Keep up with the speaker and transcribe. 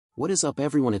What is up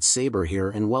everyone, it's Saber here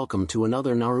and welcome to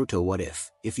another Naruto What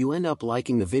If. If you end up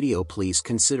liking the video, please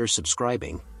consider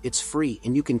subscribing. It's free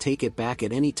and you can take it back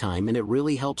at any time and it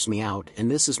really helps me out, and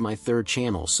this is my third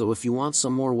channel, so if you want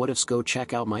some more what ifs, go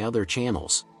check out my other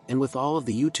channels. And with all of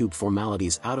the YouTube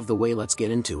formalities out of the way, let's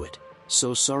get into it.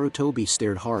 So Sarutobi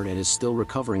stared hard at his still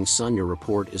recovering son. Your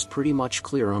report is pretty much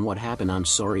clear on what happened. I'm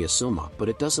sorry Asuma, but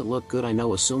it doesn't look good. I know,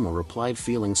 Asuma replied,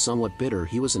 feeling somewhat bitter.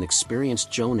 He was an experienced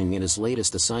jonin and his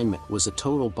latest assignment was a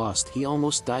total bust. He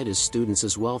almost died. His students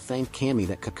as well thanked Kami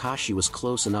that Kakashi was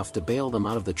close enough to bail them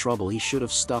out of the trouble. He should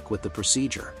have stuck with the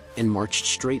procedure and marched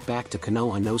straight back to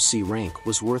Konoha. No C rank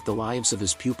was worth the lives of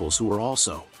his pupils who were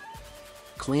also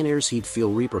clan heirs. He'd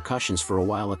feel repercussions for a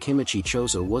while. Akimichi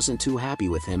Chozo wasn't too happy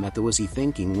with him. What was he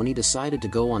thinking when he decided to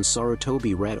go on?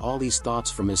 Sarutobi read all these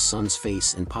thoughts from his son's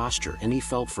face and posture, and he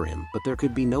felt for him, but there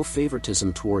could be no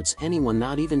favoritism towards anyone,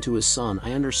 not even to his son.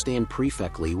 I understand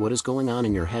perfectly what is going on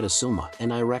in your head, Asuma,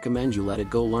 and I recommend you let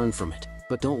it go, learn from it,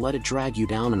 but don't let it drag you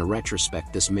down. In a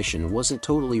retrospect, this mission wasn't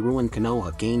totally ruined.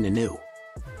 Konoha gained a new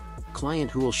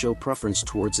client who will show preference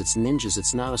towards its ninjas.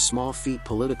 It's not a small feat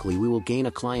politically. We will gain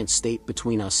a client state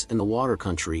between us and the water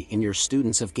country, and your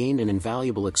students have gained an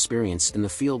invaluable experience in the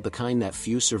field, the kind that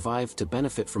few survive to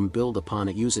benefit from. Build upon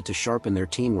it, use it to sharpen their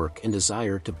teamwork and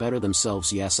desire to better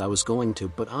themselves. Yes, I was going to,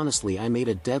 but honestly I made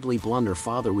a deadly blunder.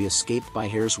 Father, we escaped by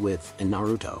hair's width and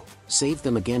Naruto saved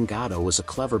them again. Gato was a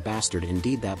clever bastard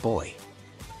indeed. That boy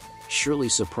surely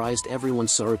surprised everyone.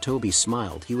 Sarutobi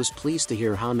smiled. He was pleased to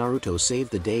hear how Naruto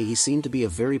saved the day. He seemed to be a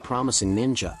very promising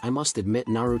ninja. I must admit,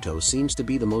 Naruto seems to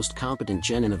be the most competent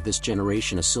genin of this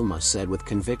generation, Asuma said with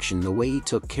conviction. The way he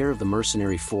took care of the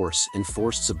mercenary force and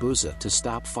forced Zabuza to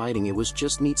stop fighting, it was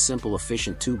just neat, simple,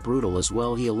 efficient, too brutal as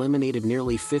well. He eliminated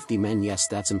nearly 50 men. Yes,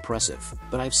 that's impressive,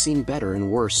 but I've seen better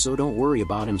and worse, so don't worry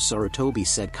about him, Sarutobi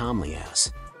said calmly.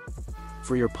 As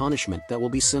for your punishment, that will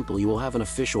be simple. You will have an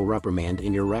official reprimand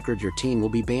in your record. Your team will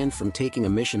be banned from taking a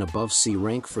mission above C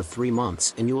rank for 3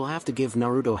 months, and you will have to give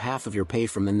Naruto half of your pay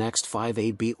from the next 5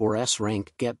 A, B, or S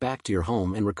rank. Get back to your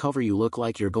home and recover. You look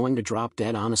like you're going to drop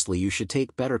dead. Honestly, you should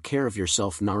take better care of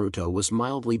yourself. Naruto was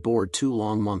mildly bored. 2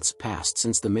 long months passed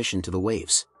since the mission to the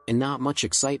waves, and not much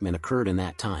excitement occurred in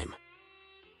that time.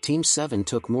 Team 7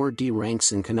 took more D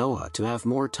ranks in Konoha to have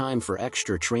more time for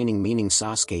extra training, meaning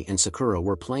Sasuke and Sakura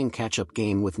were playing catch-up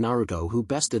game with Naruto, who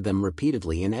bested them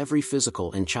repeatedly in every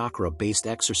physical and chakra-based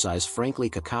exercise. Frankly,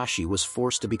 Kakashi was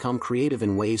forced to become creative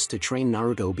in ways to train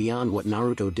Naruto beyond what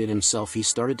Naruto did himself. He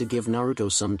started to give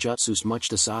Naruto some jutsus, much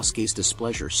to Sasuke's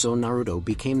displeasure, so Naruto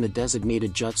became the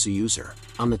designated jutsu user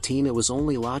on the team. It was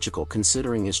only logical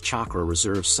considering his chakra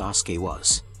reserves. Sasuke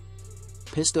was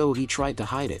pissed. He tried to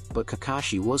hide it, but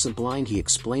Kakashi wasn't blind. He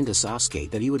explained to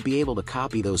Sasuke that he would be able to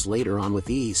copy those later on with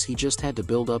ease. He just had to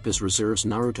build up his reserves.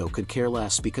 Naruto could care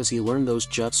less because he learned those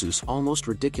jutsus almost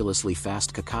ridiculously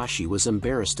fast. Kakashi was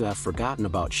embarrassed to have forgotten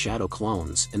about shadow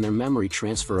clones and their memory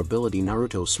transfer ability.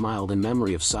 Naruto smiled in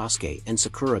memory of Sasuke and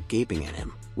Sakura gaping at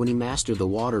him. When he mastered the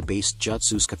water-based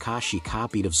jutsus Kakashi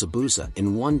copied of Zabuza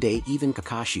in one day, even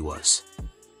Kakashi was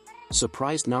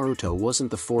surprised. Naruto wasn't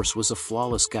the force, was a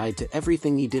flawless guide to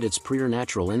everything he did. Its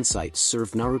preternatural insights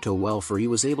served Naruto well, for he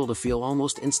was able to feel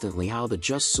almost instantly how the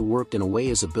jutsu worked. In a way,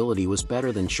 his ability was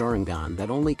better than Sharingan that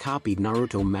only copied.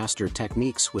 Naruto mastered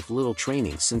techniques with little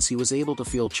training. Since he was able to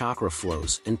feel chakra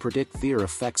flows and predict their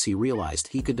effects, he realized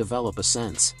he could develop a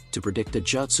sense to predict a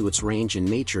jutsu, its range and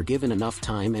nature, given enough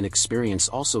time and experience.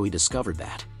 Also, he discovered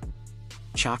that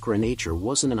chakra nature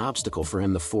wasn't an obstacle for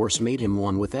him. The force made him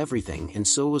one with everything, and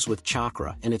so was with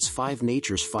chakra and its 5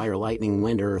 natures: fire, lightning,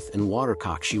 wind, earth, and water.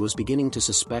 Kakashi was beginning to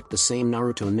suspect the same.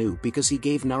 Naruto knew because he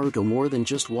gave Naruto more than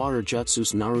just water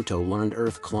jutsus. Naruto learned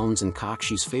earth clones and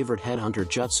Kakashi's favorite headhunter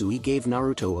jutsu. He gave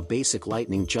Naruto a basic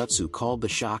lightning jutsu called the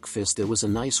shock fist. It was a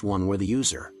nice one where the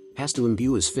user has to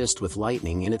imbue his fist with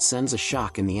lightning and it sends a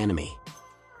shock in the enemy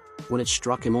when it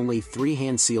struck him. Only 3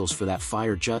 hand seals for that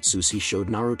fire jutsus. He showed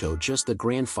Naruto just the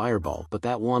grand fireball, but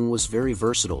that one was very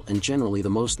versatile and generally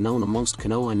the most known amongst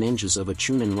Konoha ninjas of a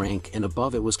chunin rank and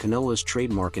above. It was Konoha's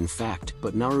trademark in fact,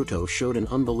 but Naruto showed an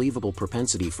unbelievable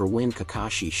propensity for wind.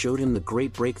 Kakashi showed him the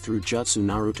great breakthrough jutsu.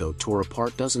 Naruto tore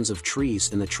apart dozens of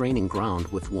trees in the training ground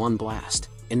with one blast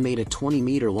and made a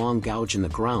 20-meter long gouge in the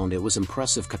ground. It was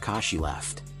impressive. Kakashi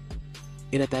laughed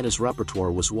at that his repertoire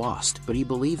was vast, but he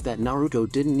believed that Naruto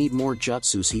didn't need more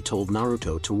jutsus. He told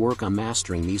Naruto to work on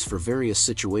mastering these for various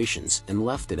situations and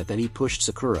left it at that. He pushed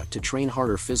Sakura to train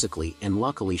harder physically, and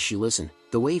luckily she listened.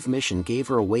 The wave mission gave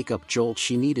her a wake-up jolt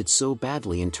she needed so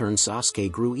badly. In turn,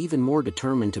 Sasuke grew even more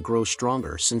determined to grow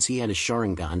stronger. Since he had his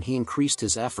Sharingan, he increased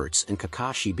his efforts, and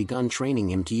Kakashi begun training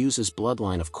him to use his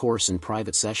bloodline, of course in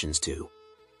private sessions too.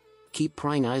 keep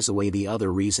prying eyes away. The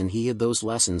other reason he hid those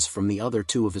lessons from the other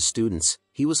two of his students,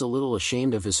 he was a little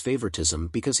ashamed of his favoritism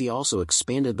because he also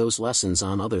expanded those lessons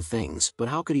on other things. But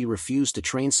how could he refuse to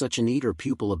train such an eager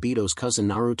pupil? Obito's cousin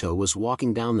Naruto was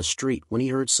walking down the street when he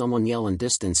heard someone yell in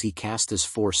distance. He cast his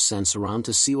force sense around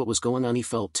to see what was going on. He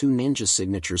felt two ninja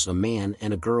signatures, a man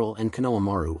and a girl, and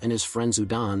Konohamaru and his friends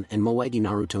Udan and Moegi.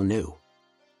 Naruto knew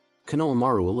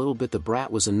Konohamaru a little bit. The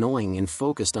brat was annoying and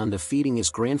focused on defeating his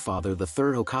grandfather, the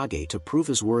third Hokage, to prove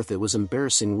his worth. It was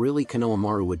embarrassing, really.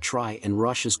 Konohamaru would try and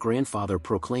rush his grandfather,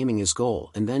 proclaiming his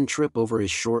goal, and then trip over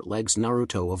his short legs.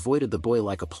 Naruto avoided the boy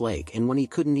like a plague, and when he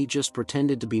couldn't, he just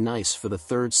pretended to be nice for the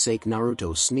third's sake.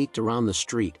 Naruto sneaked around the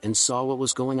street and saw what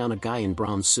was going on. A guy in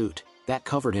brown suit that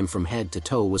covered him from head to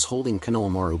toe was holding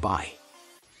Konohamaru by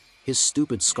his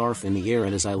stupid scarf in the air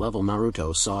at his eye level.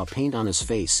 Naruto saw a paint on his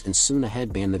face and soon a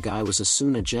headband. The guy was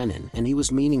Asuna Genin, and he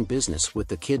was meaning business with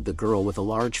the kid. The girl with a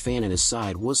large fan at his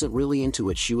side wasn't really into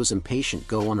it. She was impatient.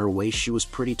 Go on her way. She was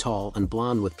pretty tall and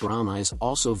blonde with brown eyes,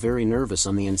 also very nervous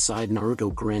on the inside.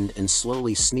 Naruto grinned and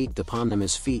slowly sneaked upon them.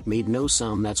 His feet made no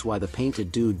sound. That's why the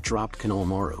painted dude dropped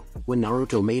Konohamaru when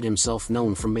Naruto made himself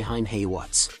known from behind. Hey,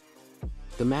 what's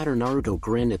the matter? Naruto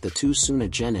grinned at the two. Suna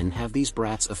Genin, have these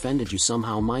brats offended you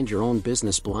somehow? Mind your own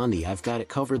business, Blondie, I've got it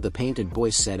covered, the painted boy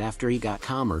said. After he got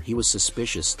calmer, he was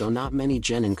suspicious, though not many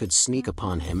Genin could sneak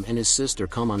upon him and his sister.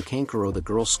 Come on, Kankuro, the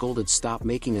girl scolded. Stop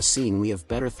making a scene, we have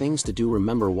better things to do.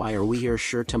 Remember, why are we here?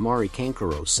 Sure, Tamari,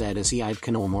 Kankuro said as he eyed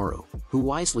Konohamaru, who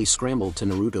wisely scrambled to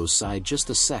Naruto's side.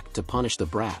 Just a sec to punish the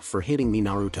brat for hitting me,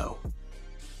 Naruto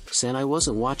said. I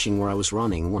wasn't watching where I was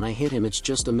running when I hit him. It's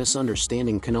just a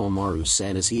misunderstanding, Konohamaru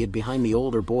said as he hid behind the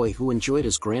older boy, who enjoyed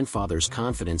his grandfather's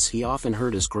confidence. He often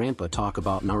heard his grandpa talk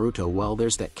about Naruto. Well,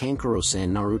 there's that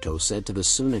Kankuro-san, Naruto said to the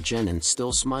Suna Genin,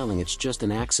 still smiling. It's just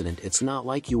an accident. It's not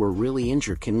like you were really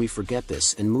injured. Can we forget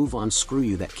this and move on? Screw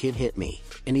you, that kid hit me,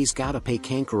 and he's gotta pay,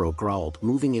 Kankuro growled,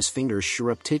 moving his fingers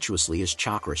surreptitiously as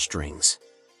chakra strings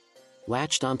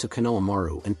latched onto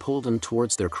Konohamaru and pulled him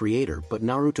towards their creator. But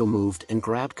Naruto moved and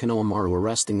grabbed Konohamaru,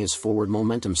 arresting his forward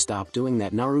momentum. Stop doing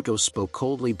that, Naruto spoke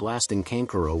coldly, blasting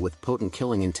Kankuro with potent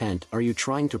killing intent. Are you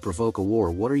trying to provoke a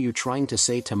war? What are you trying to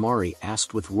say? Tamari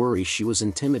asked with worry. She was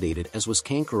intimidated, as was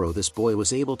Kankuro. This boy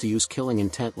was able to use killing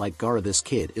intent like Gaara. This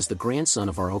kid is the grandson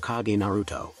of our Hokage.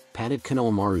 Naruto patted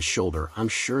Konohamaru's shoulder. I'm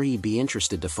sure he'd be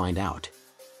interested to find out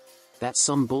that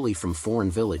some bully from foreign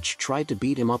village tried to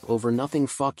beat him up over nothing.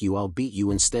 Fuck you, I'll beat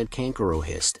you instead, Kankuro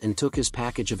hissed and took his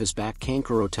package of his back.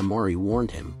 Kankuro, Tamari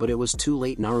warned him, but it was too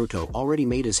late. Naruto already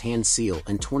made his hand seal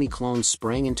and 20 clones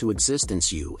sprang into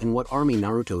existence. You and what army?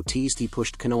 Naruto teased. He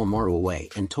pushed Konohamaru away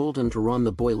and told him to run.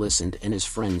 The boy listened and his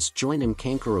friends joined him.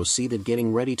 Kankuro seethed,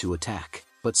 getting ready to attack,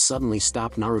 but suddenly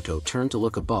stopped. Naruto turned to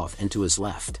look above and to his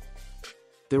left.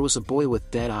 There was a boy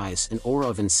with dead eyes, an aura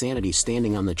of insanity,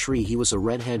 standing on the tree. He was a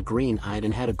redhead, green-eyed,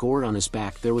 and had a gourd on his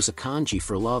back. There was a kanji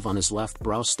for love on his left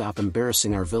brow. Stop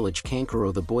embarrassing our village,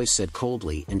 Kankuro, the boy said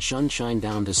coldly, and shined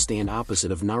down to stand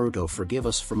opposite of Naruto. Forgive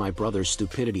us for my brother's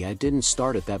stupidity. I didn't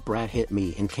start it. That brat hit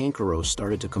me. And Kankuro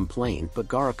started to complain, but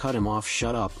Gaara cut him off.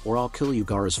 Shut up, or I'll kill you.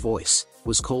 Gaara's voice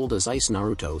was cold as ice.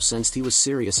 Naruto sensed he was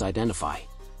serious. Identify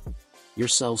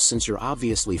yourselves, since you're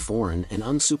obviously foreign and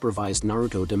unsupervised,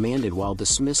 Naruto demanded while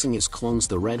dismissing his clones.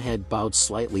 The redhead bowed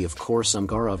slightly. Of course, I'm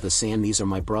Gaara of the Sand. These are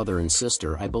my brother and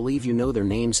sister. I believe you know their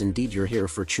names. Indeed, you're here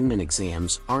for Chunin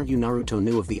exams, aren't you? Naruto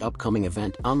knew of the upcoming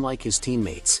event. Unlike his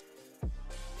teammates,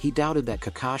 he doubted that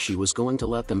Kakashi was going to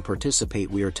let them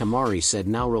participate. We are, Tamari said.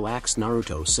 Now relax.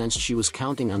 Naruto sensed she was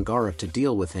counting on Gaara to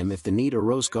deal with him if the need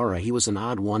arose. Gaara, he was an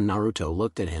odd one. Naruto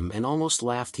looked at him and almost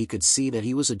laughed. He could see that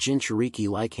he was a Jinchuriki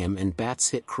like him, and bats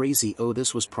hit crazy. Oh,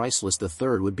 this was priceless. The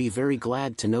third would be very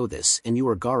glad to know this. And you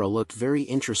are? Gaara looked very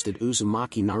interested.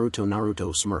 Uzumaki.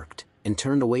 Naruto smirked and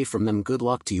turned away from them. Good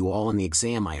luck to you all on the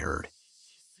exam, I heard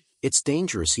it's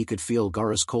dangerous. He could feel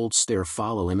Gaara's cold stare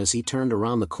follow him as he turned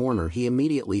around the corner. He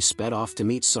immediately sped off to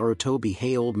meet Sarutobi.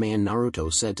 Hey old man,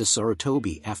 Naruto said to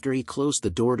Sarutobi after he closed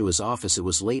the door to his office. It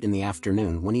was late in the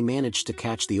afternoon when he managed to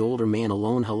catch the older man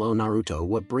alone. Hello Naruto,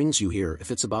 what brings you here?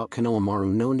 If it's about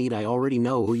Konohamaru, no need, I already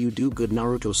know who you do. Good.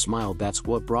 Naruto smiled. That's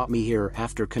what brought me here.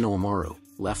 After Konohamaru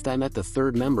left, I met the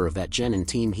third member of that Genin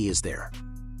team. He is there.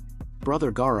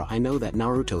 Brother Gaara, I know that.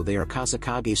 Naruto, they are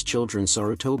Kazekage's children.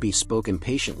 Sarutobi spoke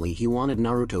impatiently. He wanted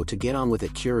Naruto to get on with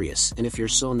it. Curious, and if you're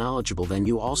so knowledgeable, then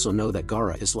you also know that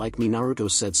Gaara is like me, Naruto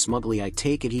said smugly. I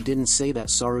take it he didn't say that.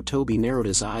 Sarutobi narrowed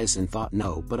his eyes and thought,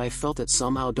 no, but I felt it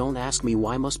somehow. Don't ask me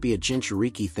why, must be a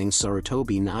Jinchuriki thing.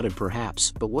 Sarutobi nodded.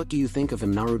 Perhaps, but what do you think of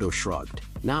him? Naruto shrugged.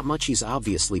 Not much, he's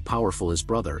obviously powerful. His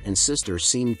brother and sister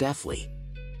seemed deathly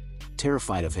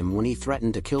terrified of him when he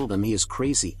threatened to kill them. He is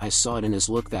crazy. I saw it in his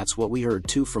look. That's what we heard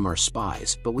too from our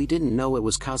spies, but we didn't know it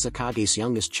was Kazakage's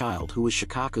youngest child who was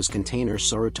Shikaku's container.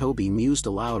 Sarutobi mused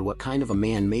aloud. What kind of a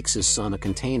man makes his son a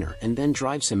container and then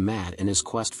drives him mad in his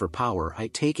quest for power? I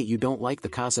take it you don't like the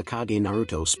Kazakage.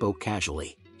 Naruto spoke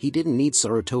casually. He didn't need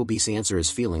Sarutobi's answer. His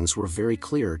feelings were very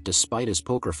clear despite his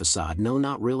poker facade. No,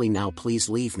 not really. Now please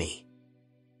leave me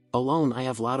alone. I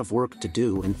have a lot of work to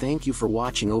do, and thank you for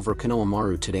watching over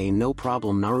Konohamaru today. No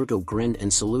problem. Naruto grinned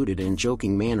and saluted in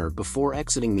joking manner before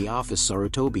exiting the office.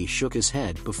 Sarutobi shook his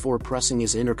head before pressing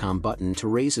his intercom button to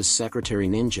raise his secretary.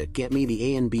 Ninja, get me the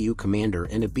ANBU commander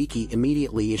and Ibiki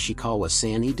immediately.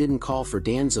 Ishikawa-san. He didn't call for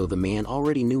Danzo. The man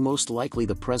already knew most likely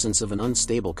the presence of an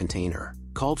unstable container.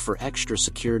 Called for extra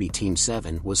security. Team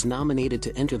 7 was nominated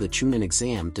to enter the Chunin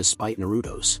exam despite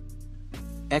Naruto's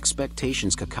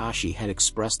expectations. Kakashi had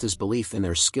expressed his belief in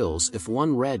their skills. If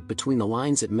one read between the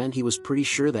lines, it meant he was pretty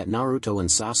sure that Naruto and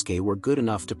Sasuke were good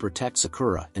enough to protect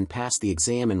Sakura and pass the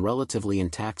exam in relatively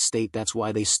intact state. That's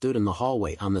why they stood in the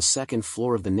hallway on the second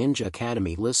floor of the Ninja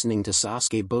Academy listening to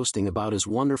Sasuke boasting about his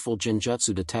wonderful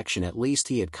genjutsu detection. At least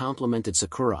he had complimented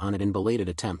Sakura on it in belated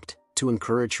attempt to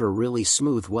encourage her. Really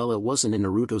smooth. Well, it wasn't in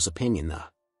Naruto's opinion. The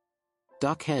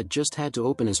duckhead just had to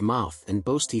open his mouth and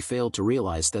boast. He failed to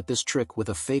realize that this trick with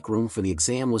a fake room for the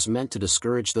exam was meant to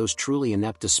discourage those truly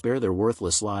inept to spare their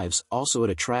worthless lives. Also,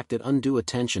 it attracted undue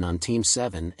attention on Team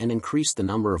 7 and increased the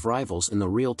number of rivals in the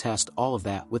real test. All of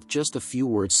that with just a few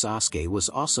words. Sasuke was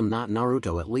awesome. Not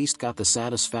Naruto. At least got the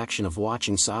satisfaction of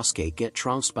watching Sasuke get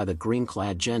trounced by the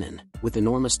green-clad genin, with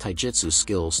enormous taijutsu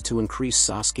skills to increase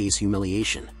Sasuke's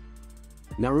humiliation.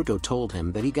 Naruto told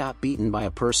him that he got beaten by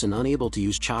a person unable to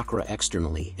use chakra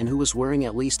externally and who was wearing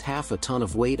at least half a ton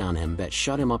of weight on him. That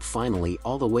shut him up finally,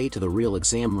 all the way to the real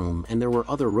exam room. And there were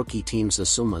other rookie teams,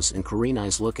 Asuma's and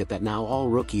Kurina's. Look at that, now all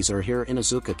rookies are here.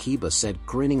 Inuzuka Kiba said,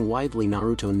 grinning widely.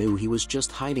 Naruto knew he was just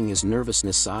hiding his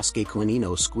nervousness. Sasuke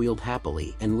Ino squealed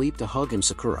happily and leaped to hug him.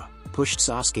 Sakura pushed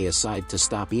Sasuke aside to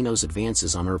stop Ino's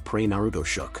advances on her prey. Naruto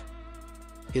shook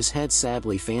his head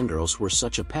sadly. Fangirls were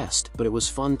such a pest, but it was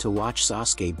fun to watch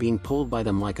Sasuke being pulled by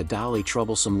them like a dolly.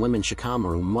 Troublesome women.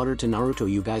 Shikamaru muttered to Naruto,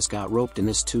 you guys got roped in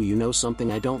this too. You know something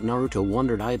I don't? Naruto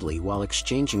wondered idly while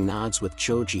exchanging nods with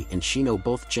Choji and Shino.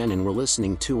 Both Genin were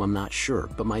listening too. I'm not sure,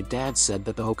 but my dad said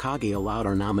that the Hokage allowed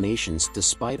our nominations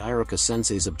despite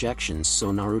Iruka-sensei's objections.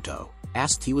 So Naruto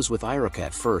asked. He was with Iruka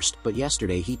at first, but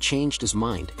yesterday he changed his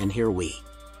mind and here we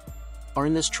are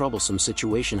in this troublesome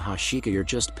situation. Hashika, you're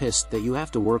just pissed that you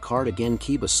have to work hard again.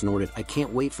 Kiba snorted, I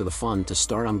can't wait for the fun to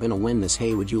start. I'm gonna win this.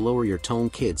 Hey, would you lower your tone,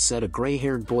 kid, said a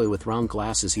gray-haired boy with round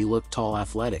glasses. He looked tall,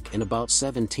 athletic, and about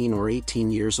 17 or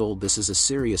 18 years old. This is a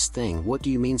serious thing. What do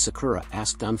you mean? Sakura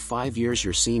asked. I'm 5 years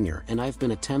your senior, and I've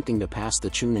been attempting to pass the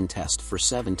Chunin test for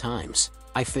 7 times.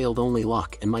 I failed. Only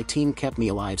luck, and my team kept me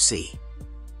alive. See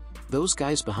those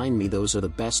guys behind me? Those are the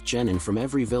best genin from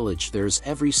every village.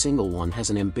 Every single one has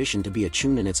an ambition to be a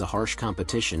Chunin. It's a harsh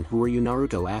competition. Who are you?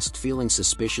 Naruto asked, feeling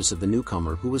suspicious of the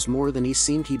newcomer who was more than he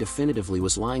seemed. He definitively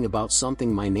was lying about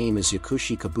something. My name is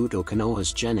Yakushi Kabuto,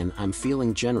 Konoha's genin. I'm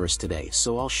feeling generous today,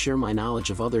 so I'll share my knowledge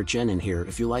of other genin here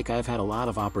if you like. I've had a lot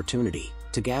of opportunity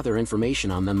to gather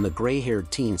information on them. The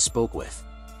gray-haired teen spoke with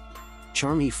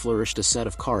charm. He flourished a set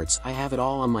of cards. I have it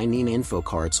all on my Nin info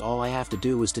cards. All I have to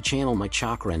do is to channel my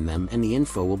chakra in them and the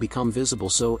info will become visible.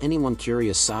 So anyone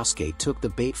curious? Sasuke took the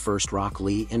bait first. Rock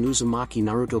Lee and Uzumaki.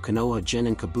 Naruto, Konoha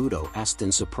genin? Kabuto asked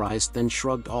in surprise, then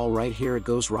shrugged. All right, here it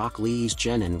goes. Rock Lee's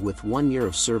genin with 1 year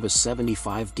of service,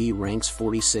 75 D ranks,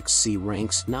 46 C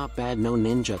ranks. Not bad. No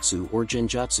ninjutsu or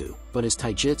genjutsu, but his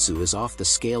taijutsu is off the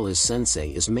scale. His sensei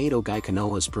is Madogai,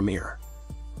 Konoha's premier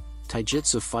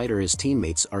taijutsu fighter. His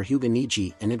teammates are Hyuga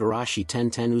and Igarashi.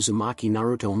 10-10 Uzumaki.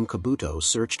 Naruto Kabuto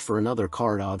searched for another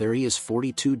card. Ah, there he is.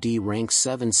 42 D ranks,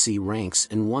 7 C ranks,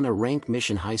 and won a ranked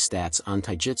mission. High stats on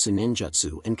taijutsu,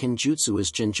 ninjutsu, and kenjutsu.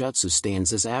 His genjutsu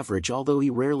stands as average, although he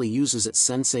rarely uses it.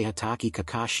 Sensei Hataki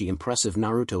Kakashi. Impressive.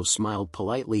 Naruto smiled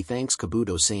politely. Thanks,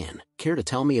 Kabuto-san. Care to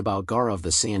tell me about Gaara of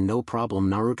the Sand? No problem,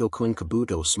 Naruto-kun.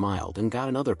 Kabuto smiled and got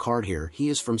another card here. He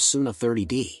is from Suna. 30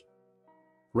 D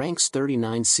ranks,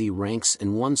 39 C ranks,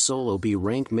 and 1 solo B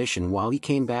rank mission. While he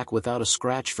came back without a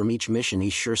scratch from each mission,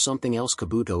 he's sure something else.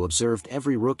 Kabuto observed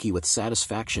every rookie with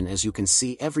satisfaction. As you can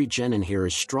see, every genin here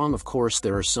is strong. Of course,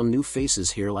 there are some new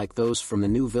faces here like those from the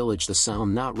new village. The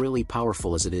sound not really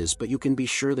powerful as it is, but you can be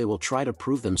sure they will try to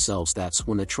prove themselves. That's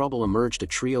when the trouble emerged. A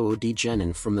trio of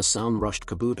genin from the sound rushed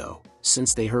Kabuto,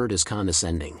 since they heard his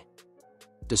condescending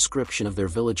description of their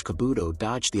village. Kabuto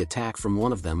dodged the attack from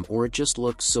one of them, or it just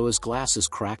looked so. His glasses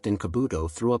cracked and Kabuto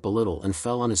threw up a little and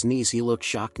fell on his knees. He looked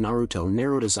shocked. Naruto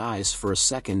narrowed his eyes for a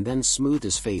second, then smoothed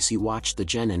his face. He watched the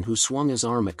genin who swung his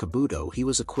arm at Kabuto. He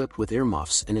was equipped with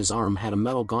earmuffs and his arm had a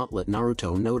metal gauntlet.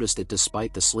 Naruto noticed it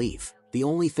despite the sleeve. The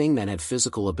only thing that had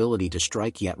physical ability to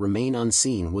strike yet remain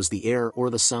unseen was the air or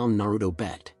the sound. Naruto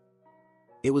bet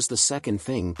it was the second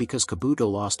thing, because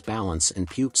Kabuto lost balance and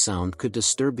puked. Sound could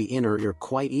disturb the inner ear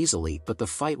quite easily, but the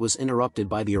fight was interrupted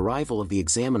by the arrival of the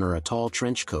examiner, a tall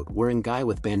trenchcoat wearing guy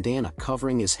with bandana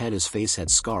covering his head. His face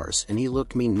had scars and he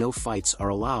looked mean. No fights are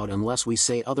allowed unless we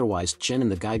say otherwise. Genin,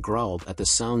 the guy growled at the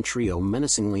sound trio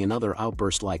menacingly. Another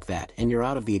outburst like that and you're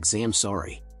out of the exam.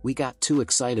 Sorry, we got too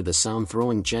excited. The sound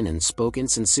throwing genin spoke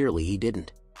insincerely. He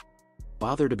didn't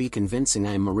bother to be convincing.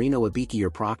 I am Marino Ibiki, your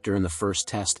proctor in the first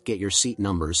test. Get your seat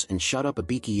numbers and shut up,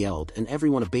 Ibiki yelled, and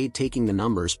everyone obeyed, taking the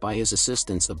numbers by his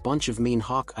assistants, a bunch of mean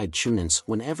hawk-eyed chunins.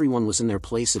 When everyone was in their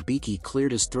place, Ibiki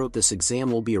cleared his throat. This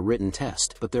exam will be a written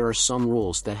test, but there are some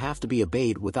rules that have to be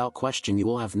obeyed without question. You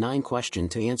will have 9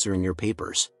 questions to answer in your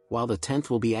papers, while the 10th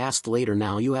will be asked later.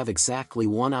 Now you have exactly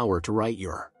 1 hour to write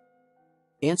your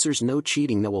answers. No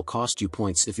cheating. That will cost you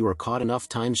points. If you are caught enough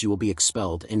times you will be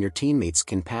expelled, and your teammates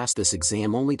can pass this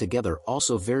exam only together.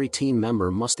 Also, every team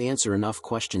member must answer enough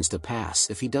questions to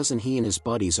pass. If he doesn't, he and his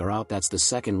buddies are out. That's the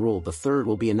second rule. The third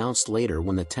will be announced later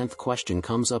when the 10th question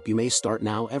comes up. You may start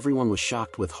now. Everyone was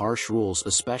shocked with harsh rules,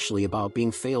 especially about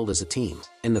being failed as a team,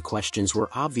 and the questions were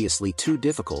obviously too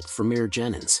difficult for mere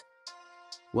genins.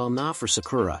 Well, not for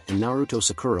Sakura and Naruto.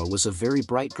 Sakura was a very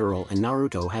bright girl, and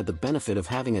Naruto had the benefit of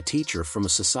having a teacher from a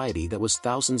society that was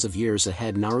thousands of years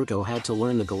ahead. Naruto had to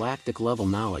learn the galactic level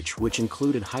knowledge, which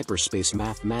included hyperspace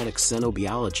mathematics,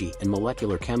 xenobiology, and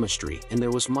molecular chemistry, and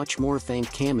there was much more.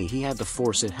 Thank Kami, he had the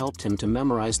force. It helped him to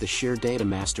memorize the sheer data.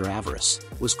 Master Avarice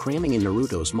was cramming in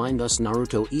Naruto's mind, thus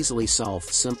Naruto easily solved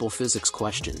simple physics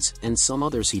questions, and some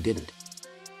others he didn't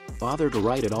bother to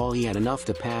write at all. He had enough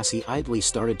to pass. He idly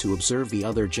started to observe the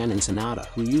other genins. Hinata,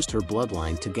 who used her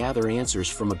bloodline to gather answers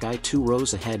from a guy 2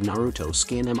 rows ahead. Naruto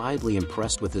scanned him, idly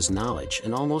impressed with his knowledge,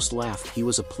 and almost laughed. He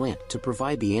was a plant to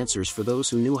provide the answers for those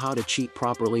who knew how to cheat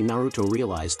properly. Naruto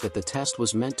realized that the test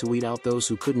was meant to weed out those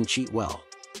who couldn't cheat well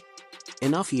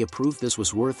enough. He approved. This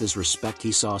was worth his respect.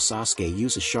 He saw Sasuke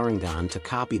use a Sharingan to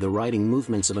copy the writing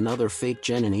movements of another fake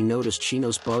genin. He noticed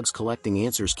Shino's bugs collecting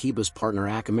answers. Kiba's partner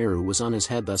Akamaru was on his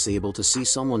head, thus able to see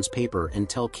someone's paper and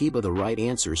tell Kiba the right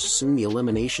answers. Soon the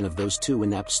elimination of those 2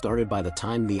 inept started. By the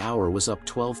time the hour was up,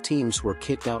 12 teams were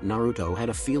kicked out. Naruto had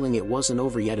a feeling it wasn't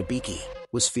over yet. Ibiki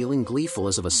was feeling gleeful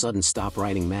as of a sudden. Stop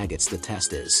writing, maggots. The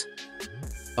test is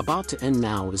about to end.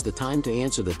 Now is the time to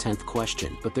answer the 10th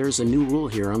question, but there's a new rule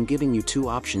here. I'm giving you 2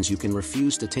 options. You can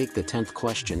refuse to take the 10th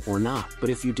question or not, but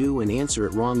if you do and answer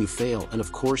it wrong, you fail, and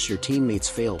of course your teammates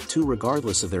fail too,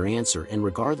 regardless of their answer and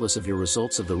regardless of your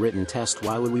results of the written test.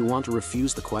 Why would we want to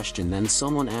refuse the question? Then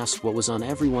someone asked what was on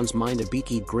everyone's mind.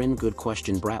 Ibiki grinned. Good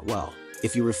question, brat. Well,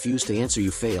 if you refuse to answer, you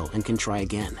fail and can try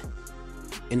again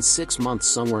in 6 months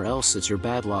somewhere else. It's your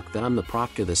bad luck that I'm the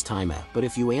proctor this time at, but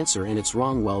if you answer and it's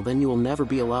wrong, well then you will never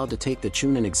be allowed to take the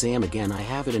Chunin exam again. I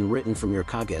have it in written from your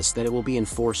Kages that it will be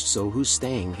enforced, so who's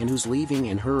staying and who's leaving?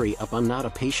 And hurry up, I'm not a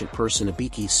patient person.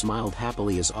 Ibiki smiled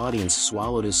happily. His audience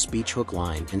swallowed his speech. Hook,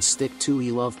 line, and stick too.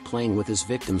 He loved playing with his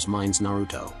victims' minds.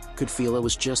 Naruto could feel it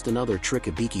was just another trick.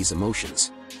 Ibiki's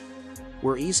emotions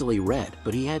were easily read,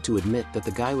 but he had to admit that the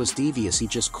guy was devious. He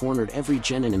just cornered every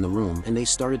genin in the room, and they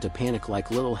started to panic like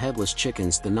little headless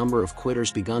chickens. The number of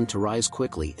quitters begun to rise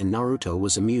quickly, and Naruto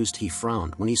was amused. He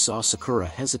frowned when he saw Sakura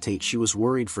hesitate. She was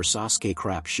worried for Sasuke.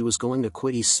 Crap, she was going to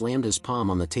quit. He slammed his palm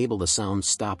on the table. The sound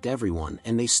stopped everyone,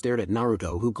 and they stared at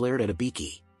Naruto, who glared at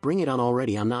Ibiki. Bring it on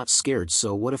already. I'm not scared.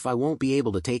 So what if I won't be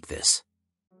able to take this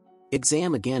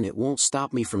exam again? It won't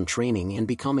stop me from training and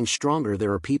becoming stronger.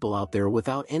 There are people out there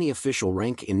without any official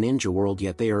rank in ninja world,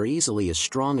 yet they are easily as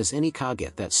strong as any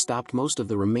Kage. That stopped most of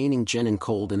the remaining genin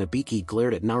cold, and Ibiki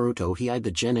glared at Naruto. He eyed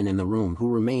the genin in the room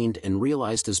who remained and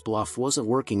realized his bluff wasn't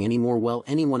working anymore. Well,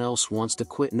 anyone else wants to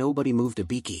quit? Nobody moved.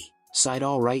 Ibiki sighed.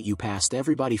 All right, you passed.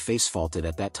 Everybody face faulted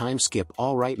at that time. Skip.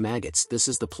 All right, maggots, this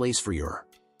is the place for your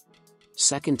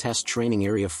second test. Training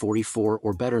area 44,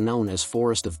 or better known as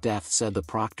Forest of Death, said the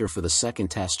proctor for the second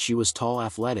test. She was tall,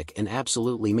 athletic, and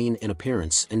absolutely mean in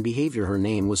appearance and behavior. Her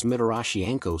name was Mitarashi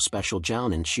Anko, special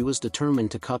jounin. She was determined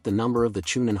to cut the number of the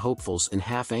Chunin hopefuls in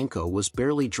half. Anko was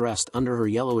barely dressed. Under her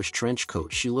yellowish trench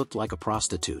coat she looked like a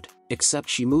prostitute, except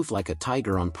she moved like a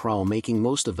tiger on prowl, making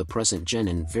most of the present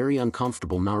genin very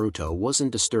uncomfortable. Naruto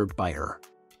wasn't disturbed by her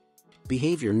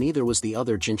behavior. Neither was the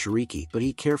other Jinchuriki, but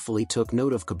he carefully took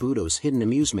note of Kabuto's hidden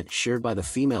amusement shared by the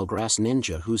female grass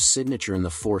ninja whose signature in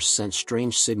the force sent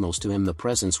strange signals to him. The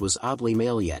presence was oddly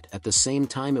male, yet at the same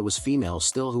time it was female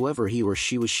still. Whoever he or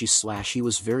she was, he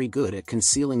was very good at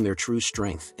concealing their true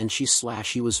strength, and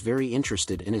he was very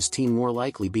interested in his team, more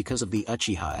likely because of the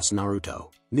Uchiha, as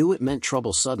Naruto knew it meant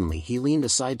trouble. Suddenly he leaned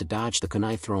aside to dodge the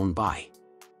kunai thrown by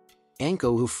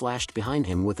Anko, who flashed behind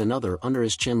him with another under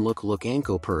his chin. Look,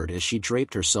 Anko purred as she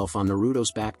draped herself on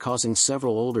Naruto's back, causing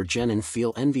several older genin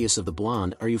feel envious of the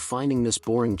blonde. Are you finding this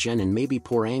boring, genin? Maybe.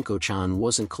 Poor Anko-chan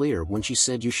wasn't clear when she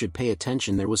said you should pay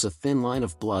attention. There was a thin line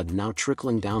of blood now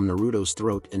trickling down Naruto's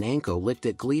throat, and Anko licked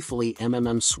it gleefully.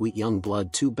 Sweet young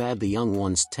blood, too bad the young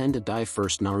ones tend to die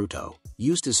first. Naruto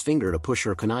used his finger to push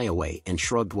her kunai away and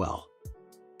shrugged. Well,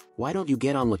 why don't you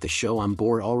get on with the show? I'm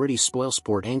bored already. Spoil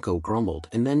sport, Anko grumbled,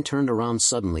 and then turned around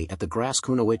suddenly at the grass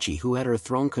kunoichi who had her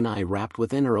thrown kunai wrapped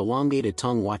within her elongated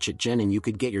tongue. Watch it, genin, you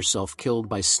could get yourself killed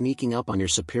by sneaking up on your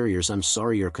superiors. I'm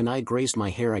sorry, your kunai grazed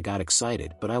my hair. I got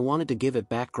excited, but I wanted to give it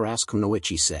back, grass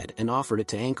kunoichi said, and offered it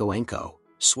to Anko. Anko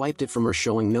swiped it from her,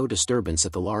 showing no disturbance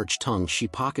at the large tongue. She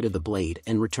pocketed the blade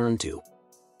and returned to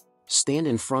stand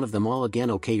in front of them all again.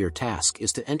 Okay, your task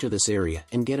is to enter this area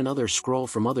and get another scroll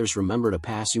from others. Remember to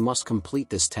pass. You must complete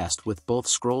this test with both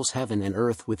scrolls, heaven and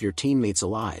earth, with your teammates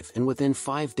alive, and within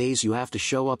 5 days you have to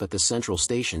show up at the central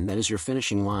station. That is your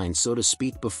finishing line, so to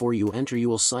speak. Before you enter, you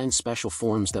will sign special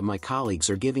forms that my colleagues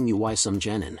are giving you. Why? Some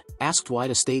genin asked why.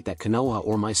 To state that Konoha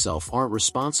or myself aren't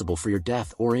responsible for your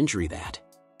death or injury that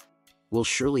will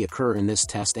surely occur in this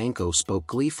test. Anko spoke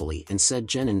gleefully and said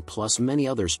genin plus many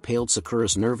others paled.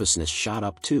 Sakura's nervousness shot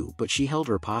up too, but she held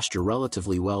her posture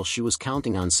relatively well. She was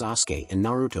counting on Sasuke and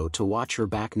Naruto to watch her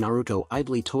back. Naruto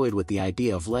idly toyed with the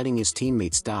idea of letting his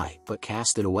teammates die, but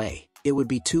cast it away. It would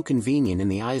be too convenient in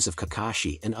the eyes of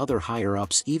Kakashi and other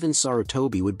higher-ups. Even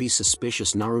Sarutobi would be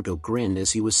suspicious. Naruto grinned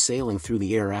as he was sailing through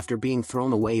the air after being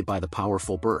thrown away by the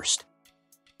powerful burst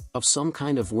of some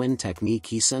kind of wind technique.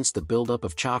 He sensed the buildup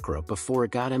of chakra before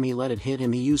it got him. He let it hit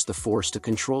him. He used the force to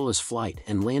control his flight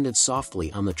and landed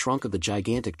softly on the trunk of the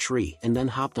gigantic tree, and then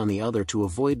hopped on the other to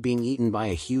avoid being eaten by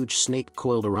a huge snake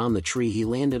coiled around the tree. He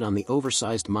landed on the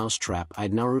oversized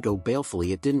mousetrap-eyed Naruto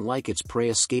balefully. It didn't like its prey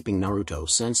escaping. Naruto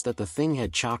sensed that the thing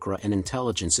had chakra and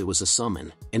intelligence. It was a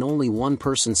summon, and only one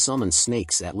person summons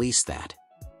snakes, at least that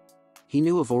he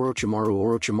knew of. Orochimaru.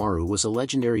 Orochimaru was a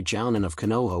legendary jounin of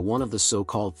Konoha, one of the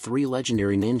so-called 3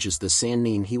 legendary ninjas, the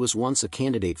Sannin. He was once a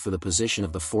candidate for the position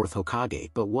of the 4th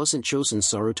Hokage, but wasn't chosen.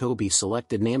 Sarutobi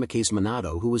selected Namikaze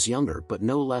Minato, who was younger but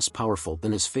no less powerful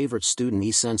than his favorite student.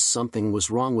 He sensed something was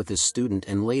wrong with his student,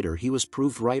 and later he was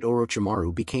proved right.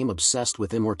 Orochimaru became obsessed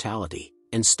with immortality,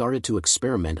 and started to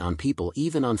experiment on people,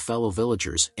 even on fellow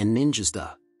villagers and ninjas. The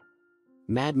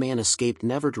madman escaped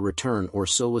never to return, or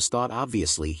so was thought.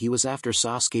 Obviously he was after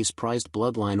Sasuke's prized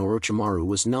bloodline. Orochimaru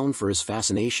was known for his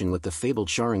fascination with the fabled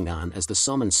Sharingan. As the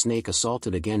summoned snake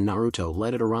assaulted again, Naruto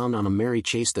led it around on a merry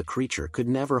chase. The creature could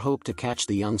never hope to catch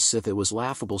the young Sith. It was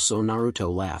laughable, so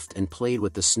Naruto laughed and played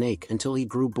with the snake until he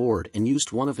grew bored and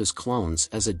used one of his clones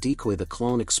as a decoy. The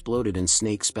clone exploded in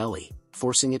Snake's belly,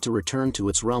 forcing it to return to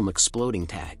its realm. Exploding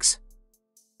tags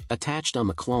attached on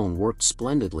the clone worked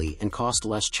splendidly and cost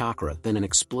less chakra than an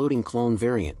exploding clone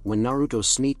variant. When Naruto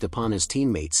sneaked upon his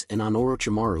teammates and on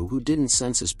Orochimaru, who didn't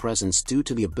sense his presence due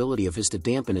to the ability of his to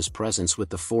dampen his presence with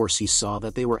the force, he saw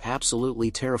that they were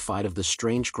absolutely terrified of the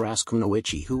strange grass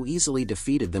kunoichi who easily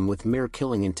defeated them with mere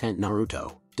killing intent.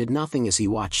 Naruto did nothing as he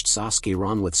watched Sasuke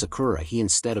run with Sakura. He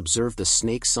instead observed the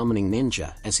snake summoning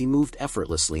ninja as he moved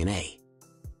effortlessly in a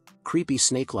creepy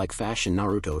snake-like fashion.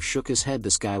 Naruto shook his head.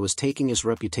 This guy was taking his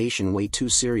reputation way too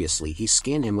seriously. He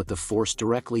scanned him with the force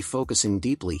directly, focusing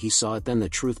deeply. He saw it then, the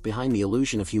truth behind the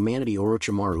illusion of humanity.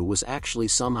 Orochimaru was actually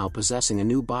somehow possessing a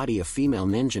new body, a female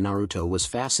ninja. Naruto was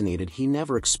fascinated. He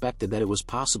never expected that it was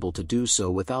possible to do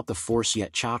so without the force,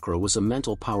 yet chakra was a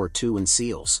mental power too, and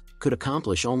seals could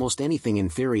accomplish almost anything in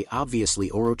theory.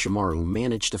 Obviously Orochimaru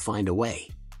managed to find a way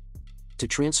to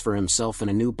transfer himself in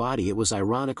a new body. It was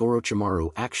ironic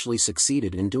Orochimaru actually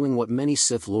succeeded in doing what many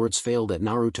Sith Lords failed at.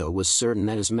 Naruto was certain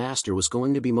that his master was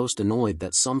going to be most annoyed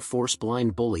that some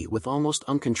force-blind bully with almost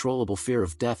uncontrollable fear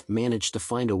of death managed to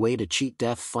find a way to cheat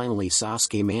death. Finally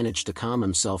Sasuke managed to calm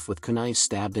himself with kunai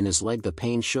stabbed in his leg. The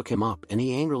pain shook him up and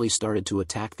he angrily started to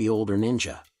attack the older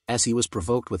ninja. As he was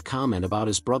provoked with comment about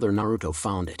his brother, Naruto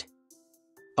found it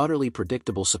utterly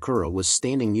predictable Sakura was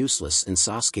standing useless and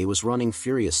Sasuke was running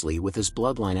furiously with his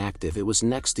bloodline active. It was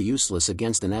next to useless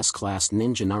against an S-class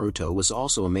ninja. Naruto was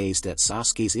also amazed at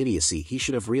Sasuke's idiocy. He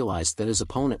should have realized that his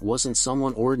opponent wasn't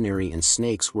someone ordinary and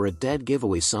snakes were a dead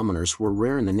giveaway. Summoners were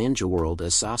rare in the ninja world.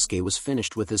 As Sasuke was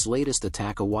finished with his latest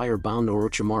attack, a wire bound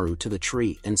Orochimaru to the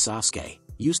tree, and Sasuke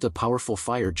used a powerful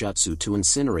fire jutsu to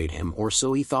incinerate him, or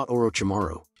so he thought.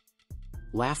 Orochimaru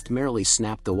laughed merrily,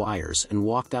 snapped the wires, and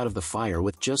walked out of the fire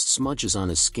with just smudges on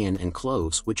his skin and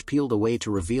clothes which peeled away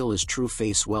to reveal his true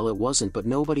face. Well, it wasn't, but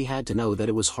nobody had to know that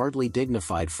it was hardly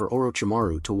dignified for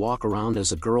Orochimaru to walk around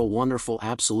as a girl. Wonderful,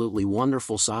 absolutely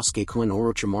wonderful, Sasuke-kun.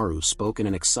 Orochimaru spoke in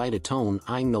an excited tone,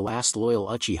 eyeing the last loyal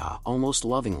Uchiha almost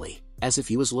lovingly, as if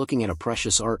he was looking at a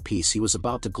precious art piece. He was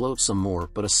about to gloat some more,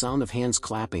 but a sound of hands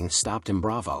clapping stopped him.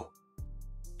 Bravo!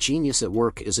 Genius at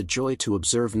work. Is a joy to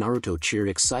observe. Naruto cheered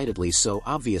excitedly, so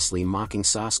obviously mocking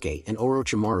Sasuke and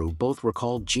Orochimaru. Both were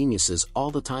called geniuses all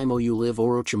the time. Oh, you live.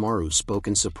 Orochimaru spoke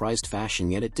in surprised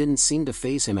fashion, yet it didn't seem to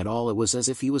faze him at all. It was as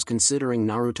if he was considering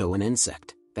Naruto an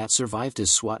insect that survived his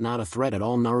swat, not a threat at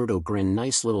all. Naruto grinned.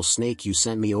 Nice little snake you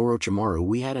sent me, Orochimaru.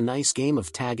 We had a nice game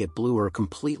of tag. It blew her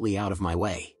completely out of my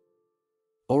way.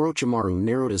 Orochimaru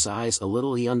narrowed his eyes a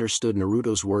little. He understood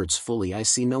Naruto's words fully. I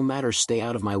see. No matter, stay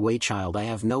out of my way, child. I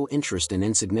have no interest in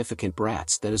insignificant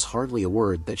brats. That is hardly a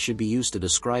word that should be used to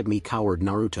describe me. Coward.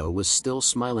 Naruto was still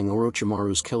smiling.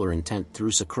 Orochimaru's killer intent threw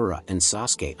Sakura and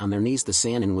Sasuke on their knees. The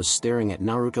Sannin was staring at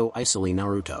Naruto icily.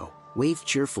 Naruto waved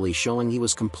cheerfully, showing he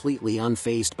was completely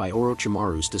unfazed by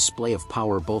Orochimaru's display of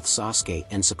power. Both Sasuke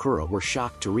and Sakura were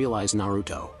shocked to realize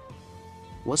Naruto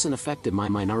wasn't affected. My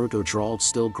Naruto drawled,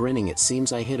 still grinning. It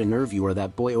seems I hit a nerve. You are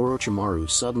that boy. Orochimaru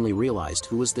suddenly realized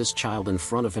who was this child in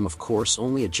front of him. Of course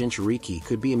only a Jinchuriki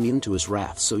could be immune to his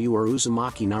wrath. So you are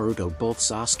Uzumaki. Naruto. Both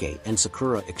Sasuke and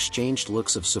Sakura exchanged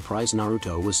looks of surprise.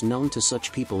 Naruto was known to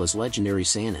such people as legendary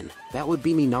Sannin. That would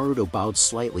be me. Naruto bowed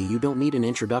slightly. You don't need an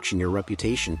introduction. Your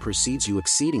reputation precedes you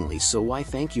exceedingly, so why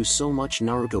thank you so much,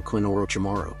 Naruto-kun.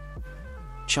 Orochimaru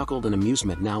chuckled in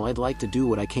amusement. Now I'd like to do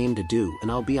what I came to do,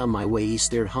 and I'll be on my way. He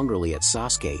stared hungrily at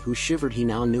Sasuke, who shivered. He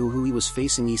now knew who he was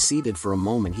facing. He seethed for a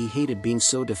moment. He hated being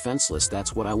so defenseless.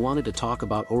 That's what I wanted to talk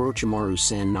about.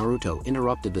 Orochimaru-san. Naruto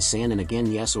interrupted the Sannin again.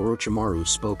 Yes, Orochimaru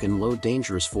spoke in low,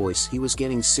 dangerous voice. He was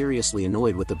getting seriously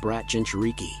annoyed with the brat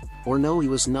Jinchuriki. Or no, he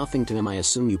was nothing to him. I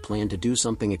assume you plan to do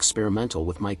something experimental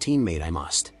with my teammate. I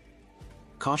must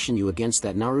caution you against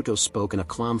that. Naruto spoke in a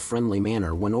calm-friendly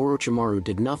manner. When Orochimaru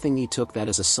did nothing, he took that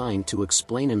as a sign to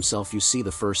explain himself. You see,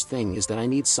 the first thing is that I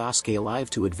need Sasuke alive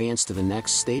to advance to the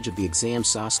next stage of the exam.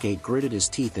 Sasuke gritted his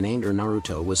teeth in anger.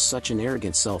 Naruto was such an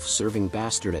arrogant, self-serving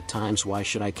bastard at times. Why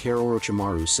should I care?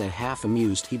 Orochimaru said, half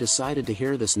amused. He decided to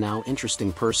hear this now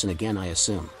interesting person again. I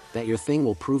assume that your thing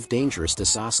will prove dangerous to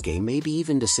Sasuke, maybe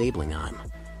even disabling. I'm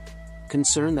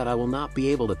concerned that I will not be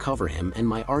able to cover him and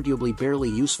my arguably barely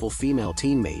useful female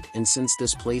teammate, and since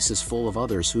this place is full of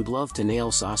others who'd love to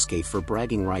nail Sasuke for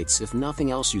bragging rights, if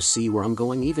nothing else, you see where I'm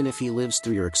going. Even if he lives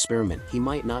through your experiment, he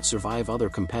might not survive other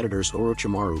competitors.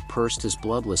 Orochimaru pursed his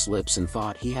bloodless lips and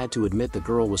thought he had to admit the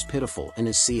girl was pitiful, and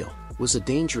his seal was a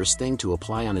dangerous thing to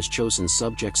apply on his chosen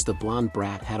subjects. The blonde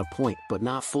brat had a point, but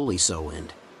not fully so.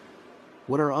 And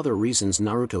what are other reasons?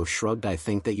 Naruto shrugged. I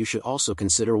think that you should also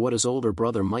consider what his older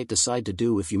brother might decide to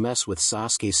do if you mess with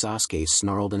Sasuke. Sasuke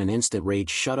snarled in an instant rage.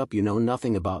 Shut up, you know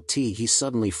nothing about tea. He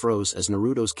suddenly froze as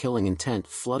Naruto's killing intent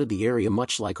flooded the area,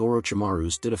 much like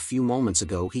Orochimaru's did a few moments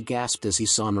ago. He gasped as he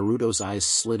saw Naruto's eyes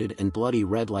slitted and bloody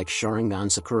red like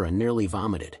Sharingan. Sakura nearly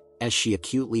vomited as she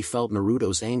acutely felt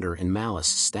Naruto's anger and malice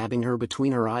stabbing her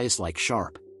between her eyes like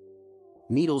sharp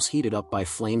needles heated up by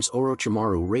flames.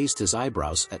 Orochimaru raised his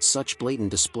eyebrows at such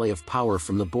blatant display of power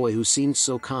from the boy who seemed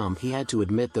so calm. He had to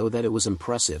admit, though, that it was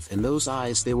impressive, and those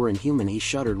eyes, they were inhuman. He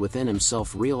shuddered within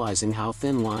himself, realizing how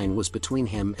thin line was between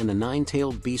him and the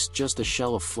nine-tailed beast, just a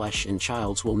shell of flesh and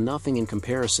child's will, nothing in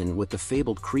comparison with the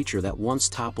fabled creature that once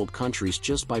toppled countries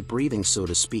just by breathing, so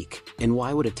to speak. And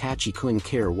why would Itachi-kun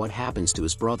care what happens to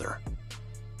his brother?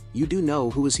 You do know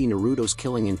who is he? Naruto's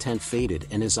killing intent faded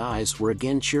and his eyes were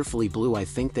again cheerfully blue. I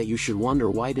think that you should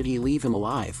wonder, why did he leave him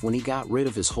alive when he got rid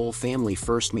of his whole family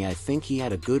first? Me, I think he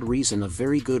had a good reason, a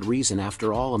very good reason.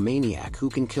 After all, a maniac who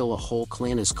can kill a whole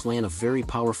clan, his clan of very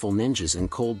powerful ninjas in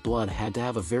cold blood, had to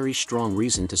have a very strong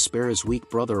reason to spare his weak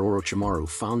brother. Orochimaru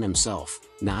found himself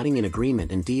nodding in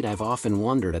agreement. Indeed, I've often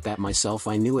wondered at that myself.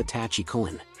 I knew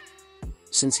Itachi-kun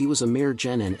Since he was a mere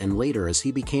genin and later as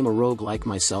he became a rogue like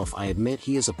myself, I admit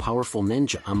he is a powerful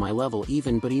ninja on my level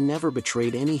even, but he never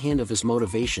betrayed any hint of his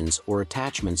motivations or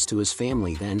attachments to his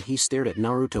family. Then he stared at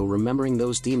Naruto, remembering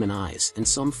those demon eyes, and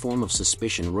some form of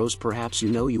suspicion rose. Perhaps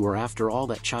you were after all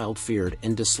that child feared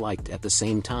and disliked at the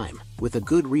same time. With a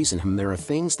good reason. There are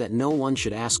things that no one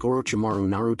should ask Orochimaru,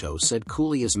 Naruto said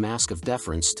coolly, his mask of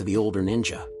deference to the older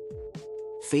ninja.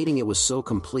 Fading, it was so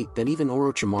complete that even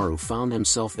Orochimaru found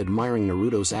himself admiring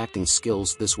Naruto's acting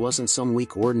skills. This wasn't some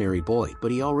weak ordinary boy,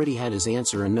 but he already had his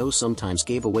answer, and no sometimes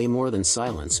gave away more than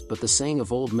silence. But the saying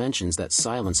of old mentions that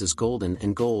silence is golden,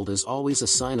 and gold is always a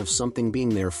sign of something being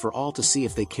there for all to see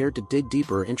if they cared to dig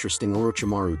deeper. Interesting,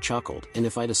 Orochimaru chuckled. And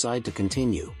if I decide to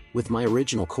continue with my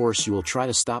original course, you will try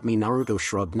to stop me? Naruto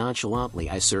shrugged nonchalantly.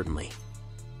 I certainly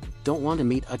don't want to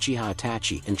meet Uchiha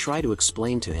Itachi and try to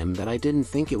explain to him that I didn't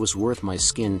think it was worth my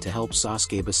skin to help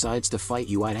Sasuke. Besides, to fight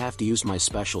you I'd have to use my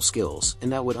special skills,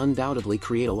 and that would undoubtedly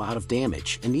create a lot of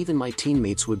damage, and even my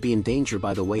teammates would be in danger.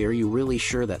 By the way, are you really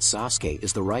sure that Sasuke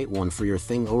is the right one for your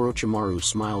thing? Orochimaru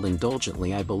smiled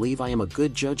indulgently. I believe I am a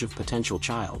good judge of potential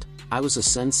child. I was a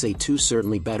sensei too,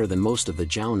 certainly better than most of the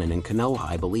Jounin and Konoha.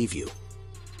 I believe you.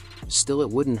 Still, it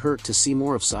wouldn't hurt to see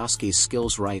more of Sasuke's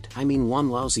skills, right? I mean, one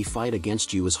lousy fight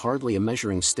against you is hardly a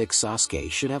measuring stick.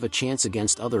 Sasuke should have a chance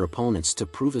against other opponents to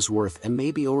prove his worth. And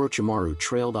maybe Orochimaru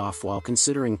trailed off while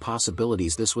considering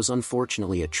possibilities. This was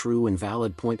unfortunately a true and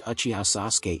valid point. Uchiha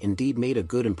Sasuke indeed made a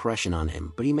good impression on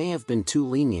him, but he may have been too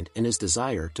lenient in his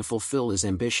desire to fulfill his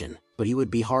ambition. But he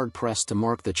would be hard-pressed to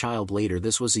mark the child later.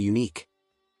 This was a unique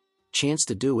chance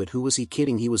to do it. Who was he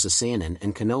kidding? He was a Sannin,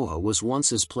 and Konoha was once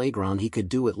his playground. He could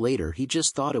do it later. He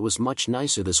just thought it was much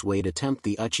nicer this way to tempt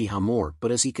the Uchiha more.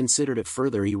 But as he considered it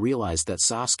further, he realized that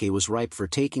Sasuke was ripe for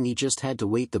taking. He just had to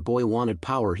wait. The boy wanted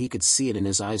power. He could see it in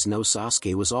his eyes. No,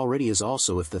 Sasuke was already his.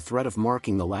 Also, if the threat of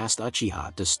marking the last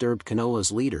Uchiha disturbed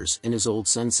Konoha's leaders and his old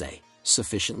sensei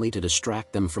sufficiently to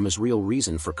distract them from his real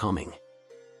reason for coming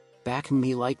back,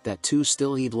 he liked that too.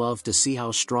 Still, he'd love to see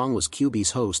how strong was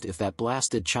Kyuubi's host. If that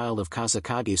blasted child of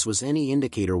Kazekage's was any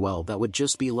indicator, well, that would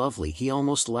just be lovely. He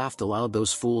almost laughed aloud.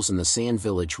 Those fools in the Sand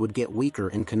Village would get weaker,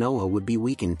 and Konoha would be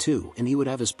weakened too, and he would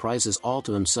have his prizes all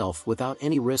to himself without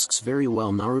any risks. Very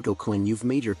well, Naruto-kun, you've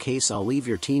made your case. I'll leave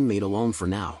your teammate alone for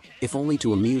now, if only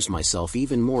to amuse myself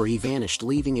even more. He vanished,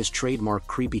 leaving his trademark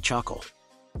creepy chuckle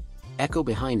echo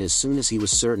behind. As soon as he was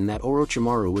certain that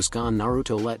Orochimaru was gone,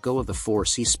 Naruto let go of the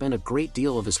force. He spent a great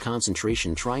deal of his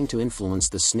concentration trying to influence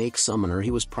the snake summoner.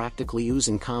 He was practically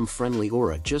using calm, friendly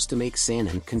aura just to make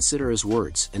Sannin consider his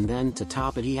words, and then, to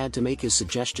top it, he had to make his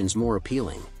suggestions more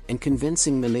appealing and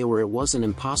convincing than they were. It wasn't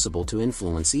impossible to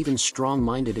influence even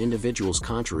strong-minded individuals.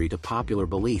 Contrary to popular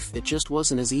belief, it just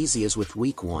wasn't as easy as with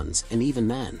weak ones, and even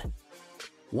then,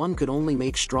 one could only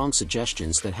make strong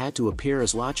suggestions that had to appear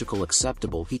as logical,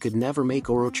 acceptable. He could never make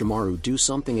Orochimaru do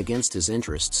something against his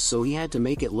interests, so he had to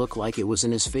make it look like it was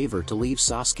in his favor to leave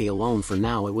Sasuke alone for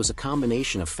now. It was a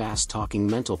combination of fast-talking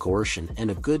mental coercion and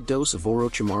a good dose of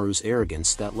Orochimaru's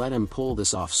arrogance that let him pull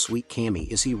this off. Sweet Kami,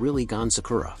 is he really gone?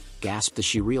 Sakura gasped as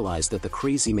she realized that the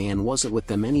crazy man wasn't with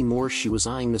them anymore. She was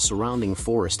eyeing the surrounding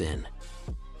forest in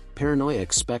paranoia,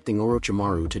 expecting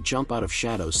Orochimaru to jump out of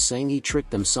shadows, saying he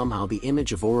tricked them somehow. The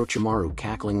image of Orochimaru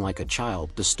cackling like a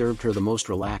child disturbed her the most.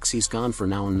 Relax, he's gone for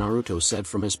now, Naruto said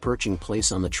from his perching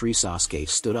place on the tree. Sasuke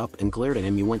stood up and glared at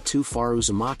him. You went too far,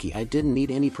 Uzumaki. I didn't need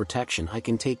any protection. I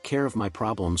can take care of my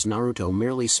problems. Naruto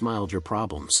merely smiled. Your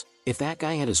problems? If that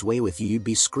guy had his way with you, you'd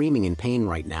be screaming in pain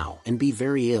right now and be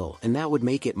very ill, and that would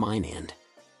make it mine and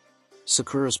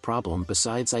Sakura's problem.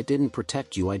 Besides, I didn't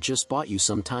protect you, I just bought you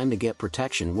some time to get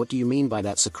protection. What do you mean by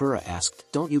that? Sakura asked.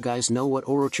 Don't you guys know what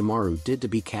Orochimaru did to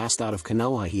be cast out of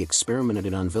Konoha? He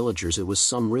experimented on villagers. It was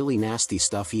some really nasty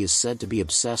stuff. He is said to be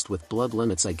obsessed with blood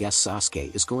limits. I guess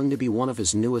Sasuke is going to be one of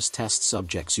his newest test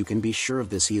subjects. You can be sure of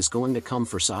this. He is going to come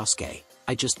for Sasuke.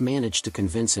 I just managed to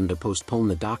convince him to postpone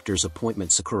the doctor's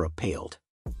appointment. Sakura paled.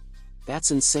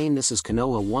 That's insane. This is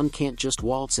Konoha. One can't just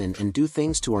waltz in and do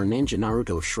things to our ninja.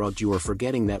 Naruto shrugged. You are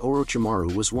forgetting that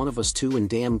Orochimaru was one of us too, and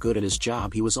damn good at his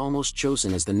job. He was almost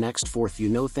chosen as the next fourth.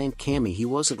 Thank Kami he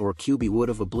wasn't, or Kyuubi would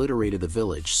have obliterated the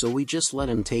village, so we just let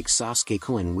him take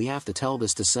Sasuke-kun. We have to tell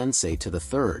this to Sensei to the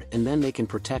third, and then they can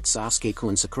protect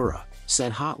Sasuke-kun. Sakura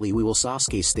said hotly. We will,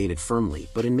 Sasuke stated firmly,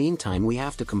 but in meantime we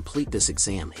have to complete this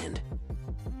exam and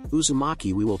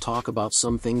Uzumaki, we will talk about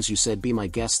some things you said. Be my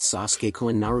guest,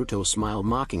 Sasuke-kun. Naruto smiled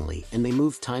mockingly, and they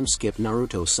moved. Time skip.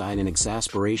 Naruto sighed in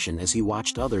exasperation as he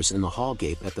watched others in the hall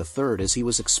gape at the third as he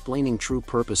was explaining true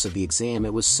purpose of the exam.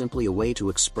 It was simply a way to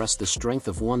express the strength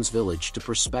of one's village to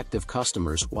prospective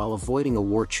customers while avoiding a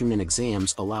war. Chunin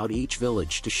exams allowed each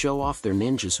village to show off their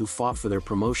ninjas who fought for their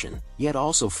promotion, yet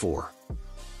also for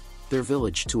their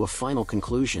village to a final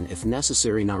conclusion if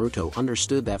necessary. Naruto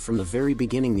understood that from the very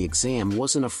beginning the exam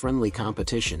wasn't a friendly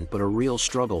competition but a real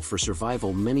struggle for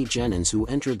survival. Many genins who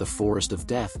entered the forest of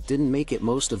death didn't make it.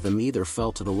 Most of them either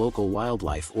fell to the local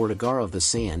wildlife or to Gara of the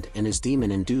Sand and his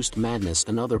demon-induced madness.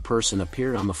 Another person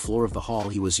appeared on the floor of the hall.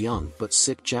 He was young but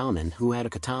sick Jounin who had a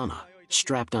katana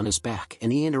strapped on his back,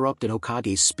 and he interrupted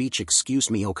Hokage's speech.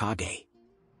 Excuse me, Hokage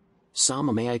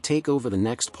Sama, may I take over the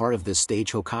next part of this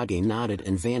stage? Hokage nodded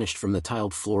and vanished from the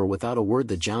tiled floor without a word.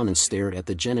 The Jounin stared at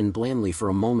the genin blandly for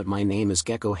a moment. My name is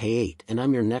Gecko Hayate and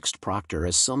I'm your next proctor.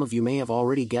 As some of you may have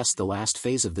already guessed, the last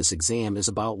phase of this exam is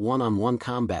about one-on-one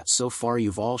combat. So far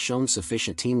you've all shown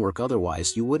sufficient teamwork,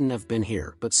 otherwise you wouldn't have been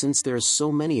here, but since there's so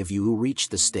many of you who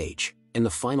reached this stage, and the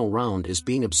final round is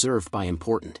being observed by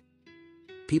important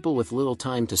people with little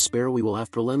time to spare, we will have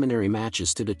preliminary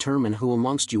matches to determine who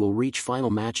amongst you will reach final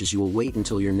matches. You will wait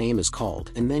until your name is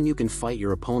called and then you can fight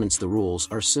your opponents. The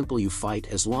rules are simple. You fight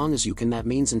as long as you can. That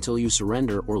means until you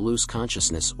surrender or lose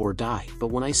consciousness or die. But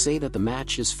when I say that the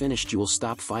match is finished, you will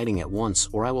stop fighting at once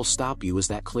or I will stop you. Is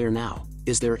that clear now?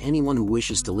 Is there anyone who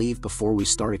wishes to leave before we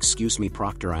start? Excuse me,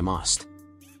 Proctor, I must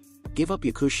give up.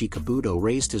 Yakushi Kabuto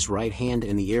raised his right hand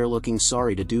in the air, looking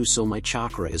sorry to do so. My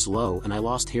chakra is low and I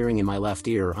lost hearing in my left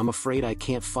ear. I'm afraid I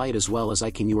can't fight as well as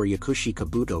I can. You are Yakushi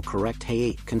Kabuto, correct?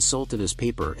 Hayate consulted his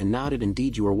paper and nodded.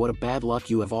 Indeed you are. What a bad luck.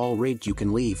 You have all rigged. You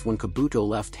can leave. When Kabuto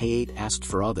left, Hayate asked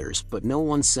for others, but no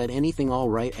one said anything. All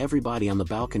right, everybody on the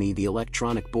balcony. The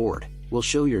electronic board will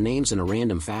show your names in a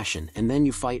random fashion and then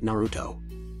you fight. Naruto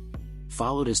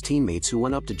followed his teammates who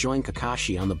went up to join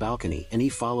Kakashi on the balcony, and he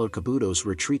followed Kabuto's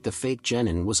retreat. The fake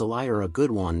genin was a liar, a good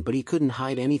one, but he couldn't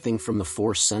hide anything from the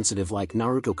force sensitive like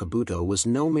Naruto. Kabuto was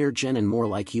no mere genin, more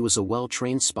like he was a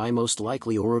well-trained spy, most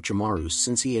likely Orochimaru's,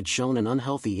 since he had shown an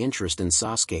unhealthy interest in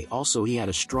Sasuke. Also he had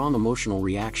a strong emotional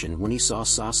reaction when he saw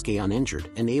Sasuke uninjured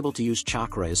and able to use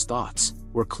chakra. His thoughts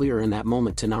were clear in that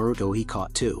moment. To Naruto he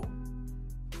caught two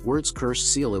words: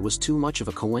 cursed seal. It was too much of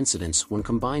a coincidence when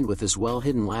combined with his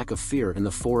well-hidden lack of fear in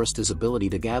the forest, his ability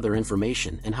to gather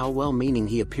information, and how well-meaning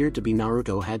he appeared to be.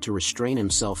 Naruto had to restrain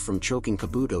himself from choking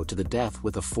Kabuto to the death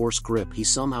with a force grip. He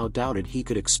somehow doubted he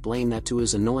could explain that to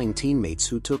his annoying teammates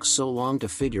who took so long to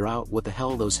figure out what the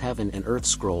hell those heaven and earth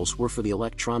scrolls were for. The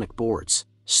electronic boards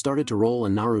started to roll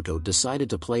and Naruto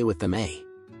decided to play with them.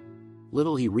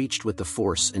 Little he reached with the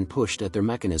force and pushed at their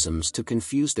mechanisms to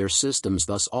confuse their systems,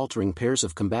 thus altering pairs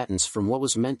of combatants from what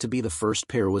was meant to be. The first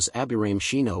pair was Aburame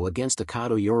Shino against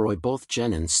Akado Yoroi. Both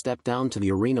genin stepped down to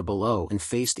the arena below and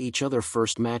faced each other.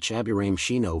 First match, Aburame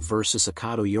Shino versus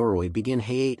Akado Yoroi. Begin.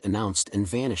 Hayate announced and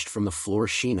vanished from the floor.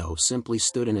 Shino simply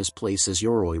stood in his place as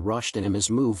Yoroi rushed at him. His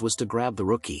move was to grab the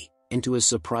rookie, and to his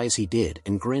surprise he did,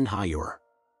 and grinned. Hi, you're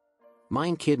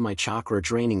mine, kid. My chakra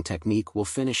draining technique will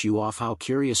finish you off. How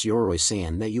curious,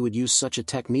 Yoroi-san, that you would use such a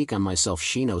technique on myself,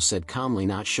 Shino said calmly,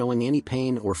 not showing any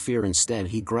pain or fear. Instead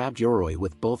he grabbed Yoroi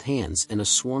with both hands and a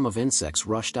swarm of insects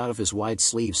rushed out of his wide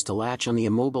sleeves to latch on the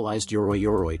immobilized Yoroi.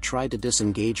 Yoroi tried to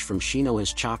disengage from Shino.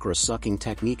 His chakra sucking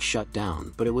technique shut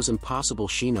down, but it was impossible.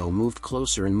 Shino moved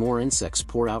closer and more insects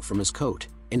poured out from his coat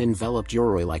and enveloped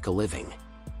Yoroi like a living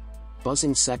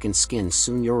buzzing second skin.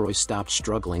 Soon Yoroi stopped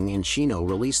struggling and Shino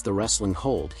released the wrestling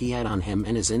hold he had on him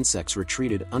and his insects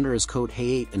retreated under his coat.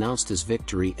 Hayate announced his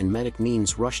victory and medic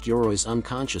means rushed Yoroi's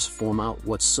unconscious form out.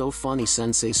 What's so funny,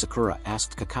 Sensei? Sakura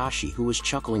asked Kakashi, who was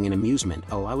chuckling in amusement.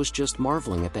 Oh, I was just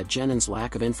marveling at that genin's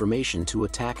lack of information to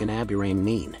attack an Aburame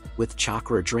Nin with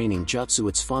chakra draining jutsu.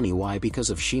 It's funny. Why? Because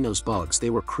of Shino's bugs. They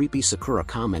were creepy, Sakura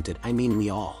commented. I mean, we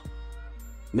all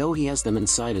know he has them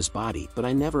inside his body, but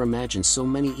I never imagined so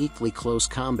many equally close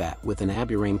combat with an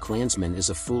Aburame clansman is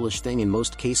a foolish thing. In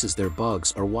most cases their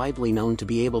bugs are widely known to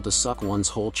be able to suck one's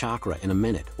whole chakra in a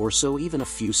minute or so. Even a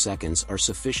few seconds are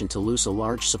sufficient to lose a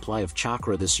large supply of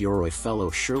chakra. This Yoroi fellow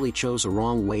surely chose a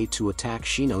wrong way to attack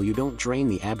Shino. You don't drain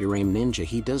the Aburame ninja,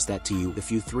 he does that to you.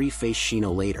 If you three face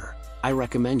Shino later, I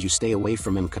recommend you stay away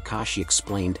from him, Kakashi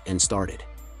explained and started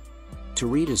To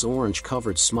read his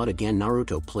orange-covered smut again,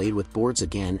 Naruto played with boards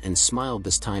again and smiled.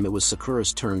 This time it was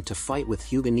Sakura's turn to fight with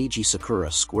Hyuga. Neji.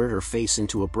 Sakura squared her face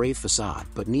into a brave facade,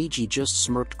 but Neji just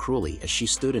smirked cruelly as she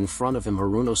stood in front of him.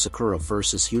 Haruno. Sakura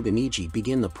versus Hyuga. Neji.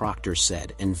 Begin, the proctor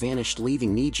said, and vanished,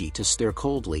 leaving Neji to stare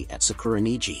coldly at Sakura.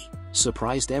 Neji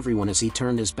surprised everyone as he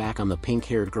turned his back on the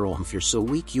pink-haired girl. If you're so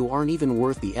weak you aren't even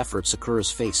worth the effort. Sakura's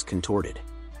face contorted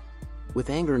with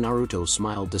anger. Naruto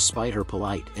smiled despite her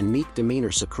polite and meek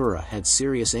demeanor. Sakura had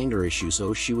serious anger issues.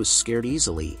 Oh, she was scared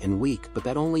easily and weak, but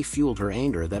that only fueled her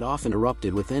anger that often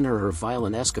erupted within her. Her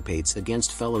violent escapades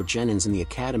against fellow genins in the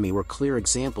academy were clear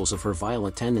examples of her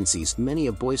violent tendencies. Many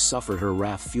a boy suffered her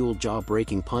wrath-fueled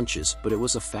jaw-breaking punches, but it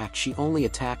was a fact she only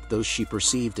attacked those she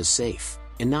perceived as safe,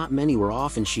 and not many were.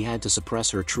 Often she had to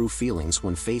suppress her true feelings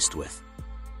when faced with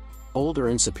older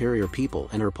and superior people,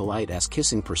 and her polite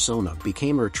ass-kissing persona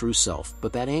became her true self.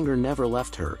 But that anger never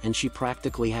left her, and she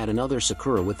practically had another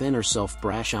Sakura within herself.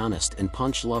 Brash, honest, and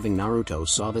punch-loving. Naruto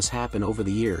saw this happen over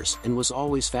the years and was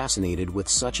always fascinated with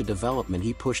such a development.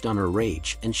 He pushed on her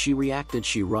rage, and she reacted.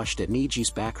 She rushed at Neji's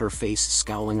back, her face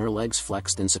scowling, her legs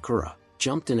flexed, and Sakura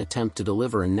jumped in attempt to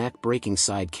deliver a neck-breaking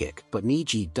sidekick, but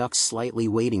Neji ducked slightly,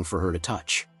 waiting for her to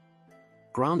touch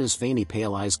ground. His veiny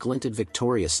pale eyes glinted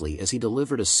victoriously as he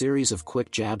delivered a series of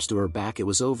quick jabs to her back. It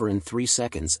was over in 3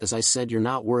 seconds. As I said, you're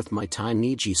not worth my time.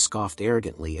 Neji scoffed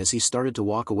arrogantly as he started to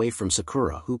walk away from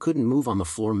Sakura, who couldn't move on the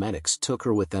floor. Medics took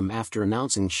her with them after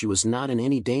announcing she was not in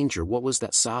any danger. What was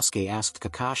that? Sasuke asked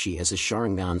Kakashi as his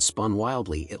Sharingan spun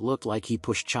wildly. It looked like he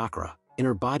pushed chakra in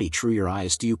her body. True, your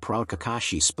eyes do you proud.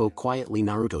 Kakashi spoke quietly.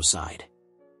 Naruto sighed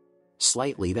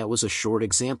slightly. That was a short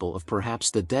example of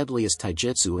perhaps the deadliest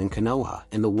taijutsu in Konoha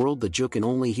in the world. The Juken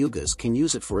only Hyugas can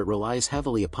use it, for it relies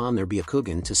heavily upon their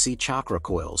Byakugan to see chakra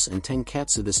coils and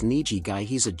Tenketsu. This Neji guy,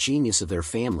 he's a genius of their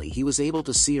family. He was able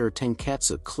to see her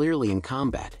Tenketsu clearly in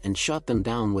combat and shut them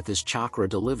down with his chakra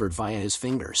delivered via his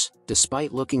fingers.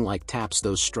 Despite looking like taps,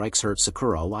 those strikes hurt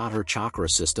Sakura a lot. Her chakra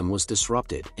system was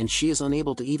disrupted, and she is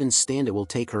unable to even stand. It will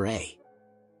take her a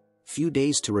few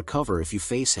days to recover if you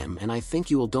face him, and I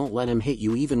think you will. Don't let him hit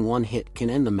you. Even one hit can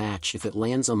end the match if it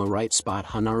lands on the right spot.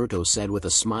 Naruto said with a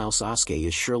smile. Sasuke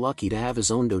is sure lucky to have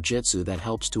his own dojutsu that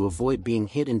helps to avoid being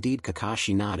hit. Indeed,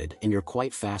 Kakashi nodded. And you're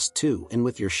quite fast too, and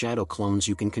with your shadow clones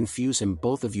you can confuse him.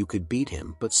 Both of you could beat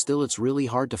him, but still it's really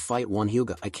hard to fight one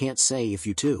Hyuga. I can't say if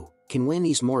you two can win.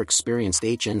 He's more experienced.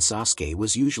 Sasuke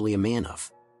was usually a man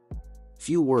of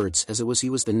few words, as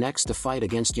he was the next to fight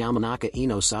against Yamanaka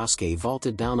Ino. Sasuke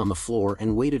vaulted down on the floor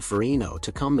and waited for Ino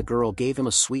to come. The girl gave him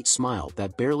a sweet smile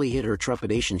that barely hid her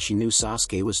trepidation. She knew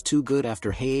Sasuke was too good.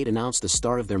 After Hayate announced the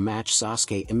start of their match,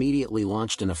 Sasuke immediately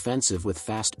launched an offensive with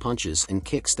fast punches and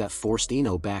kicks that forced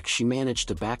Ino back. She managed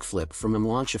to backflip from him,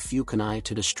 launch a few kunai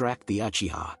to distract the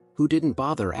Uchiha, who didn't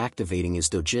bother activating his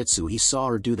dojutsu. He saw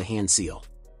her do the hand seal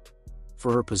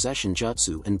for her possession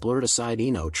jutsu and blurred aside.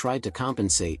 Ino tried to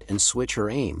compensate and switch her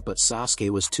aim, but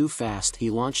Sasuke was too fast. He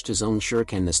launched his own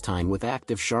shuriken, this time with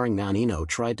active Sharingan. Ino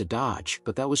tried to dodge,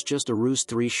 but that was just a ruse.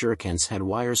 3 shurikens had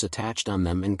wires attached on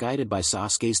them, and guided by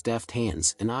Sasuke's deft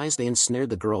hands and eyes, they ensnared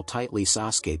the girl tightly.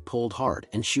 Sasuke pulled hard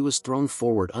and she was thrown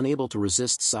forward. Unable to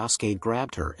resist, Sasuke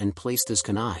grabbed her and placed his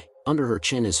kunai under her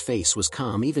chin. His face was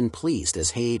calm, even pleased,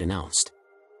 as Hayate announced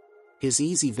his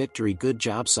easy victory. Good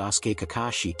job, Sasuke.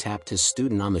 Kakashi tapped his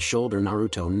student on the shoulder.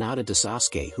 Naruto nodded to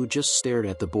Sasuke, who just stared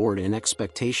at the board in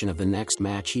expectation of the next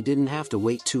match. He didn't have to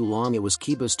wait too long. It was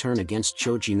Kiba's turn against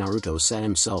Choji. Naruto set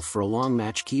himself for a long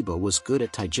match. Kiba was good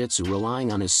at taijutsu,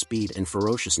 relying on his speed and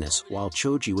ferociousness, while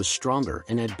Choji was stronger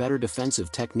and had better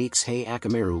defensive techniques. Hey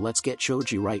Akamaru, let's get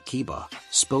Choji right. Kiba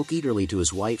spoke eagerly to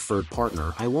his white-furred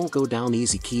partner. I won't go down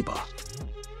easy, Kiba,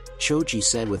 Choji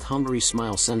said with hungry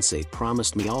smile. Sensei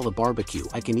promised me all the barbecue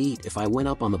I can eat if I went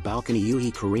up on the balcony.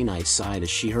 Yuhi Kurenai sighed as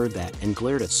she heard that and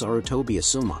glared at Sarutobi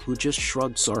Asuma, who just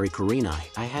shrugged. Sorry Kurenai,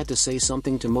 I had to say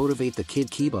something to motivate the kid.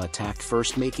 Kiba attacked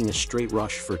first, making a straight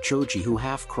rush for Choji, who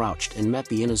half crouched and met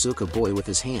the Inuzuka boy with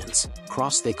his hands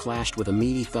crossed. They clashed with a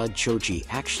meaty thud. Choji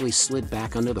actually slid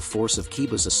back under the force of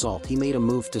Kiba's assault. He made a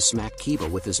move to smack Kiba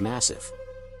with his massive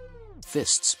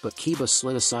fists, but Kiba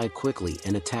slid aside quickly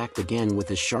and attacked again with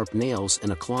his sharp nails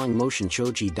and a clawing motion.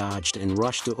 Choji dodged and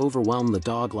rushed to overwhelm the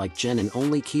dog-like genin.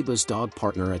 Only Kiba's dog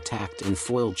partner attacked and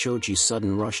foiled Choji's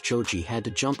sudden rush. Choji had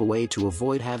to jump away to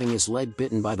avoid having his leg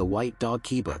bitten by the white dog.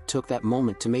 Kiba took that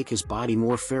moment to make his body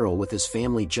more feral with his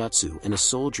family jutsu and a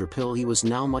soldier pill. He was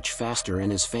now much faster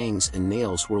and his fangs and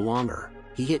nails were longer.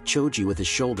 He hit Choji with his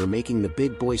shoulder, making the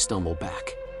big boy stumble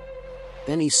back.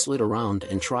 Then he slid around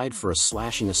and tried for a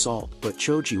slashing assault, but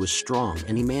Choji was strong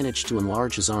and he managed to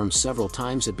enlarge his arm several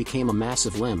times. It became a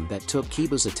massive limb that took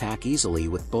Kiba's attack easily.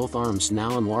 With both arms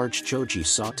now enlarged, Choji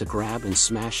sought to grab and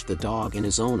smash the dog and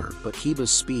his owner, but Kiba's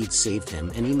speed saved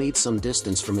him and he made some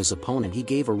distance from his opponent. He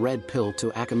gave a red pill to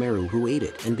Akamaru, who ate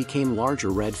it and became larger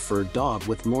red-furred dog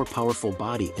with more powerful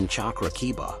body and chakra.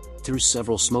 Kiba threw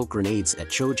several smoke grenades at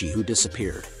Choji, who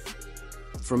disappeared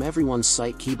from everyone's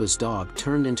sight. Kiba's dog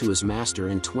turned into his master,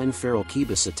 and twin feral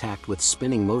Kibas attacked with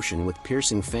spinning motion with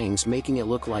piercing fangs, making it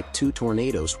look like two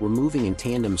tornadoes were moving in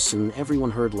tandem. Soon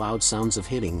everyone heard loud sounds of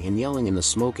hitting and yelling in the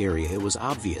smoke area. It was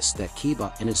obvious that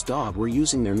Kiba and his dog were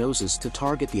using their noses to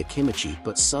target the Akimichi,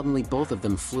 but suddenly both of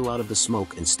them flew out of the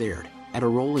smoke and stared at a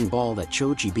rolling ball that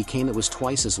Choji became. It was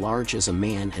twice as large as a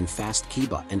man and fast.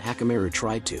 Kiba and Akamaru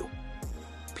tried to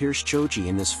pierce Choji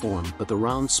in this form, but the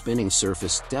round spinning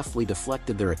surface deftly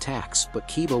deflected their attacks. But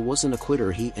Kiba wasn't a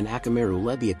quitter. He and Akamaru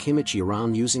led the Akimichi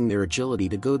around, using their agility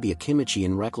to goad the Akimichi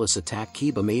in reckless attack.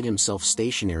 Kiba made himself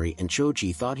stationary and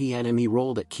Choji thought he had him. He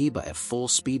rolled at Kiba at full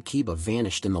speed. Kiba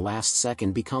vanished in the last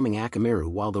second, becoming Akamaru,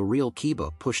 while the real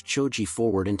Kiba pushed Choji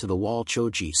forward into the wall.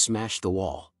 Choji smashed the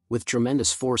wall with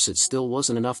tremendous force. It still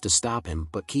wasn't enough to stop him,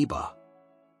 but Kiba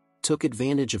took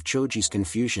advantage of Choji's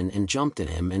confusion and jumped at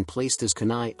him and placed his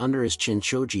kunai under his chin.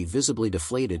 Choji visibly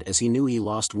deflated as he knew he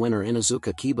lost. Winner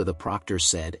Inuzuka Kiba, the proctor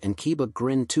said, and Kiba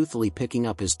grinned toothily, picking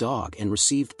up his dog and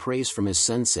received praise from his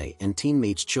sensei and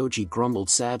teammates. Choji grumbled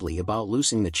sadly about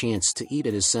losing the chance to eat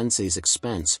at his sensei's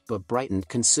expense, but brightened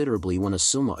considerably when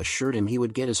Asuma assured him he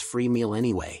would get his free meal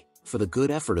anyway. For the good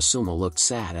effort, Asuma looked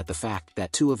sad at the fact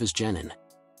that two of his genin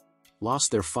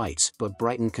lost their fights, but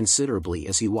brightened considerably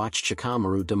as he watched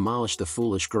Shikamaru demolish the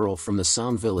foolish girl from the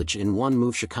Sound Village in one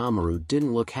move. Shikamaru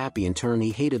didn't look happy. In turn,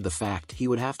 he hated the fact he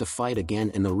would have to fight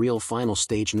again in the real final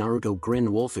stage. Naruto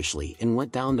grinned wolfishly and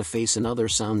went down to face another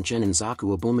Sound genin,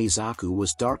 Zaku Abumi. Zaku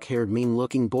was dark-haired,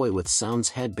 mean-looking boy with Sound's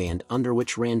headband, under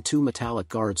which ran two metallic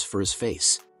guards for his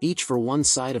face, each for one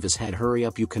side of his head. Hurry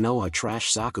up, you Konoha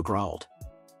trash, Zaku growled,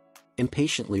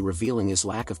 impatiently revealing his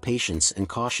lack of patience and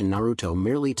caution. Naruto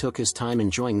merely took his time,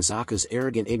 enjoying Zaku's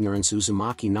arrogant ignorance.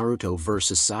 Uzumaki Naruto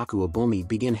vs. Zaku Abumi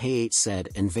begin. Hayate said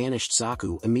and vanished.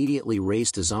 Zaku immediately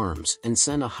raised his arms and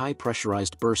sent a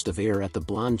high-pressurized burst of air at the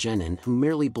blonde genin, who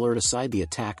merely blurred aside the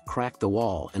attack, cracked the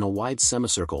wall in a wide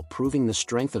semicircle, proving the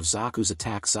strength of Zaku's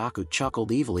attack. Zaku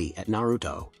chuckled evilly at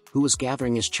Naruto, who was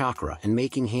gathering his chakra and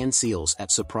making hand seals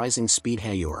at surprising speed.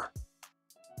 Hey, you're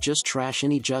just trash.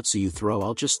 Any jutsu you throw,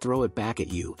 I'll just throw it back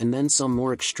at you, and then some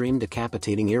more. Extreme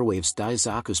decapitating airwaves.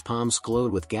 Daizaku's palms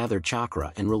glowed with gathered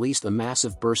chakra and released a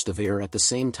massive burst of air at the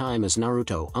same time as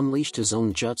Naruto unleashed his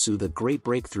own jutsu, the Great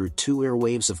Breakthrough. Two air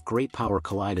waves of great power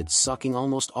collided, sucking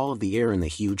almost all of the air in the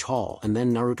huge hall, and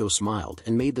then Naruto smiled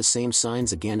and made the same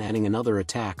signs again, adding another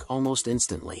attack almost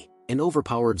instantly, and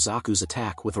overpowered Zaku's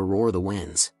attack with a roar. The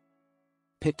winds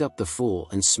picked up the fool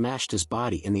and smashed his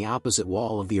body in the opposite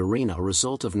wall of the arena, a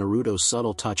result of Naruto's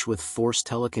subtle touch with force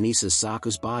telekinesis.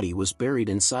 Zaku's body was buried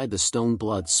inside the stone.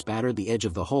 Blood spattered the edge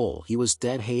of the hole. He was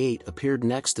dead. Hayate appeared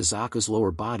next to Zaku's lower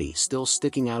body, still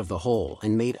sticking out of the hole,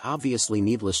 and made obviously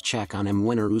needless check on him.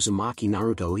 Winner Uzumaki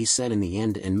Naruto, he said in the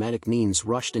end, and medic Nins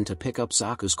rushed in to pick up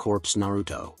Zaku's corpse.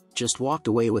 Naruto just walked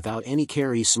away without any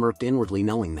care. He smirked inwardly,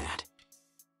 knowing that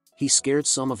he scared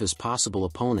some of his possible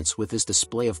opponents with his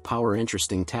display of power.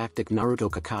 Interesting tactic, Naruto.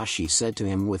 Kakashi said to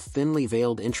him with thinly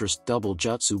veiled interest. Double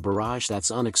jutsu barrage, that's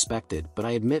unexpected, but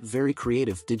I admit very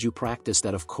creative. Did you practice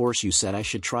that? Of course. You said I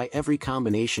should try every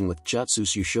combination with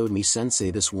jutsus you showed me,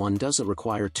 sensei. This one doesn't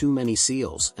require too many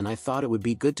seals, and I thought it would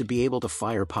be good to be able to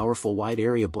fire powerful wide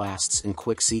area blasts in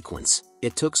quick sequence.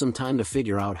 It took some time to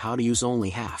figure out how to use only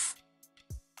half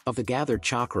of the gathered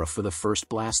chakra for the first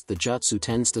blast. The jutsu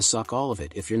tends to suck all of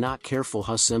it if you're not careful.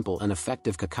 How simple and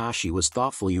effective. Kakashi was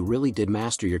thoughtful. You really did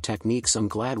master your techniques. I'm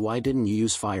glad. Why didn't you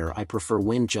use fire? I prefer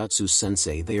wind jutsus,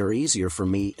 sensei. They are easier for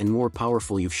me and more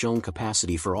powerful. You've shown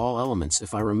capacity for all elements,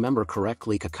 if I remember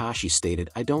correctly, Kakashi stated.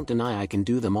 I don't deny I can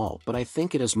do them all, but I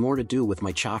think it has more to do with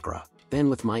my chakra than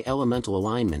with my elemental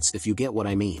alignments, if you get what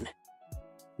I mean.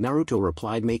 Naruto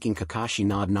replied, making Kakashi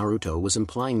nod. Naruto was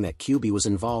implying that Kyuubi was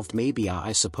involved. Maybe.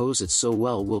 I suppose it's so.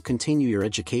 Well, we'll continue your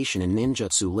education in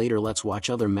ninjutsu later. Let's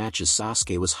watch other matches.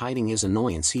 Sasuke was hiding his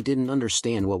annoyance. He didn't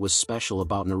understand what was special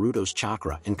about Naruto's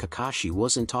chakra, and Kakashi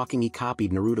wasn't talking. He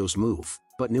copied Naruto's move,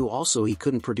 but knew also he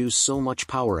couldn't produce so much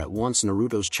power at once.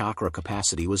 Naruto's chakra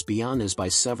capacity was beyond his by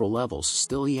several levels.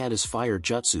 Still, he had his fire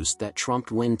jutsus that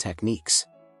trumped wind techniques.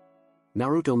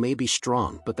 Naruto may be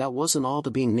strong, but that wasn't all to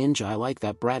being ninja. I like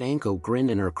that brat. Anko grinned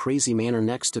in her crazy manner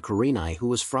next to Kurenai, who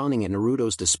was frowning at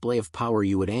Naruto's display of power.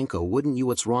 You would, Anko, wouldn't you?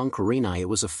 What's wrong, Kurenai? It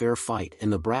was a fair fight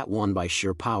and the brat won by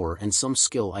sheer power and some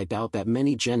skill. I doubt that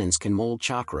many genins can mold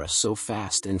chakra so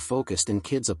fast and focused, and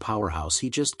kid's a powerhouse. He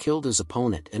just killed his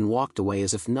opponent and walked away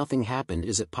as if nothing happened.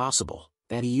 Is it possible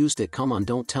that he used it? Come on,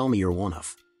 don't tell me you're one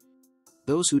of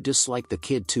those who dislike the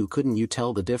kid too. Couldn't you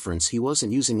tell the difference? He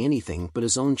wasn't using anything but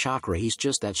his own chakra. He's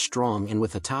just that strong, and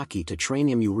with Hataki to train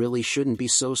him you really shouldn't be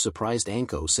so surprised,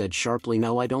 Anko said sharply.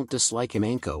 No, I don't dislike him,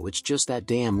 Anko, it's just that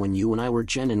damn, when you and I were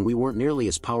genin we weren't nearly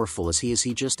as powerful as he is.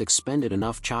 He just expended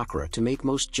enough chakra to make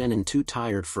most genin too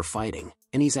tired for fighting,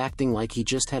 and he's acting like he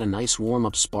just had a nice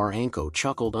warm-up spar. Anko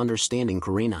chuckled, understanding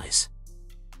Kurenai's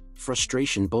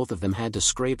frustration. Both of them had to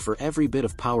scrape for every bit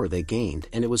of power they gained,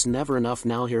 and it was never enough.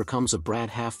 Now here comes a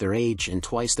brat half their age and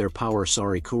twice their power.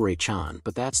 Sorry, Kure-chan,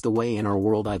 but that's the way in our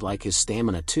world. I'd like his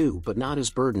stamina too, but not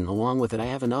his burden. Along with it, I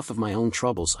have enough of my own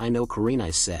troubles. I know,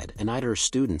 Kurenai said, and eyed her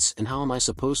students. And how am I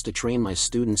supposed to train my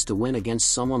students to win against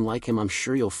someone like him? I'm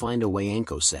sure you'll find a way,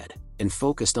 Anko said, and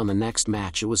focused on the next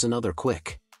match. It was another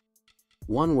quick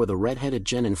one where the red-headed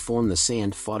genin formed the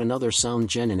sand fought another sound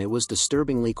genin. It was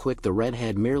disturbingly quick. The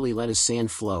redhead merely let his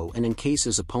sand flow and encase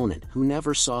his opponent, who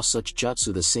never saw such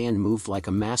jutsu. The sand moved like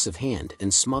a massive hand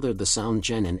and smothered the sound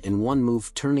genin in one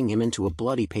move, turning him into a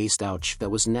bloody paste. Ouch,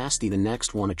 that was nasty. The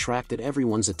next one attracted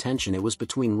everyone's attention. It was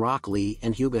between Rock Lee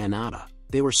and Hyuga Hinata.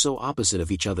 They were so opposite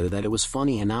of each other that it was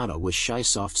funny. Hinata was shy,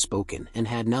 soft-spoken, and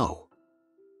had no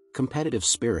competitive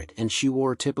spirit, and she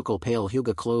wore typical pale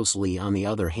Hyuga clothes. Lee, on the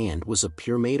other hand, was a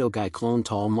pure Mato guy clone,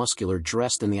 tall, muscular,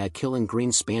 dressed in the eye-killing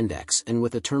green spandex, and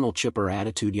with eternal chipper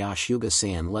attitude. Yash,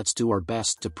 Hyuga-san, let's do our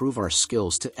best to prove our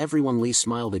skills to everyone. Lee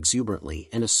smiled exuberantly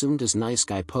and assumed his nice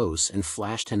guy pose and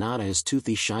flashed Hinata his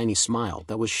toothy, shiny smile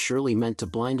that was surely meant to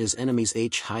blind his enemies.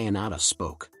 Hi, Hinata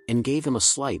spoke and gave him a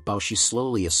slight bow. She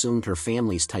slowly assumed her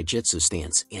family's taijutsu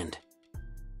stance and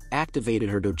activated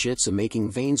her dojutsu,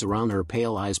 making veins around her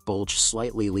pale eyes bulge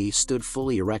slightly. Lee stood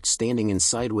fully erect, standing in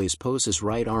sideways pose, his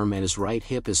right arm at his right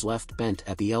hip, his left bent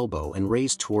at the elbow and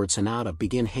raised towards Hinata.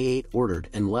 Begin, Hey-8 ordered,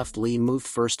 and left. Lee moved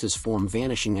first, his form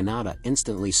vanishing. Hinata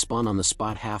instantly spun on the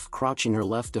spot, half crouching, her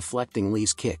left deflecting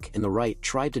Lee's kick, and the right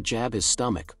tried to jab his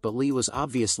stomach, but Lee was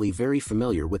obviously very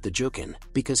familiar with the jukin,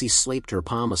 because he slaped her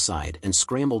palm aside and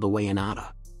scrambled away.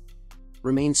 Hinata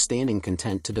remained standing,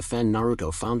 content to defend.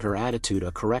 Naruto found her attitude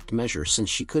a correct measure, since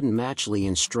she couldn't match Lee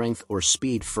in strength or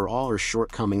speed. For all her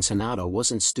shortcomings, Hinata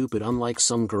wasn't stupid, unlike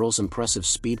some girls. Impressive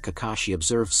speed, Kakashi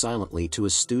observed silently to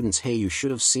his students. Hey, you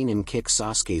should have seen him kick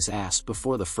Sasuke's ass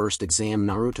before the first exam.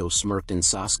 Naruto smirked and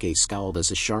Sasuke scowled as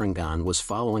his Sharingan was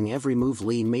following every move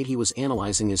Lee made. He was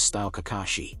analyzing his style.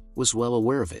 Kakashi was well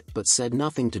aware of it, but said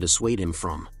nothing to dissuade him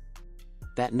from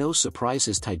that. No surprise,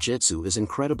 his taijutsu is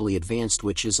incredibly advanced,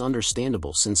 which is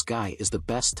understandable since Guy is the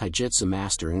best taijutsu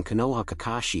master in Konoha.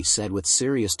 Kakashi said with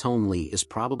serious tone. Lee is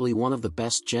probably one of the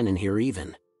best genin here,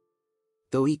 even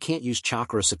though he can't use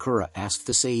chakra. Sakura asked.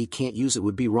 To say he can't use it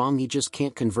would be wrong, he just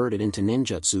can't convert it into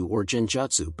ninjutsu or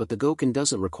genjutsu. But the Goken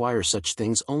doesn't require such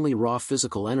things, only raw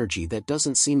physical energy. That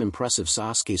doesn't seem impressive,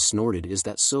 Sasuke snorted. Is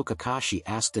that so? Kakashi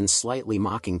asked in slightly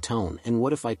mocking tone. And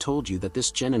what if I told you that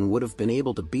this genin would have been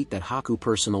able to beat that Haku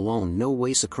person alone? No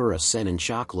way, Sakura said in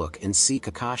shock. Look and see,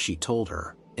 Kakashi told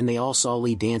her, and they all saw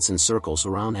Lee dance in circles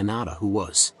around Hinata, who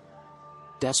was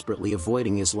desperately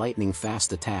avoiding his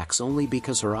lightning-fast attacks only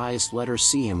because her eyes let her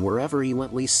see him wherever he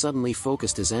went. Lee suddenly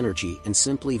focused his energy and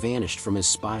simply vanished from his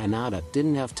spot. Hinata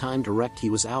didn't have time to react.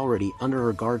 He was already under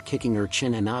her guard, kicking her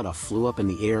chin. Hinata flew up in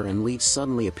the air and Lee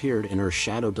suddenly appeared in her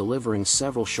shadow, delivering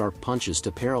several sharp punches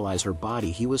to paralyze her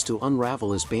body. He was to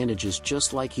unravel his bandages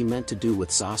just like he meant to do with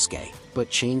Sasuke,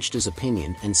 but changed his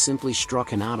opinion and simply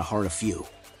struck Hinata hard a few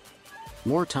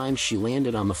more times. She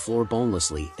landed on the floor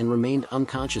bonelessly and remained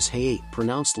unconscious. Hey-8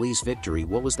 pronounced Lee's victory.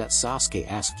 What was that? Sasuke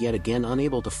asked, yet again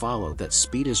unable to follow that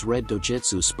speed. His red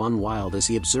dojutsu spun wild as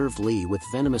he observed Lee with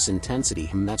venomous intensity.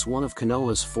 That's one of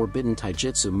Konoha's forbidden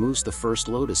taijutsu moves, the first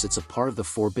lotus. It's a part of the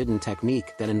forbidden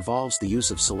technique that involves the use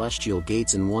of celestial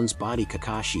gates in one's body,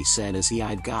 Kakashi said as he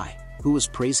eyed Guy, who was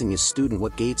praising his student.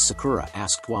 What gates? Sakura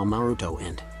asked, while Naruto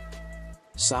and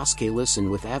Sasuke listened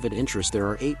with avid interest. There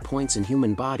are 8 points in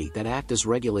human body that act as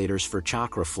regulators for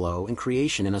chakra flow and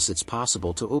creation in us. It's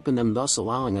possible to open them, thus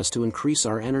allowing us to increase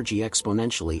our energy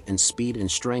exponentially and speed and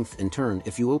strength in turn.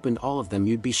 If you opened all of them,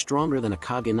 you'd be stronger than a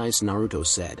Kage. Nice, Naruto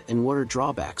said. And what are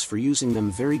drawbacks for using them?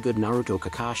 Very good, Naruto,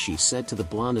 Kakashi said to the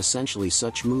blonde. Essentially,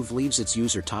 such move leaves its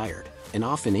user tired and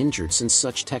often injured, since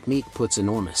such technique puts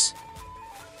enormous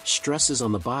Stresses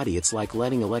on the body. It's like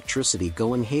letting electricity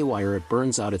going haywire. It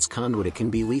burns out its conduit. It can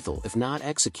be lethal if not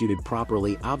executed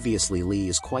properly. Obviously Lee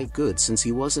is quite good since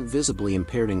he wasn't visibly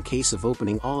impaired. In case of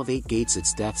opening all of 8 gates,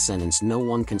 it's death sentence. No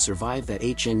one can survive that.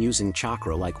 Using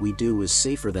chakra like we do is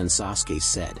safer than Sasuke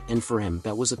said, and for him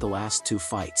that was at the last 2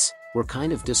 fights. Were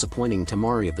kind of disappointing.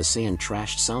 Tamari of the Sand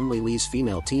trashed soundly Lee's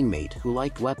female teammate who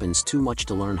liked weapons too much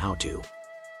to learn how to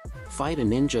fight. A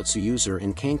ninjutsu user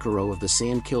in Kankuro of the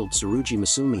Sand killed Tsurugi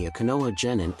Masumi, a Konoha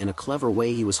genin. In a clever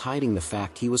way he was hiding the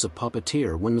fact he was a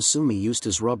puppeteer when Masumi used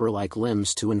his rubber-like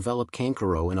limbs to envelop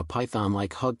Kankuro in a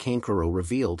python-like hug. Kankuro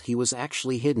revealed he was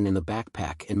actually hidden in the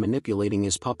backpack and manipulating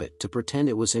his puppet to pretend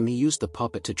it was him. He used the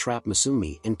puppet to trap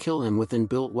Masumi and kill him with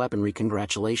inbuilt weaponry.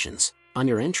 Congratulations on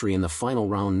your entry in the final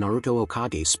round. Naruto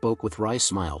Hokage spoke with wry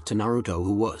smile to Naruto,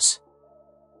 who was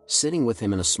sitting with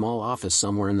him in a small office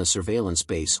somewhere in the surveillance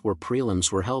base where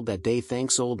prelims were held that day.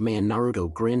 Thanks, old man.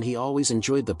 Naruto grinned. He always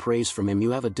enjoyed the praise from him.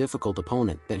 You have a difficult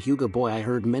opponent, that Hyuga boy. I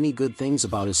heard many good things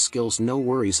about his skills. No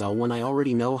worries, I'll win. I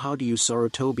already know how to use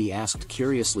Sarutobi asked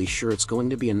curiously. Sure, it's going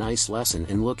to be a nice lesson.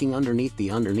 And looking underneath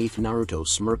Naruto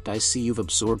smirked. I see you've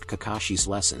absorbed Kakashi's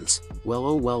lessons. Well,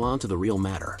 oh well, on to the real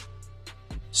matter.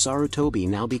 Sarutobi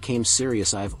now became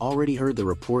serious. I've already heard the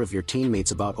report of your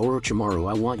teammates about Orochimaru.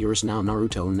 I want yours now.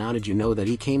 Naruto nodded. You know that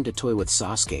he came to toy with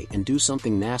Sasuke and do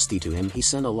something nasty to him. He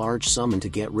sent a large summon to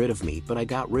get rid of me, but I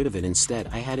got rid of it instead.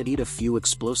 I had it eat a few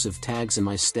explosive tags in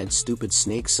my stead. Stupid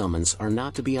snake summons are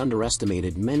not to be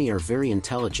underestimated. Many are very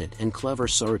intelligent and clever,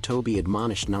 Sarutobi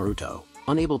admonished Naruto,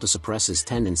 unable to suppress his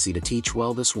tendency to teach.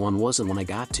 Well, this one wasn't when I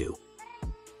got to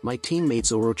my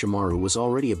teammates. Orochimaru was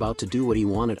already about to do what he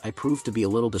wanted. I proved to be a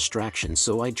little distraction,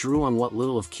 so I drew on what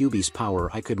little of Kyuubi's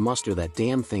power I could muster. That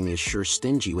damn thing is sure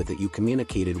stingy with it. You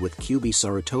communicated with Kyuubi?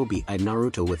 Sarutobi eyed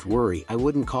Naruto with worry. I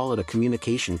wouldn't call it a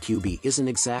communication. Kyuubi isn't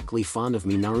exactly fond of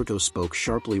me. Naruto spoke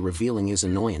sharply, revealing his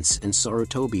annoyance, and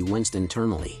Sarutobi winced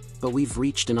internally. But we've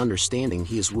reached an understanding.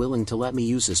 He is willing to let me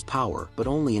use his power, but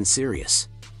only in serious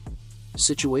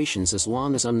situations. As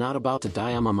long as I'm not about to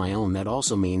die, I'm on my own. That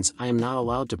also means I am not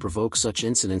allowed to provoke such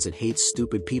incidents. It hates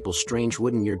stupid people. Strange,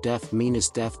 wouldn't your death mean his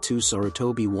death too?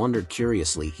 Sarutobi wondered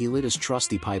curiously. He lit his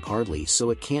trusty pipe. Hardly so,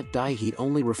 it can't die. He'd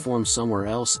only reform somewhere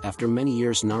else after many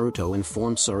years, Naruto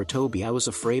informed Sarutobi. I was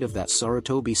afraid of that.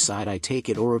 Sarutobi sighed. I take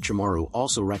it Orochimaru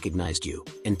also recognized you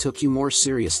and took you more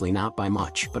seriously. Not by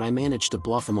much, but I managed to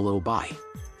bluff him a little by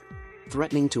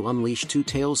threatening to unleash 2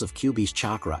 tails of Kyuubi's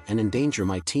chakra and endanger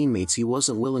my teammates. He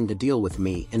wasn't willing to deal with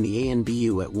me and the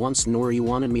ANBU at once, nor he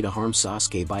wanted me to harm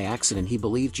Sasuke by accident. He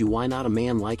believed you. Why not? A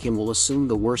man like him will assume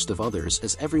the worst of others,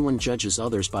 as everyone judges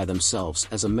others by themselves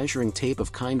as a measuring tape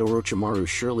of kind. Orochimaru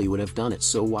surely would have done it,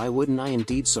 so why wouldn't I?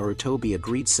 Indeed, Sarutobi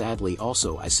agreed sadly.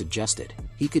 Also, I suggested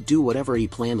he could do whatever he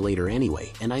planned later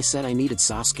anyway, and I said I needed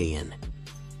Sasuke in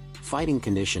fighting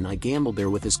condition. I gambled there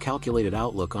with his calculated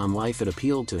outlook on life. It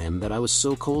appealed to him that I was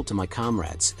so cold to my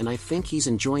comrades, and I think he's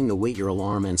enjoying the weight your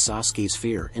alarm and Sasuke's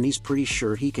fear, and he's pretty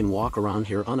sure he can walk around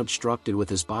here unobstructed with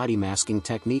his body masking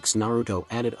techniques. Naruto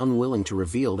added, unwilling to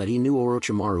reveal that he knew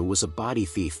Orochimaru was a body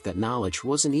thief. That knowledge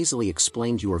wasn't easily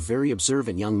explained. You are very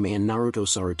observant, young man. Naruto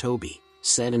Sarutobi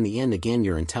said, in the end again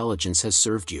your intelligence has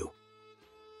served you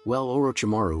well.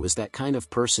 Orochimaru is that kind of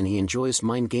person. He enjoys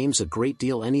mind games a great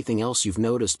deal. Anything else you've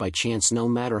noticed by chance, no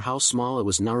matter how small it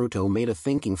was? Naruto made a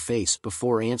thinking face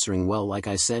before answering. Well, like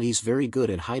I said, he's very good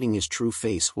at hiding his true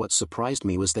face. What surprised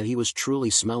me was that he was truly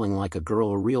smelling like a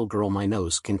girl, a real girl. My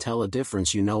nose can tell a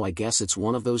difference, you know. I guess it's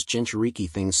one of those Jinchuriki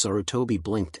things. Sarutobi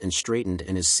blinked and straightened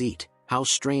in his seat. How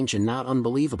strange and not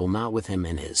unbelievable. Not with him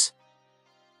and his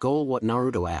goal. What?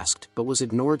 Naruto asked, but was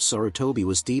ignored. Sarutobi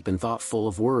was deep in thought, full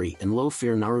of worry and low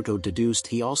fear. Naruto deduced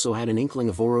he also had an inkling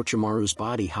of Orochimaru's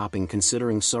body hopping.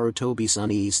 Considering Sarutobi's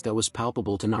unease that was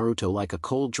palpable to Naruto like a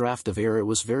cold draft of air, it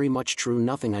was very much true.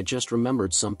 Nothing, I just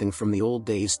remembered something from the old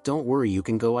days. Don't worry, you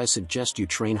can go. I suggest you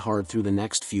train hard through the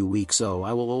next few weeks. Oh,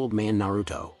 I will. Old man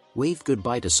Naruto waved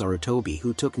goodbye to Sarutobi,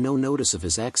 who took no notice of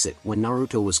his exit when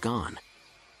Naruto was gone.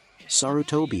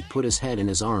 Sarutobi put his head in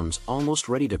his arms, almost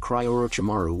ready to cry.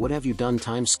 Orochimaru, what have you done?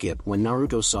 Time skip. When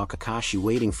Naruto saw Kakashi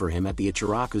waiting for him at the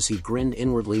Ichiraku's, he grinned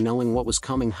inwardly, knowing what was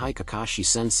coming. Hi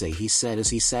Kakashi-sensei, he said as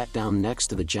he sat down next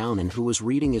to the Jounin, who was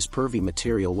reading his pervy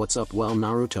material. What's up? Well,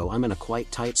 Naruto, I'm in a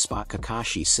quite tight spot,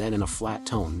 Kakashi said in a flat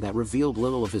tone that revealed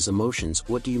little of his emotions.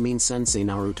 What do you mean, sensei?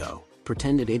 Naruto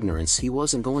pretended ignorance. He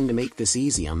wasn't going to make this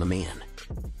easy on the man.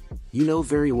 You know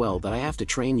very well that I have to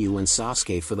train you and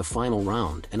Sasuke for the final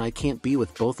round and I can't be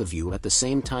with both of you at the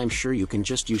same time. Sure, you can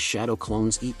just use shadow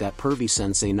clones. Eat that pervy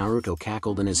sensei. Naruto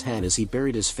cackled in his head as he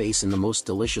buried his face in the most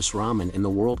delicious ramen in the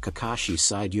world. Kakashi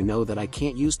sighed. You know that I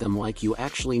can't use them like you.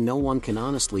 Actually, no one can.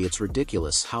 Honestly, it's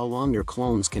ridiculous how long your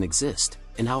clones can exist,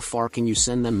 and how far can you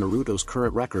send them. Naruto's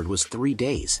current record was 3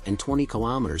 days and 20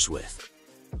 kilometers with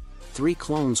 3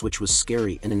 clones, which was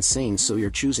scary and insane. So you're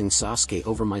choosing Sasuke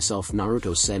over myself,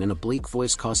 Naruto said in a bleak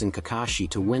voice, causing Kakashi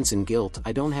to wince in guilt.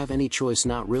 I don't have any choice.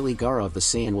 Not really. Gaara of the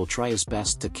Saiyan will try his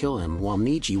best to kill him, while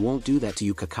Neji won't do that to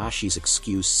you. Kakashi's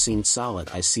excuse seemed solid.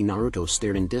 I see. Naruto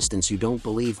stared in distance. You don't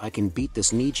believe I can beat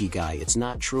this Neji guy? It's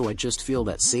not true. I just feel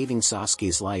that saving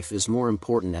Sasuke's life is more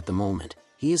important at the moment.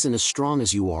 He isn't as strong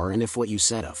as you are, and if what you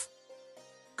said of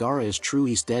Gaara is true,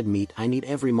 he's dead meat. I need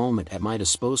every moment at my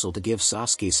disposal to give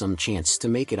Sasuke some chance to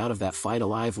make it out of that fight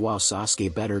alive. Wow,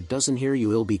 Sasuke better doesn't hear you.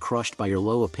 He'll be crushed by your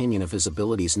low opinion of his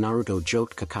abilities, Naruto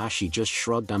joked. Kakashi just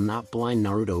shrugged. I'm not blind,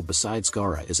 Naruto. Besides,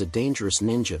 Gaara is a dangerous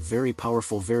ninja, very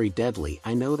powerful, very deadly.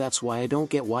 I know. That's why I don't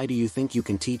get why do you think you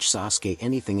can teach Sasuke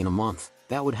anything in a month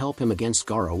that would help him against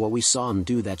Gaara? What we saw him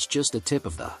do, that's just a tip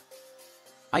of the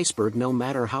iceberg. No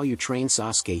matter how you train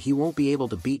Sasuke, he won't be able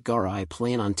to beat Gaara. I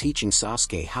plan on teaching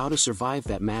Sasuke how to survive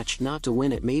that match, not to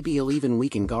win it. Maybe he'll even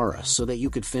weaken Gaara so that you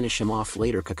could finish him off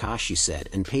later, Kakashi said,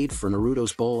 and paid for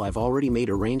Naruto's bowl. I've already made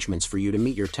arrangements for you to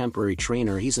meet your temporary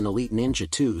trainer. He's an elite ninja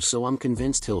too, so I'm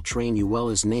convinced he'll train you well.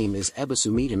 His name is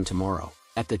Ebisu. Meet him tomorrow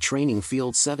at the training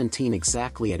field 17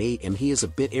 exactly at 8 am. He is a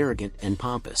bit arrogant and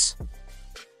pompous,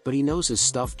 but he knows his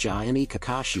stuff.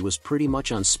 Kakashi was pretty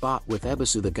much on spot with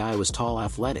Ebisu. The guy was tall,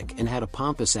 athletic, and had a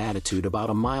pompous attitude,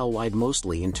 about a mile wide,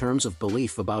 mostly in terms of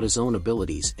belief about his own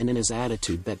abilities and in his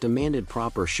attitude that demanded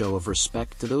proper show of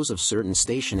respect to those of certain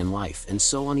station in life and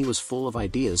so on. He was full of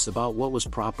ideas about what was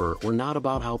proper or not,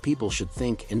 about how people should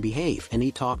think and behave, and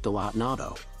he talked a lot.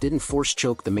 Naruto didn't force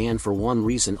choke the man for one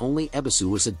reason only: Ebisu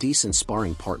was a decent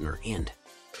sparring partner and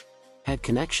had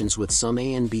connections with some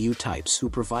ANBU types who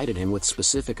provided him with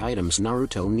specific items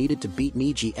Naruto needed to beat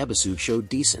Neji. Ebisu showed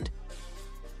decent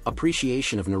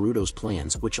appreciation of Naruto's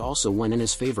plans, which also went in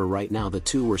his favor. Right now the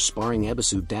two were sparring.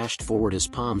 Ebisu dashed forward, his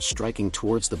palm striking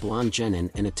towards the blonde Genin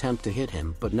in an attempt to hit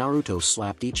him, but Naruto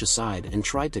slapped each aside and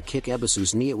tried to kick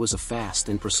Ebisu's knee. It was a fast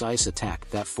and precise attack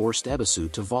that forced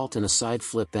Ebisu to vault in a side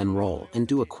flip, then roll and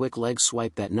do a quick leg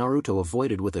swipe that Naruto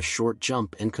avoided with a short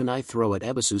jump and kunai throw at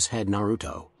Ebisu's head.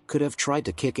 Naruto could have tried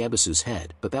to kick Ebisu's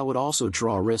head, but that would also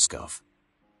draw a risk of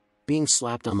being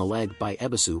slapped on the leg by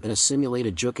Ebisu in a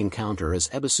simulated juke encounter, as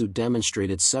Ebisu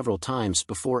demonstrated several times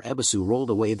before. Ebisu rolled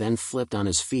away, then flipped on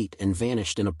his feet and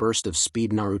vanished in a burst of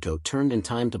speed. Naruto turned in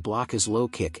time to block his low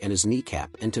kick and his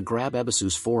kneecap and to grab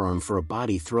Ebisu's forearm for a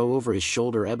body throw over his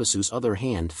shoulder. Ebisu's other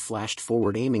hand flashed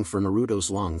forward, aiming for Naruto's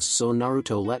lungs, so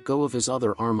Naruto let go of his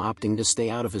other arm, opting to stay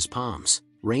out of his palm's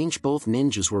range. Both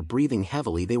ninjas were breathing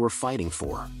heavily. They were fighting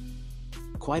for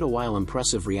quite a while.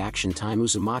 Impressive reaction time,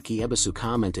 Uzumaki. Ebisu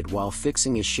commented while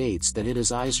fixing his shades that hit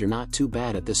his eyes. You're not too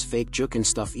bad at this fake jukin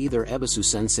stuff either, Ebisu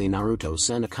sensei. Naruto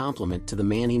sent a compliment to the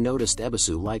man. He noticed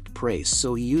Ebisu liked praise,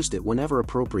 so he used it whenever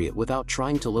appropriate without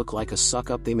trying to look like a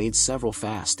suck-up. They made several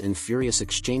fast and furious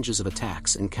exchanges of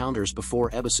attacks and counters before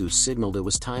Ebisu signaled it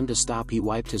was time to stop. He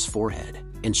wiped his forehead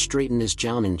and straightened his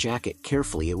jounin jacket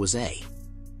carefully. It was a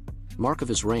mark of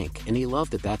his rank, and he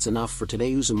loved it. That's enough for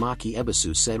today, Uzumaki.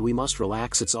 Ebisu said. We must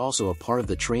relax. It's also a part of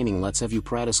the training. Let's have you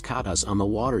practice katas on the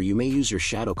water. You may use your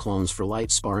shadow clones for light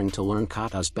sparring to learn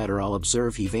katas better. I'll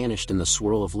observe. He vanished in the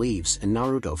swirl of leaves, and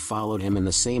Naruto followed him in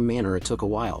the same manner. It took a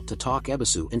while to talk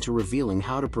Ebisu into revealing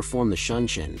how to perform the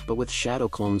shunshin, but with shadow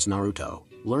clones Naruto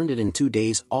learned it in 2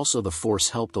 days. Also, the force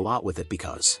helped a lot with it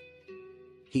because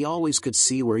he always could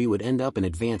see where he would end up in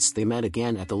advance. They met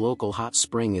again at the local hot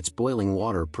spring. Its boiling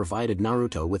water provided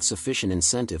Naruto with sufficient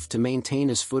incentive to maintain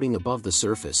his footing above the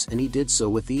surface, and he did so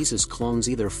with ease. His clones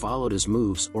either followed his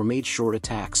moves or made short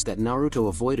attacks that Naruto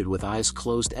avoided with eyes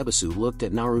closed. Ebisu looked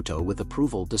at Naruto with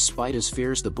approval. Despite his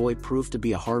fears, the boy proved to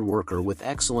be a hard worker with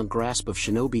excellent grasp of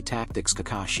shinobi tactics.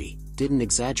 Kakashi didn't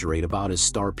exaggerate about his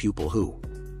star pupil, who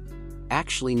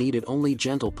actually needed only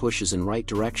gentle pushes in right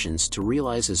directions to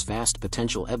realize his vast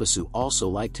potential. Ebisu also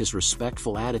liked his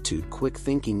respectful attitude, quick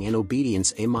thinking, and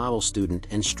obedience. A model student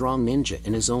and strong ninja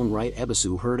in his own right.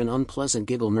 Ebisu heard an unpleasant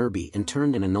giggle nearby and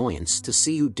turned in annoyance to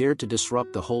see who dared to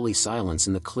disrupt the holy silence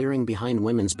in the clearing behind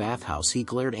women's bathhouse. He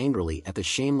glared angrily at the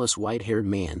shameless white-haired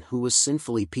man who was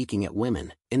sinfully peeking at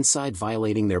women inside,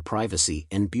 violating their privacy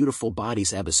and beautiful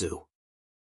bodies. Ebisu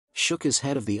shook his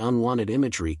head of the unwanted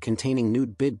imagery containing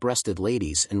nude big-breasted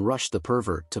ladies and rushed the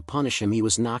pervert. To punish him, he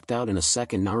was knocked out in a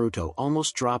second. Naruto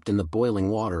almost dropped in the boiling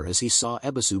water as he saw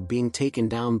Ebisu being taken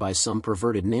down by some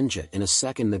perverted ninja. In a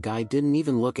second, the guy didn't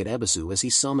even look at Ebisu as he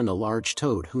summoned a large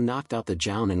toad who knocked out the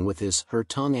jounin with her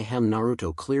tongue. Ahem.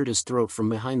 Naruto cleared his throat from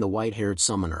behind the white-haired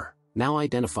summoner, now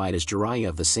identified as Jiraiya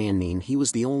of the Sannin. He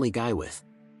was the only guy with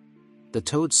the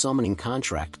toad summoning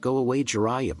contract. Go away,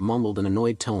 Jiraiya mumbled in an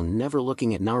annoyed tone, never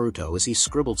looking at Naruto as he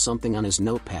scribbled something on his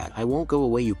notepad. I won't go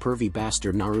away, you pervy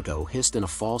bastard, Naruto hissed in a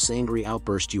false angry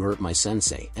outburst. You hurt my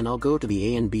sensei, and I'll go to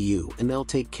the ANBU and they'll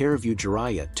take care of you.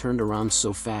 Jiraiya turned around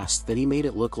so fast that he made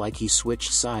it look like he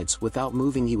switched sides. Without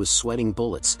moving, he was sweating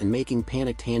bullets and making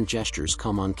panicked hand gestures.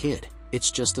 Come on, kid.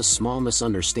 It's just a small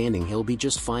misunderstanding. He'll be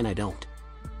just fine. I don't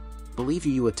believe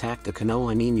you attacked the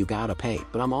Konoha Nin. You gotta pay.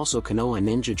 But I'm also Konoha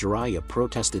ninja, Jiraiya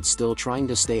protested, still trying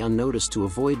to stay unnoticed to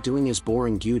avoid doing his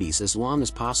boring duties as long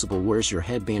as possible. Where's your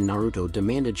headband? Naruto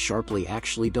demanded sharply.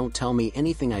 Actually, don't tell me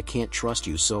anything, I can't trust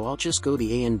you, so I'll just go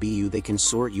the ANBU, they can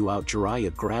sort you out.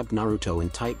 Jiraiya grabbed Naruto in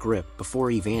tight grip before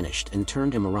he vanished and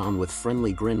turned him around with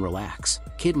friendly grin. Relax,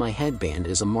 kid, my headband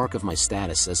is a mark of my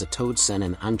status as a Toad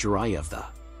Sennin. I'm Jiraiya of the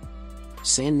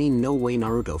Sannin. No way,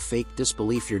 Naruto faked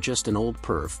disbelief. You're just an old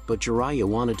perv. But Jiraiya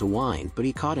wanted to whine, but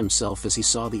he caught himself as he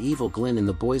saw the evil glint in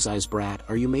the boy's eyes. Brat,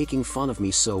 are you making fun of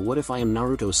me? So what if I am?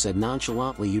 Naruto said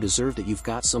nonchalantly. You deserved it. You've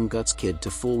got some guts, kid,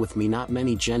 to fool with me. Not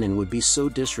many genin would be so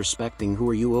disrespecting. Who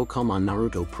are you? Oh come on,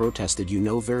 Naruto protested. You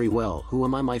know very well who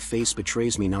am I. My face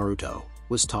betrays me. Naruto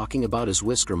was talking about his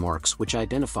whisker marks, which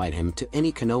identified him to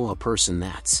any Konoha person.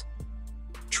 That's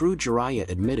true, Jiraiya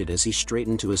admitted as he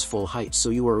straightened to his full height. So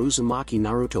you are Uzumaki?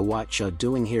 Naruto, what ya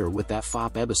doing here with that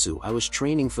fop? Ebisu, I was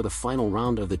training for the final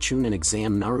round of the Chunin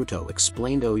exam, Naruto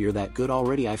explained. Oh, you're that good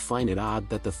already? I find it odd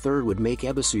that the third would make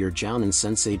Ebisu your jounin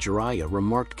sensei, Jiraiya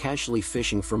remarked casually,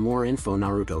 fishing for more info.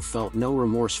 Naruto felt no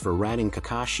remorse for ratting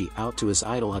Kakashi out to his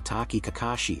idol. Hatake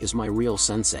Kakashi is my real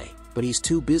sensei, but he's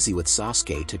too busy with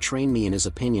Sasuke to train me. In his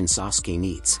opinion, Sasuke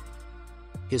needs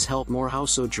his help more. How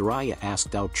so? Jiraiya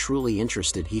asked out, truly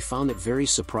interested. He found it very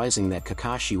surprising that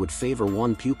Kakashi would favor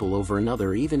one pupil over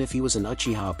another, even if he was an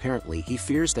Uchiha. Apparently he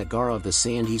fears that Gaara of the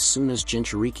Sand, Hisuna's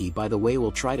Jinchuriki by the way,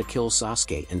 will try to kill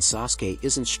Sasuke, and Sasuke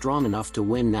isn't strong enough to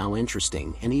win now.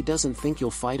 Interesting. And he doesn't think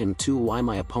you'll fight him too. Why?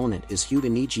 My opponent is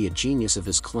Hyuga, a genius of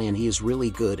his clan. He is really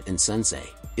good, and sensei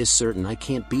is certain I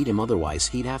can't beat him, otherwise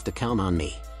he'd have to count on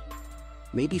me.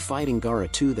 Maybe fighting Gaara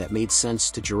too. That made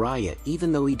sense to Jiraiya.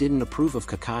 Even though he didn't approve of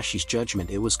Kakashi's judgment,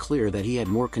 it was clear that he had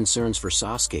more concerns for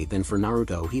Sasuke than for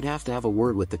Naruto. He'd have to have a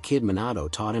word with the kid.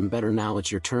 Minato taught him better. Now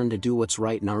it's your turn to do what's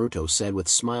right, Naruto said with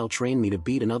smile. Train me to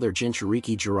beat another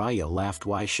Jinchuriki? Jiraiya laughed.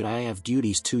 Why should I have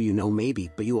duties too? You know, maybe,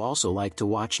 but you also like to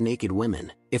watch naked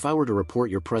women. If I were to report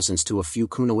your presence to a few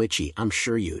kunoichi, I'm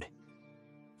sure you'd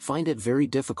find it very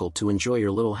difficult to enjoy your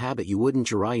little habit. You wouldn't?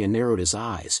 Jiraiya narrowed his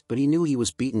eyes, but he knew he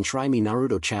was beaten. Try me,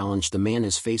 Naruto challenged the man,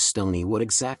 his face stony. What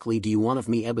exactly do you want of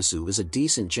me? Ebisu is a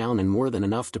decent jounin, more than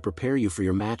enough to prepare you for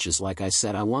your matches. Like I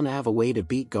said, I want to have a way to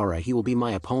beat Gaara. He will be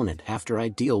my opponent after I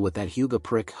deal with that Hyuga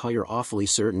prick. Huh, you're awfully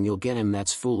certain you'll get him?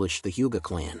 That's foolish. The Hyuga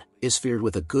clan is feared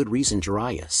with a good reason,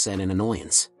 Jiraiya said in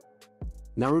annoyance.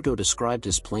 Naruto described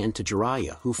his plan to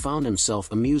Jiraiya, who found himself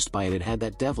amused by it. It had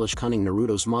that devilish cunning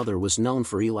Naruto's mother was known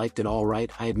for. He liked it. All right,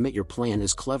 I admit your plan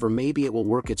is clever. Maybe it will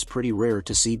work. It's pretty rare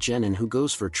to see genin who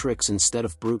goes for tricks instead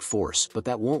of brute force, but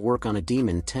that won't work on a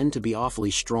demon. Tend to be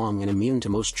awfully strong and immune to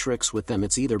most tricks. With them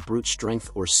it's either brute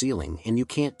strength or sealing, and you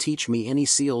can't teach me any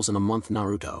seals in a month,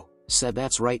 Naruto said.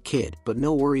 That's right, kid, but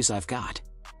no worries, I've got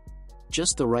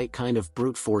just the right kind of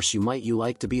brute force. You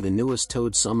like to be the newest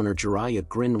Toad Summoner? Jiraiya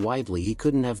grinned widely. He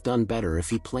couldn't have done better if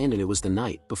he planned it. It was the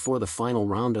night before the final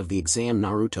round of the exam.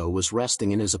 Naruto was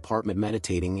resting in his apartment,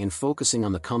 meditating and focusing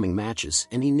on the coming matches,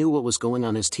 and he knew what was going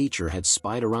on. His teacher had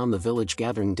spied around the village,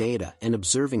 gathering data and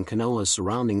observing Konoha's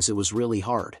surroundings. It was really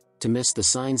hard to miss the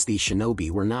signs. These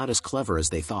shinobi were not as clever as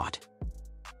they thought.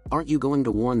 Aren't you going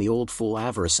to warn the old fool?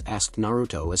 Avarice asked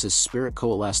Naruto as his spirit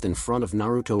coalesced in front of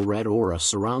Naruto. Red aura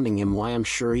surrounding him. Why, I'm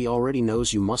sure he already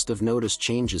knows. You must have noticed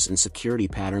changes in security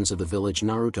patterns of the village,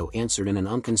 Naruto answered in an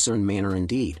unconcerned manner.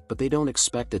 Indeed, but they don't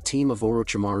expect a team of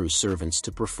Orochimaru's servants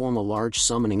to perform a large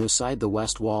summoning inside the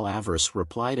west wall. Avarice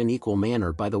replied in equal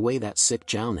manner. By the way, that sick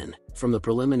jounin from the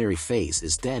preliminary phase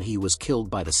is dead. He was killed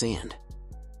by the sand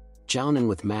jounin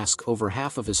with mask over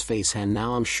half of his face. And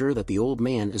now I'm sure that the old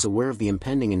man is aware of the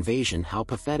impending invasion. How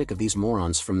pathetic of these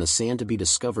morons from the sand to be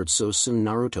discovered so soon,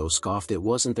 Naruto scoffed. It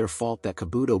wasn't their fault that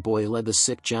Kabuto boy led the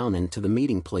sick jounin to the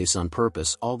meeting place on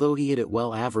purpose, although he hid it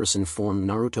well, Avarice informed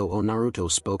Naruto. Oh,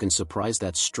 Naruto spoke in surprise.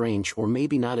 That's strange, or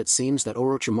maybe not. It seems that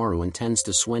Orochimaru intends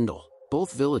to swindle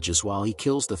both villages. While he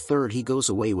kills the third, he goes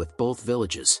away with both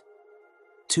villages.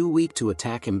 Too weak to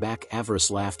attack him back. Avarice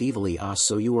laughed evilly. Ah,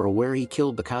 so you are aware he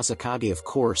killed the Kazekage? Of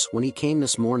course, when he came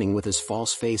this morning with his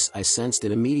false face I sensed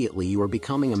it immediately. You are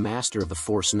becoming a master of the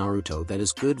force, Naruto. That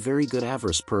is good, very good.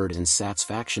 Avarice purred in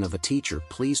satisfaction of a teacher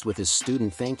pleased with his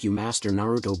student. Thank you, Master.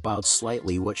 Naruto bowed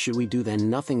slightly. What should we do then?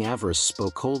 Nothing. Avarice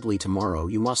spoke coldly. Tomorrow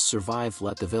you must survive.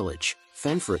 Let the village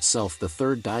fend for itself. The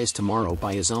third dies tomorrow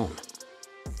by his own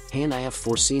hand. I have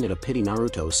foreseen it. A pity,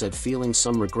 Naruto said, feeling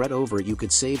some regret over it. You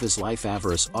could save his life.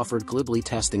 Avarice offered glibly,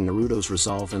 testing Naruto's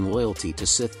resolve and loyalty to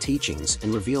Sith teachings,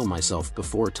 and reveal myself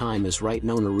before time is right.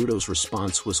 No. Naruto's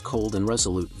response was cold and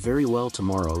resolute. Very well,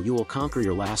 tomorrow you will conquer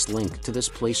your last link to this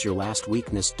place, your last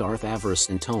weakness. Darth Avarice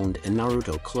intoned, and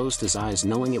Naruto closed his eyes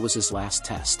knowing it was his last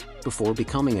test before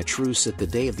becoming a true Sith. The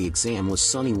day of the exam was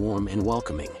sunny, warm and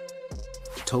welcoming.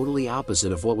 Totally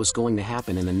opposite of what was going to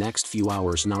happen in the next few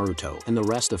hours. Naruto and the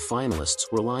rest of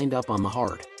finalists were lined up on the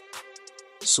hard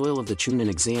soil of the Chunin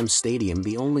exam stadium.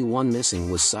 The only one missing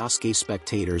was Sasuke.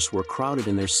 Spectators were crowded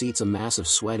in their seats, a mass of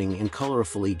sweating and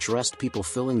colorfully dressed people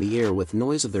filling the air with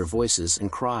noise of their voices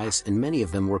and cries, and many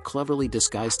of them were cleverly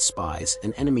disguised spies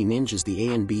and enemy ninjas. The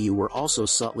ANBU were also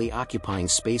subtly occupying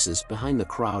spaces behind the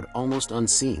crowd, almost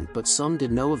unseen, but some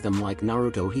did know of them. Like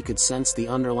Naruto, he could sense the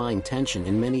underlying tension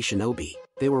in many shinobi.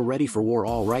 They were ready for war.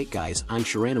 All right guys, I'm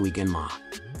Shiranui Genma,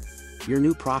 your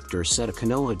new proctor, said a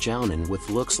Konoha jounin with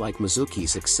looks like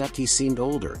Mizuki's, except he seemed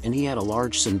older and he had a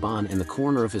large senbon in the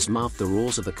corner of his mouth. The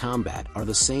rules of the combat are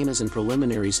the same as in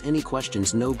preliminaries. Any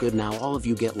questions? No. Good. Now all of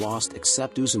you get lost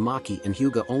except Uzumaki and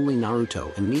Hyuga. Only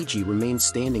Naruto and Neji remained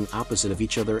standing opposite of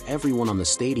each other. Everyone on the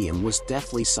stadium was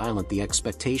deathly silent. The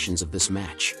expectations of this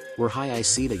match were high. I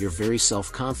see that you're very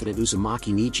self-confident,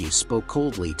 Uzumaki. Neji spoke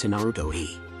coldly to Naruto.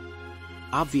 He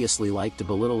obviously liked to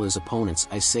belittle his opponents.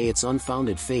 I say it's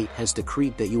unfounded. Fate has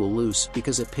decreed that you will lose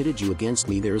because it pitted you against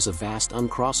me. There is a vast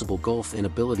uncrossable gulf in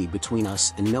ability between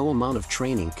us, and no amount of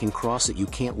training can cross it. You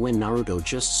can't win. Naruto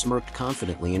just smirked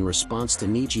confidently in response to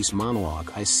Neji's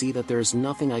monologue. I see that there is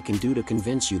nothing I can do to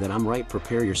convince you that I'm right.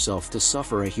 Prepare yourself to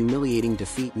suffer a humiliating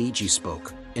defeat. Neji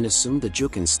spoke and assumed the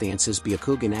Juken stance. His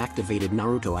Byakugan activated.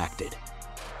 Naruto acted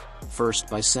first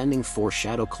by sending 4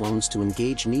 shadow clones to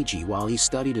engage Neji while he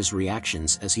studied his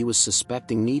reactions, as he was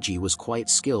suspecting Neji was quite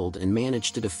skilled and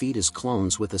managed to defeat his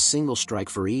clones with a single strike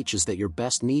for each. Is that your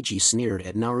best? Neji sneered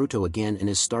at Naruto again in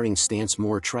his starting stance.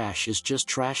 More trash is just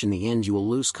trash. In the end you will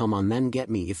lose. Come on then, get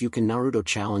me if you can. Naruto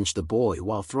challenged the boy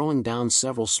while throwing down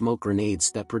several smoke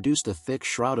grenades that produced a thick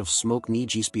shroud of smoke.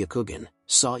 Neji's Byakugan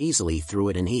saw easily through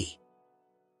it, and he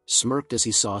smirked as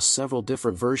he saw several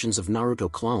different versions of Naruto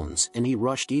clones, and he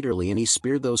rushed eagerly and he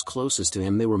speared those closest to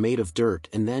him. They were made of dirt,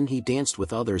 and then he danced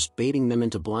with others, baiting them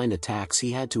into blind attacks.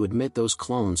 He had to admit those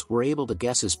clones were able to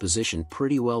guess his position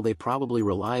pretty well. They probably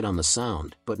relied on the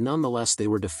sound, but nonetheless they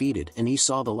were defeated, and he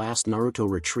saw the last Naruto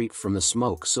retreat from the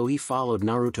smoke, so he followed.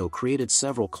 Naruto created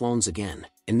several clones again,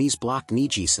 and these blocked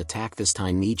Neji's attack. This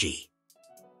time Neji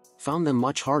found them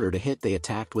much harder to hit. They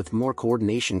attacked with more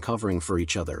coordination, covering for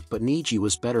each other, but Neji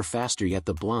was better, faster. Yet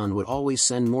the blonde would always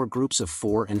send more groups of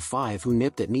 4 and 5 who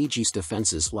nipped at Neji's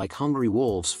defenses like hungry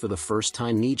wolves. For the first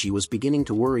time Neji was beginning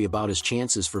to worry about his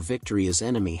chances for victory. His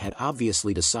enemy had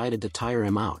obviously decided to tire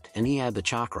him out, and he had the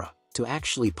chakra to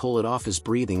actually pull it off. His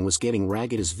breathing was getting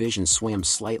ragged, his vision swam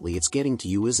slightly. It's getting to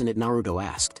you, isn't it? Naruto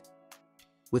asked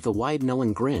with a wide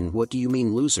knowing grin. What do you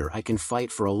mean, loser? I can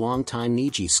fight for a long time.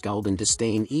 Neji scowled in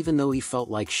disdain, even though he felt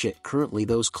like shit currently.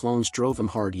 Those clones drove him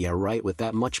hard. Yeah right, with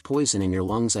that much poison in your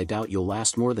lungs I doubt you'll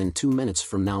last more than 2 minutes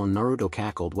from now. Naruto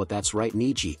cackled. What? That's right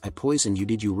Neji, I poisoned you.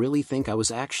 Did you really think I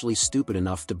was actually stupid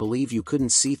enough to believe you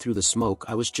couldn't see through the smoke?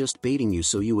 I was just baiting you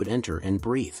so you would enter and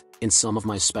breathe in some of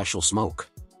my special smoke.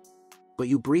 But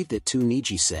you breathed it too,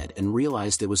 Neji said, and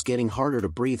realized it was getting harder to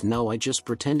breathe. No, I just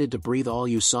pretended to breathe. All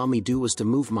you saw me do was to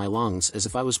move my lungs as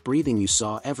if I was breathing. You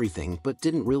saw everything but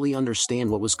didn't really understand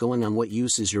what was going on. What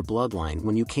use is your bloodline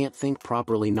when you can't think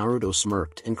properly? Naruto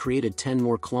smirked and created 10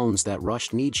 more clones that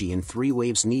rushed Neji in 3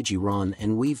 waves. Neji ran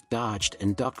and weaved, dodged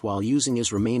and ducked while using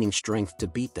his remaining strength to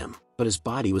beat them, but his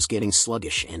body was getting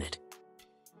sluggish and it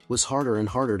was harder and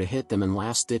harder to hit them. In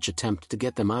last-ditch attempt to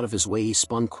get them out of his way, he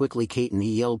spun quickly. Kaiten,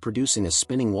 he yelled, producing a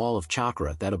spinning wall of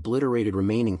chakra that obliterated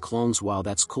remaining clones. Wow,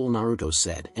 that's cool, Naruto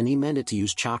said, and he meant it. To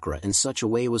use chakra in such a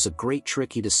way was a great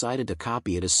trick. He decided to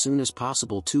copy it as soon as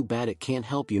possible. Too bad it can't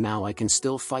help you now. I can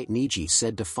still fight, Neji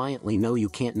said defiantly. No you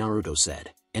can't, Naruto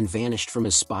said, and vanished from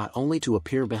his spot only to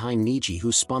appear behind Neji,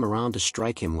 who spun around to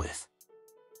strike him with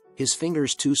His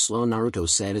fingers too slow, Naruto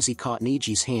said as he caught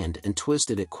Niji's hand and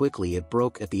twisted it quickly. It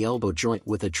broke at the elbow joint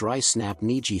with a dry snap.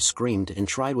 Niji screamed and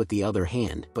tried with the other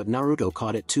hand, but Naruto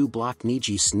caught it too, blocked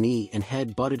Niji's knee and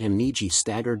head butted him. Niji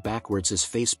staggered backwards, his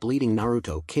face bleeding.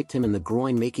 Naruto kicked him in the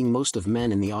groin, making most of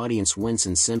men in the audience wince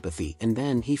in sympathy, and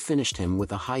then he finished him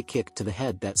with a high kick to the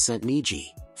head that sent Niji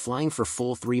flying for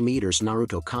full 3 meters.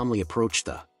 Naruto calmly approached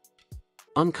the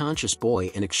unconscious boy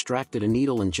and extracted a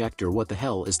needle injector. What the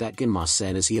hell is that? Genma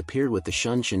said as he appeared with the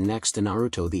shunshin next to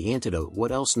Naruto. The antidote.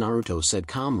 What else? Naruto said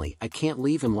calmly. I can't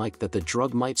leave him like that, the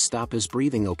drug might stop his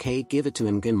breathing. Okay, give it to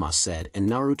him, Genma said, and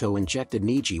Naruto injected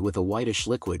Niji with a whitish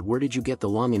liquid. Where did you get the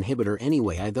lung inhibitor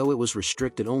anyway? I thought it was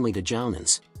restricted only to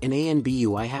Jounins. In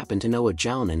ANBU I happen to know a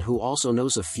Jounin who also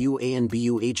knows a few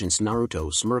ANBU agents.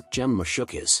 Naruto smirked. Genma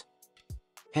shook his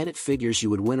head. It figures you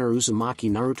would win Uzumaki,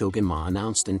 Naruto, Genma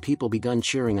announced, and people begun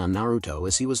cheering on Naruto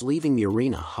as he was leaving the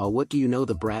arena. Ha, what do you know,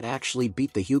 the brat actually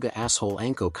beat the Hyuga asshole,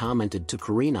 Anko commented to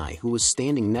Kurenai, who was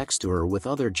standing next to her with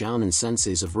other Jounin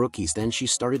senseis of rookies. Then she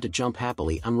started to jump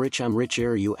happily. I'm rich.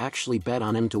 You actually bet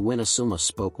on him to win. Asuma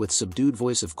spoke with subdued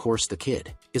voice. Of course, the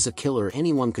kid is a killer,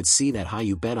 anyone could see that. Ha,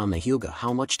 you bet on the Hyuga.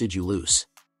 How much did you lose?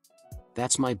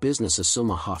 That's my business,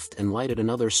 Asuma huffed and lighted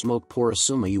another smoke. Poor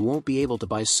Asuma, you won't be able to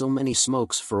buy so many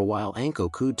smokes for a while. Anko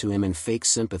cooed to him in fake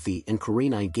sympathy, and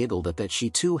Kurenai giggled at that. She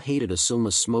too hated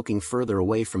Asuma smoking. Further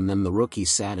away from them, the rookie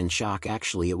sat in shock.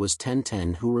 Actually, it was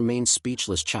Tenten who remained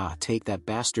speechless. Cha, take that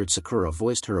bastard. Sakura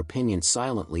voiced her opinion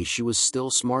silently. She was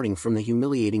still smarting from the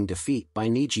humiliating defeat by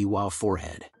Niji. While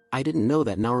forehead. I didn't know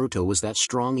that Naruto was that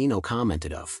strong, Ino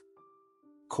commented. Of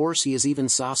course he is, even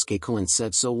Sasuke-kun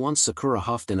said so once. Sakura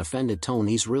huffed in offended tone.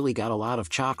 He's really got a lot of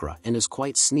chakra and is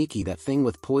quite sneaky. That thing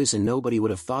with poison, nobody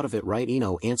would have thought of it, right?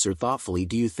 Ino answered thoughtfully.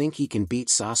 Do you think he can beat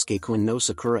Sasuke-kun? No,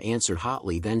 Sakura answered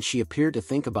hotly. Then she appeared to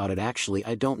think about it. Actually,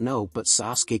 I don't know, but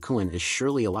Sasuke-kun is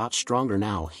surely a lot stronger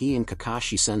now. He and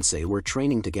Kakashi-sensei were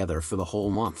training together for the whole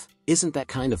month. Isn't that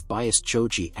kind of biased?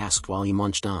 Choji asked while he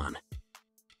munched on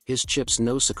his chips.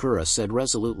 No, Sakura said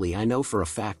resolutely. I know for a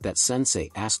fact that sensei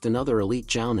asked another elite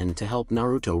Jounin to help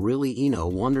Naruto. Really? Ino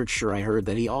wondered. Sure, I heard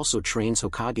that he also trains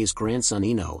Hokage's grandson.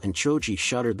 Ino and Choji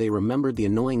shuddered. They remembered the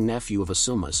annoying nephew of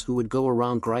Asuma's who would go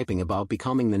around griping about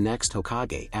becoming the next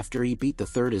Hokage after he beat the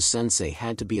third. His sensei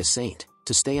had to be a saint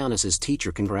to stay on as his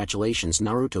teacher. Congratulations,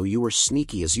 Naruto, you were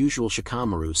sneaky as usual,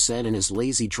 Shikamaru said in his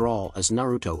lazy drawl as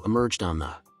Naruto emerged on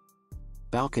the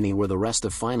balcony where the rest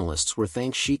of finalists were.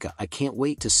 Thanks, Shika. I can't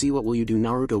wait to see what will you do.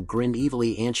 Naruto grinned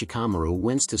evilly and Shikamaru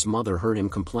winced. His mother heard him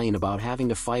complain about having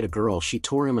to fight a girl. She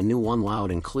tore him a new one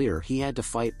loud and clear. He had to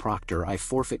fight Proctor. I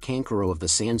forfeit. Kankuro of the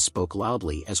Sand spoke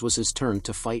loudly as was his turn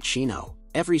to fight Shino.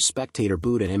 Every spectator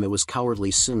booed at him. It was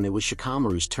cowardly. Soon it was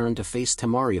Shikamaru's turn to face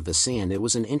Temari of the Sand. It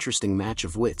was an interesting match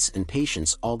of wits and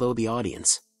patience, although the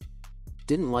audience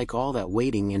didn't like all that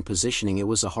waiting and positioning. It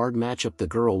was a hard matchup. The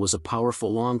girl was a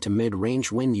powerful long to mid-range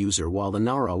wind user while the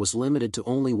Nara was limited to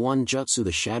only one jutsu,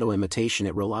 the shadow imitation.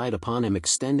 It relied upon him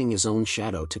extending his own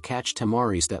shadow to catch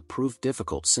Temari's. That proved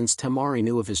difficult since Temari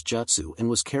knew of his jutsu and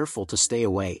was careful to stay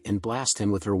away and blast him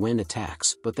with her wind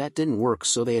attacks, but that didn't work,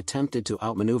 so they attempted to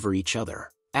outmaneuver each other.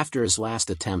 After his last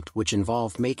attempt, which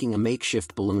involved making a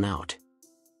makeshift balloon out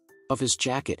of his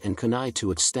jacket and kunai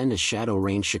to extend his shadow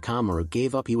range, Shikamaru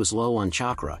gave up. He was low on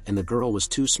chakra and the girl was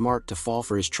too smart to fall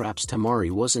for his traps. Temari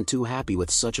wasn't too happy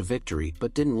with such a victory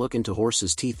but didn't look into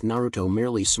horse's teeth. Naruto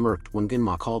merely smirked when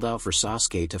Genma called out for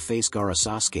Sasuke to face Gaara.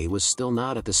 Sasuke was still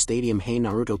not at the stadium. Hey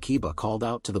Naruto, Kiba called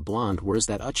out to the blonde. Where's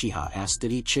that? Uchiha asked.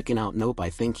 Did he chicken out? Nope, I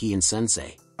think he and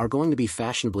sensei are going to be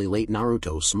fashionably late.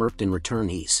 Naruto smirked in return.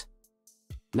 He's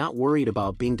not worried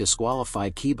about being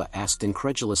disqualified, Kiba asked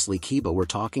incredulously. Kiba, we're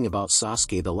talking about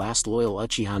Sasuke, the last loyal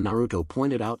Uchiha, Naruto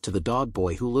pointed out to the dog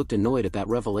boy who looked annoyed at that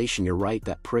revelation. You're right,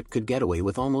 that prick could get away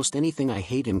with almost anything. I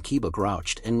hate him, Kiba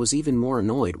grouched and was even more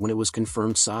annoyed when it was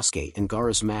confirmed Sasuke and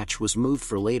Gaara's match was moved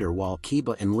for later while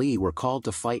Kiba and Lee were called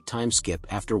to fight. Time skip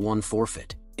after one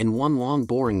forfeit. In one long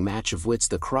boring match of wits,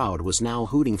 the crowd was now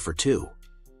hooting for two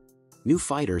new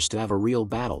fighters to have a real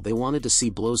battle. They wanted to see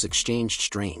blows exchanged,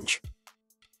 strange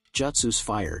jutsus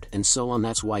fired, and so on.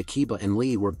 That's why Kiba and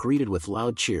Lee were greeted with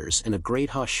loud cheers and a great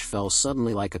hush fell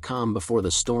suddenly like a calm before the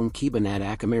storm. Kiba Nad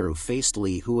Akamaru faced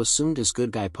Lee, who assumed his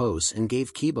good guy pose and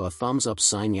gave Kiba a thumbs up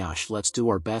sign. Yash, let's do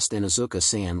our best. And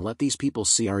Izuka-san, let these people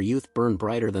see our youth burn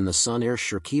brighter than the sun.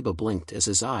 Sure. Kiba blinked as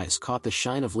his eyes caught the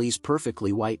shine of Lee's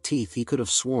perfectly white teeth. He could have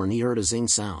sworn he heard a zing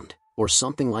sound or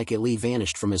something like it. Lee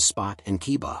vanished from his spot and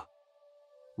Kiba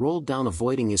rolled down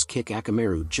avoiding his kick.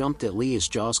 Akamaru jumped at Lee, his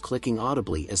jaws clicking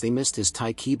audibly as they missed his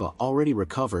Tai. Kiba already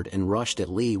recovered and rushed at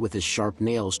Lee with his sharp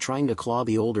nails trying to claw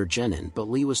the older genin, but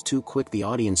Lee was too quick. The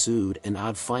audience oohed and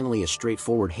awed. Finally a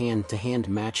straightforward hand-to-hand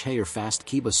match. Hey, you're fast.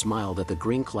 Kiba smiled at the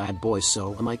green-clad boy.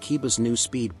 So am I. Kiba's new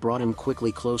speed brought him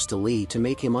quickly close to Lee to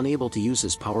make him unable to use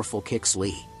his powerful kicks.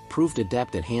 Lee proved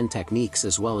adept at hand techniques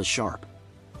as well as sharp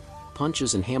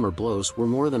punches and hammer blows were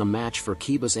more than a match for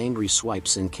Kiba's angry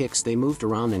swipes and kicks. They moved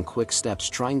around in quick steps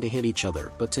trying to hit each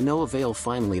other, but to no avail.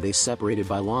 Finally they separated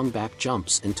by long back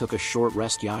jumps and took a short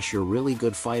rest. Yosh, you're really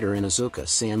good fighter.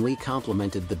 Inuzuka-san, Lee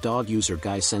complimented the dog user.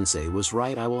 Guy-sensei was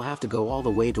right, I will have to go all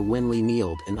the way to win. Lee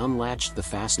kneeled and unlatched the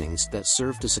fastenings that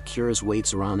served to secure his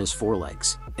weights around his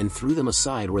forelegs, and threw them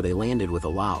aside where they landed with a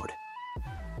loud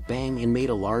bang and made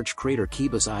a large crater.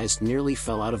 Kiba's eyes nearly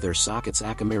fell out of their sockets.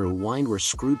 Akamaru whined. We're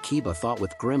screwed, Kiba thought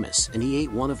with grimace, and he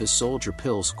ate one of his soldier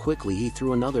pills quickly. He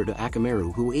threw another to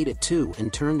Akamaru, who ate it too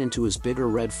and turned into his bigger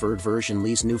red-furred version.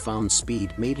 Lee's newfound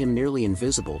speed made him nearly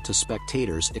invisible to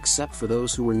spectators except for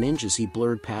those who were ninjas. He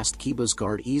blurred past Kiba's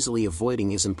guard, easily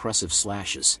avoiding his impressive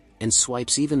slashes and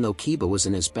swipes. Even though Kiba was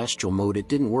in his bestial mode, it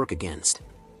didn't work against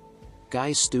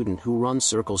Guy's student, who run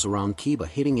circles around Kiba,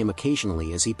 hitting him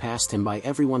occasionally as he passed him by.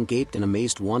 Everyone gaped in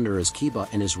amazed wonder as Kiba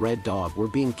and his red dog were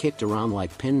being kicked around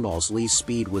like pinballs. Lee's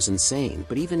speed was insane,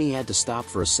 but even he had to stop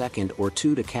for a second or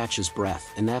two to catch his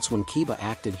breath, and that's when Kiba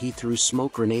acted. He threw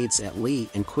smoke grenades at Lee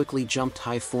and quickly jumped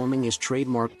high, forming his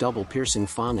trademark double piercing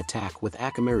Fang attack with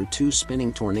Akamaru. Two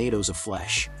spinning tornadoes of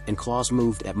flesh and claws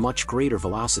moved at much greater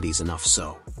velocities, enough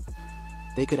so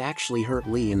they could actually hurt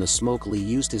Lee in the smoke. Lee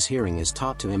used his hearing as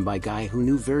taught to him by Guy, who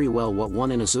knew very well what one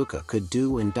Inuzuka could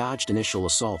do, and dodged initial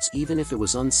assaults even if it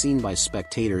was unseen by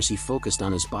spectators. He focused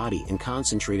on his body and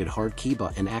concentrated hard.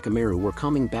 Kiba and Akamaru were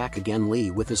coming back again.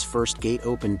 Lee, with his first gate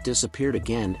open, disappeared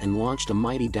again and launched a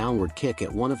mighty downward kick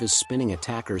at one of his spinning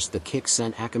attackers. The kick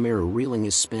sent Akamaru reeling,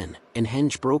 his spin and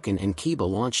hinge broken, and Kiba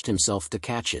launched himself to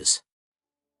catch his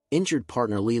injured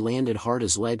partner. Lee landed hard,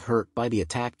 his leg hurt by the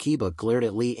attack. Kiba glared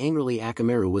at Lee angrily.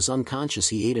 Akamaru was unconscious.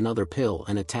 He ate another pill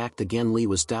and attacked again. Lee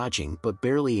was dodging but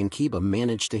barely, and Kiba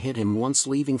managed to hit him once,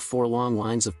 leaving 4 long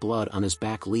lines of blood on his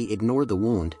back. Lee ignored the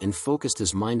wound and focused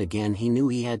his mind again. He knew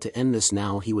he had to end this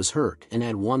now. He was hurt and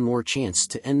had one more chance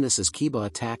to end this as Kiba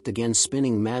attacked again,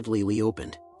 spinning madly. Lee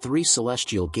opened 3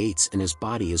 celestial gates in his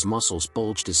body. His muscles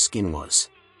bulged, his skin was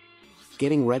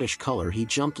getting reddish color. He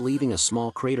jumped, leaving a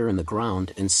small crater in the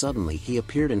ground, and suddenly he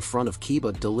appeared in front of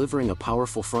Kiba, delivering a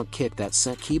powerful front kick that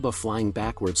sent Kiba flying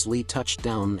backwards. Lee touched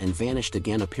down and vanished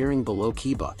again, appearing below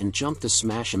Kiba and jumped to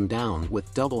smash him down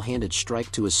with double-handed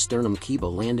strike to his sternum.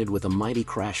 Kiba landed with a mighty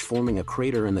crash, forming a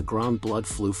crater in the ground. Blood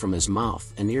flew from his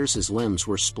mouth and ears. His limbs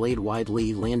were splayed wide.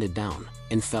 Lee landed down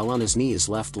and fell on his knee. His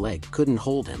left leg couldn't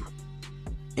hold him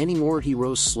anymore. He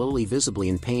rose slowly, visibly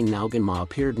in pain. Now Genma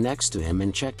appeared next to him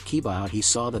and checked Kiba out. He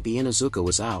saw that the Inuzuka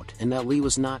was out and that Lee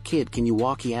was not. Kid, can you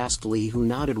walk? He asked Lee, who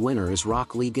nodded. Winner is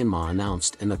rock, Lee, Genma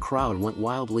announced, and the crowd went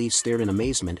wild. Lee stared in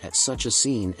amazement at such a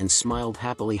scene and smiled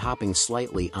happily, hopping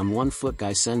slightly on one foot.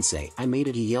 Guy-sensei, I made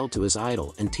it, he yelled to his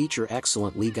idol and teacher.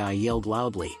 Excellent, Lee. Guy yelled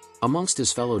loudly amongst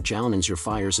his fellow Jounins, your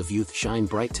fires of youth shine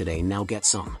bright today, now get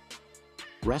some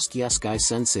rest. Yes,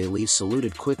 Guy-sensei. Lee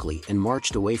saluted quickly and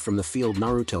marched away from the field.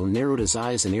 Naruto narrowed his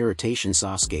eyes in irritation.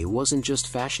 Sasuke wasn't just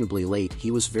fashionably late,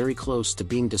 he was very close to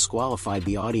being disqualified.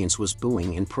 The audience was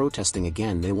booing and protesting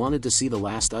again. They wanted to see the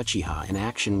last Uchiha in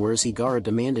action. Where's he? Gaara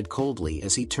demanded coldly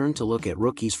as he turned to look at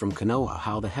rookies from Konoha.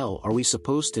 How the hell are we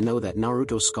supposed to know that?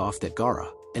 Naruto scoffed at Gaara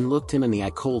and looked him in the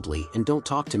eye coldly. And don't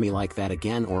talk to me like that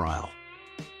again or I'll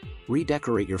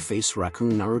redecorate your face,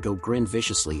 raccoon. Naruto grinned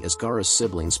viciously as Gaara's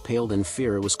siblings paled in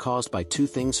fear. It was caused by 2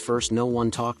 things. First, no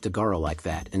one talked to Gaara like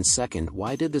that, and second,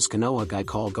 why did this Konoha guy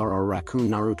call Gaara a raccoon?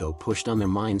 Naruto pushed on their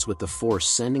minds with the force,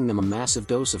 sending them a massive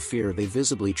dose of fear. They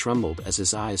visibly trembled as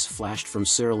his eyes flashed from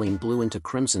cerulean blue into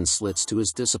crimson slits. To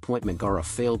his disappointment, Gaara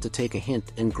failed to take a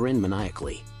hint and grinned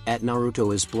maniacally at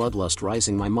Naruto, his bloodlust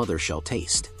rising. My mother shall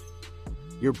taste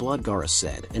your blood, Gaara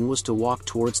said, and was to walk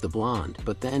towards the blonde,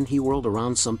 but then he whirled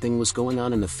around. Something was going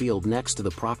on in the field next to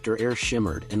the proctor. Air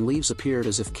shimmered and leaves appeared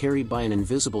as if carried by an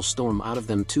invisible storm. Out of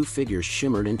them 2 figures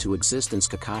shimmered into existence.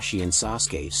 Kakashi and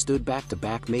Sasuke stood back to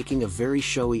back, making a very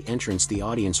showy entrance. The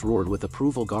audience roared with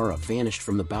approval. Gaara vanished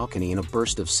from the balcony in a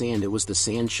burst of sand. It was the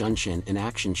Sand Shunshin in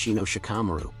action. Shino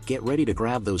Shikamaru, get ready to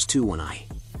grab those 2 when I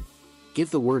Give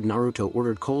the word, Naruto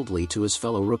ordered coldly to his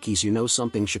fellow rookies. You know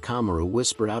something, Shikamaru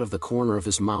whispered out of the corner of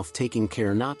his mouth, taking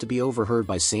care not to be overheard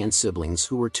by Sand siblings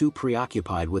who were too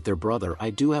preoccupied with their brother. I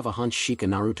do have a hunch, Shika,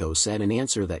 Naruto said in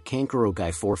answer that Kankuro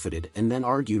guy forfeited, and then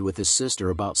argued with his sister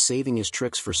about saving his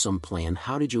tricks for some plan.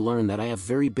 How did you learn that? I have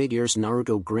very big ears.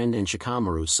 Naruto grinned and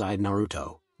Shikamaru sighed.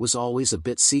 Naruto was always a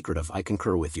bit secretive. I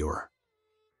concur with your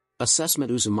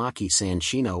assessment, Uzumaki-san.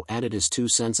 Shino added his 2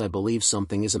 cents. I believe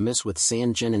something is amiss with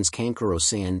San Genin's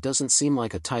Kankuro-san doesn't seem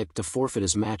like a type to forfeit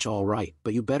his match. All right,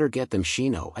 but you better get them,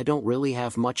 Shino. I don't really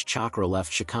have much chakra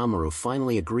left. Shikamaru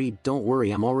finally agreed. Don't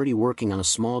worry, I'm already working on a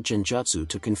small genjutsu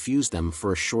to confuse them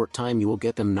for a short time. You will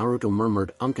get them, Naruto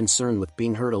murmured, unconcerned with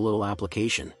being hurt. A little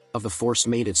application of the force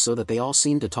made it so that they all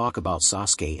seemed to talk about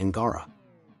Sasuke and Gaara.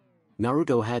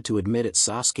 Naruto had to admit it,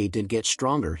 Sasuke did get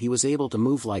stronger. He was able to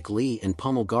move like Lee and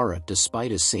pummel Gaara despite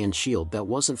his sand shield that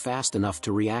wasn't fast enough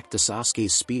to react to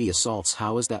Sasuke's speedy assaults.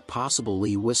 How is that possible?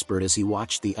 Lee whispered as he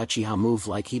watched the Uchiha move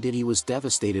like he did. He was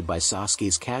devastated by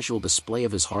Sasuke's casual display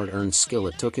of his hard-earned skill.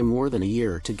 It took him more than a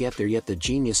year to get there, yet the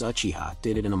genius Uchiha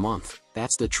did it in a month.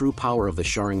 That's the true power of the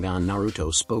Sharingan.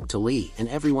 Naruto spoke to Lee, and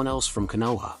everyone else from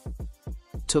Konoha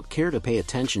took care to pay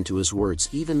attention to his words.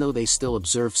 Even though they still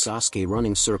observed Sasuke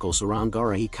running circles around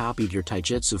Gaara, he copied your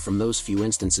taijutsu from those few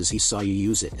instances he saw you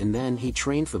use it, and then he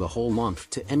trained for the whole month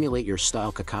to emulate your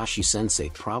style.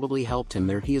 Kakashi-sensei probably helped him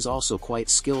there. He is also quite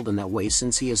skilled in that way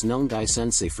since he has known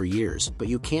Dai-sensei for years. But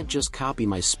you can't just copy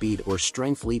my speed or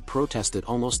strength, Lee protested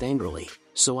almost angrily.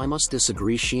 So I must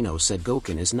disagree, Shino said.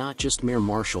 Goken is not just mere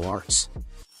martial arts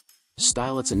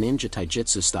style, it's a ninja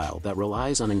taijutsu style that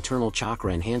relies on internal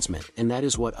chakra enhancement, and that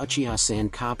is what Uchiha-san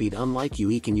copied. Unlike you,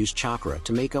 he can use chakra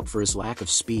to make up for his lack of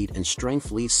speed and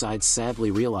strength. Lee sighed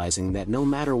sadly, realizing that no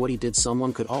matter what he did,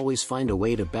 someone could always find a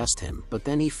way to best him. But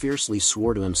then he fiercely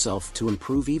swore to himself to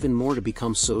improve even more, to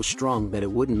become so strong that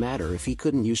it wouldn't matter if he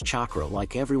couldn't use chakra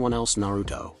like everyone else.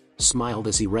 Naruto smiled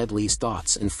as he read Lee's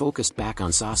thoughts and focused back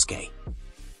on Sasuke.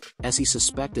 As he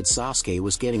suspected Sasuke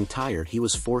was getting tired, he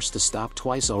was forced to stop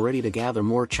twice already to gather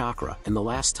more chakra, and the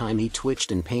last time he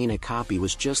twitched in pain, a copy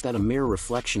was just that, a mere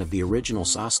reflection of the original.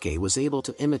 Sasuke was able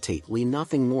to imitate Lee,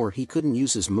 nothing more. He couldn't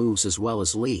use his moves as well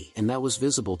as Lee, and that was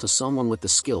visible to someone with the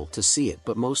skill to see it,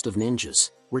 but most of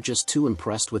ninjas were just too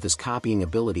impressed with his copying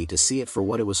ability to see it for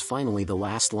what it was. Finally, the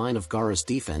last line of Gaara's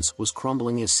defense was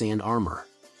crumbling. His sand armor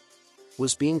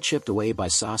was being chipped away by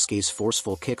Sasuke's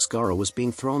forceful kicks. Gaara was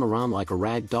being thrown around like a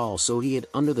rag doll, so he hid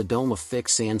under the dome of thick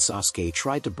sand. Sasuke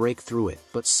tried to break through it,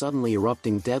 but suddenly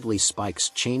erupting deadly spikes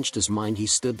changed his mind. He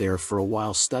stood there for a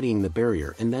while studying the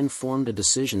barrier and then formed a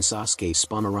decision. Sasuke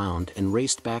spun around and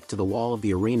raced back to the wall of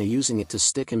the arena, using it to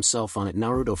stick himself on it.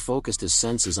 Naruto focused his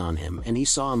senses on him, and he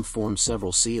saw him form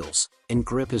several seals and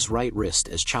grip his right wrist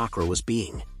as chakra was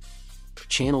being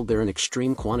channeled there in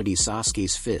extreme quantities.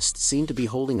 Sasuke's fist seemed to be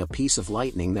holding a piece of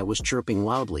lightning that was chirping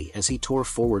loudly as he tore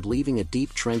forward, leaving a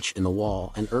deep trench in the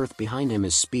wall and earth behind him.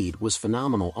 His speed was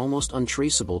phenomenal, almost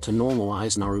untraceable to normal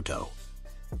eyes. Naruto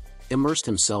immersed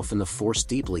himself in the force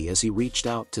deeply as he reached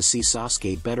out to see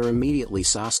Sasuke better. Immediately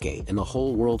Sasuke and the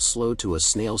whole world slowed to a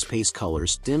snail's pace.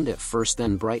 Colors dimmed at first,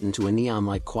 then brightened to a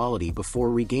neon-like quality before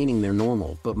regaining their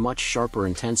normal but much sharper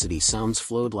intensity. Sounds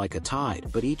flowed like a tide,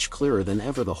 but each clearer than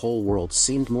ever. The whole world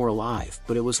seemed more alive,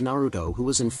 but it was Naruto who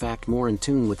was in fact more in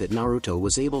tune with it. Naruto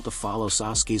was able to follow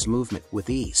Sasuke's movement with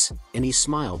ease, and he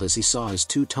smiled as he saw his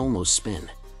two tomos spin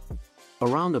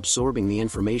around, absorbing the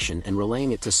information and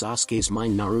relaying it to Sasuke's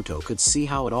mind. Naruto could see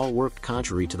how it all worked.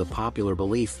 Contrary to the popular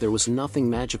belief, there was nothing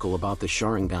magical about the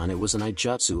Sharingan. It was an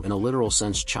Ijutsu in a literal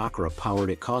sense. Chakra powered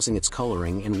it, causing its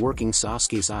coloring and working.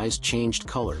 Sasuke's eyes changed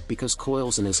color because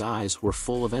coils in his eyes were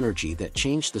full of energy that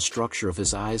changed the structure of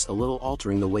his eyes a little,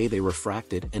 altering the way they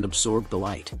refracted and absorbed the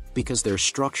light. Because their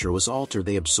structure was altered,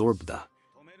 they absorbed the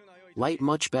light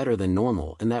much better than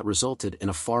normal, and that resulted in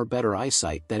a far better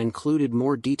eyesight that included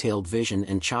more detailed vision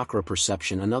and chakra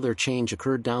perception. Another change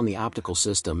occurred down the optical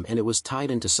system, and it was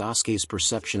tied into Sasuke's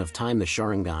perception of time. The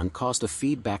Sharingan caused a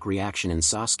feedback reaction in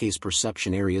Sasuke's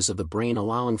perception areas of the brain,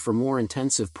 allowing for more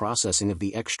intensive processing of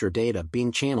the extra data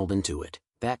being channeled into it.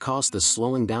 That caused the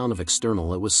slowing down of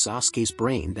external. It was Sasuke's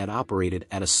brain that operated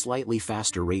at a slightly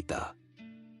faster rate. The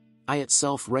eye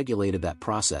itself regulated that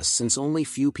process, since only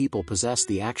few people possessed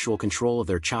the actual control of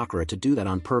their chakra to do that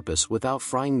on purpose without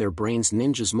frying their brains.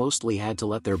 Ninjas mostly had to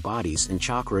let their bodies and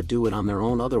chakra do it on their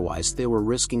own, otherwise they were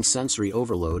risking sensory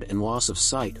overload and loss of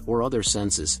sight or other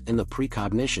senses, and the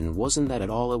precognition wasn't that at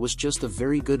all. It was just a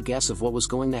very good guess of what was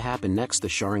going to happen next. The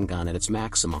Sharingan at its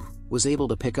maximum was able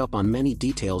to pick up on many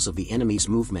details of the enemy's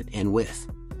movement, and with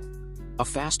A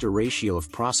faster ratio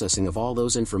of processing of all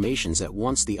those informations at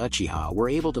once. The Uchiha were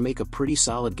able to make a pretty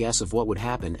solid guess of what would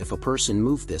happen if a person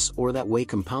moved this or that way.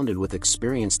 Compounded with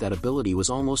experience, that ability was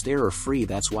almost error-free.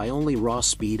 That's why only raw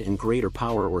speed and greater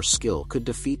power or skill could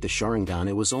defeat the Sharingan.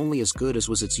 It was only as good as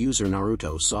was its user.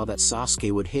 Naruto saw that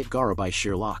Sasuke would hit Gaara by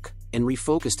sheer luck, and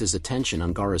refocused his attention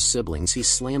on Gaara's siblings. He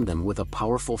slammed them with a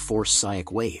powerful Force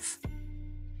Psychic Wave,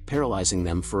 paralyzing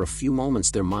them for a few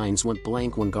moments. Their minds went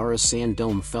blank when Gaara's sand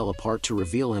dome fell apart to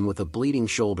reveal him with a bleeding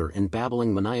shoulder and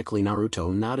babbling maniacally.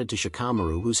 Naruto nodded to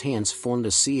Shikamaru, whose hands formed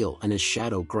a seal and his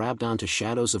shadow grabbed onto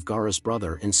shadows of Gaara's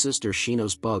brother and sister.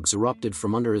 Shino's bugs erupted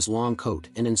from under his long coat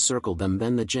and encircled them.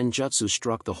 Then the genjutsu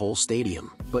struck the whole stadium,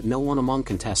 but no one among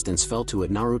contestants fell to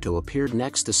it. Naruto appeared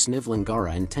next to sniveling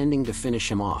Gaara, intending to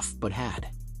finish him off, but had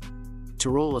to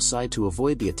roll aside to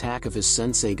avoid the attack of his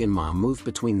sensei. Genma moved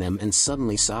between them, and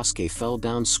suddenly Sasuke fell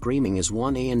down screaming as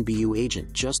one ANBU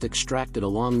agent just extracted a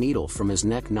long needle from his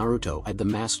neck. Naruto eyed the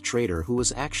masked traitor, who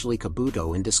was actually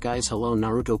Kabuto in disguise. "Hello,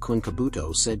 Naruto-kun,"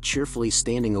 Kabuto said cheerfully,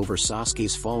 standing over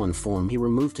Sasuke's fallen form. "He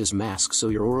removed his mask, so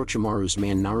you're Orochimaru's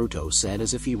man," Naruto said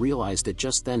as if he realized it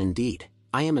just then. "Indeed,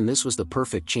 I am, and this was the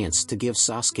perfect chance to give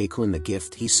Sasuke-kun the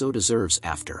gift he so deserves.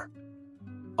 After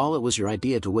all, it was your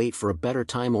idea to wait for a better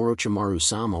time."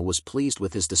 Orochimaru-sama was pleased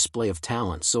with his display of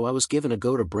talent, so I was given a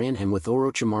go to brand him with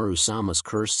Orochimaru-sama's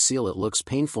cursed seal. "It looks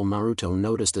painful," Naruto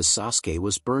noticed as Sasuke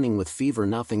was burning with fever.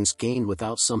 "Nothing's gained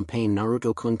without some pain,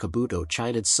 Naruto-kun," Kabuto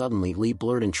chided. Suddenly Lee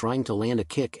blurred in, trying to land a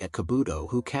kick at Kabuto,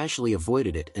 who casually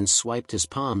avoided it and swiped his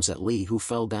palms at Lee, who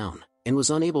fell down and was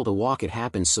unable to walk. It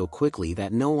happened so quickly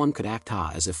that no one could act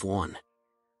as if one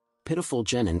pitiful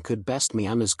genin could best me.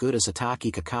 "I'm as good as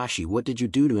Hatake Kakashi." "What did you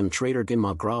do to him, traitor?"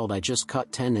 Genma growled. "I just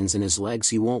cut tendons in his legs.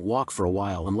 He won't walk for a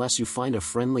while unless you find a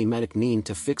friendly medic Nin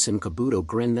to fix him." Kabuto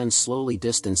grinned, then slowly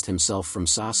distanced himself from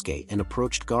Sasuke and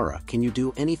approached Gaara. "Can you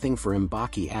do anything for him?"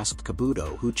 Baki asked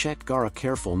Kabuto, who checked Gaara,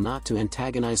 careful not to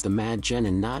antagonize the mad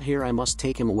genin. "Not here. I must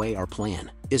take him away. Our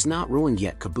plan is not ruined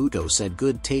yet," Kabuto said.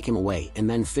 "Good, take him away and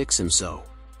then fix him so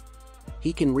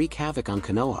he can wreak havoc on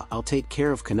Konoha." "I'll take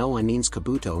care of Konoha Nins."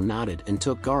 Kabuto nodded and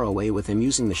took Gaara away with him,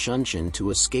 using the Shunshin to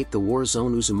escape the war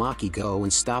zone. "Uzumaki, go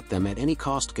and stop them at any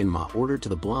cost," Genma ordered to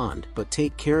the blonde. "But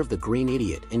take care of the green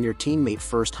idiot and your teammate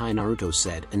first." "Hi," Naruto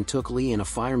said, and took Lee in a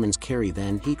fireman's carry.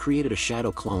 Then he created a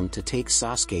shadow clone to take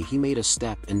Sasuke. He made a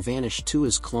step and vanished too.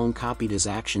 His clone copied his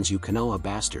actions. "You Konoha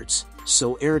bastards,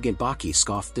 so arrogant," Baki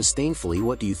scoffed disdainfully.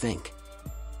 "What do you think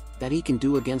that he can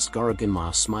do against Gaara?"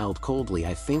 Genma smiled coldly.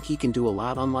 "I think he can do a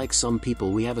lot. Unlike some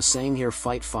people, we have a saying here,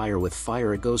 fight fire with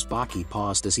fire. It goes." Baki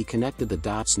paused as he connected the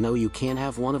dots. "No, you can't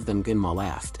have one of them," Genma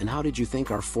laughed. "And how did you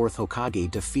think our fourth Hokage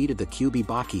defeated the Kyuubi?"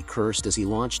 Baki cursed as he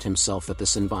launched himself at the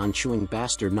Senbon. "Chewing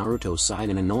bastard." Naruto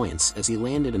sighed in annoyance as he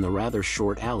landed in the rather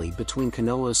short alley between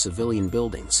Konoha's civilian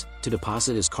buildings to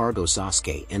deposit his cargo.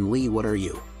 "Sasuke and Lee, what are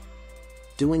you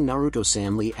doing?"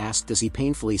 Naruto-san, Lee asked as he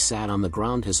painfully sat on the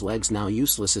ground, his legs now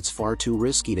useless. "It's far too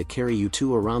risky to carry you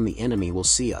two around. The enemy will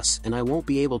see us, and I won't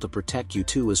be able to protect you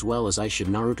two as well as I should,"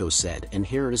 Naruto said. "And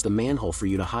here is the manhole for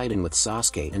you to hide in with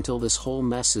Sasuke until this whole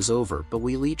mess is over." "But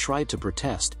we," Lee tried to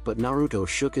protest, but Naruto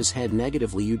shook his head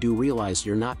negatively. "You do realize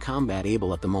you're not combat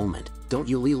able at the moment, don't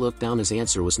you?" Lee looked down. His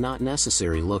answer was not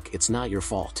necessary. "Look, it's not your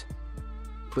fault,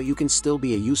 but you can still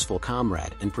be a useful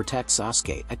comrade and protect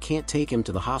Sasuke. I can't take him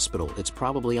to the hospital. It's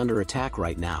probably under attack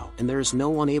right now, and there is no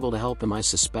one able to help him. I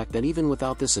suspect that even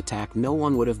without this attack, no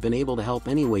one would have been able to help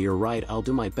anyway." "You're right. I'll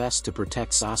do my best to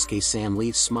protect Sasuke."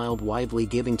 Lee smiled widely,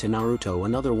 giving to Naruto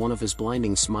another one of his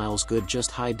blinding smiles. "Good,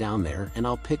 just hide down there, and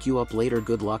I'll pick you up later."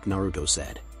 "Good luck," Naruto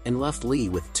said, and left Lee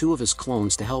with two of his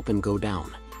clones to help him go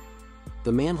down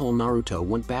the manhole. Naruto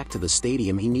went back to the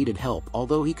stadium. He needed help.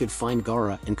 Although he could find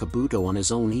Gaara and Kabuto on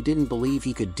his own, he didn't believe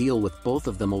he could deal with both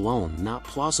of them alone, not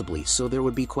plausibly, so there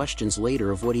would be questions later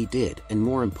of what he did, and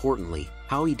more importantly,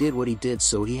 how he did what he did.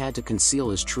 So he had to conceal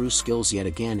his true skills yet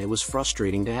again. It was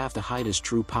frustrating to have to hide his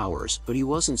true powers, but he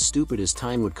wasn't stupid. His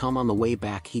time would come. On the way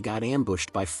back, he got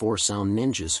ambushed by 4 sound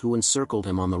ninjas who encircled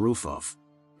him on the roof of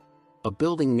a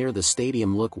building near the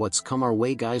stadium. "Look what's come our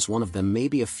way, guys. One of them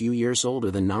maybe a few years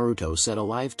older than Naruto said. A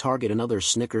live target." Another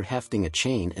snickered, hefting a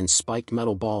chain and spiked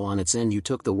metal ball on its end. "You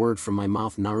took the word from my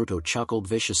mouth." Naruto chuckled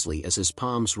viciously as his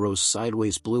palms rose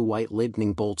sideways, blue-white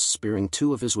lightning bolts spearing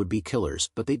 2 of his would-be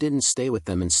killers, but they didn't stay with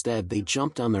them. Instead, they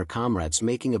jumped on their comrades,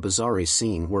 making a bizarre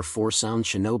scene where 4 sound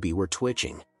shinobi were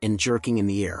twitching and jerking in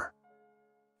the air.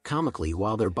 Comically,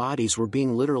 while their bodies were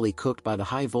being literally cooked by the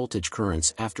high-voltage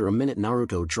currents, after a minute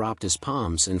Naruto dropped his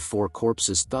palms and 4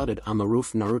 corpses thudded on the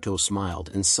roof. Naruto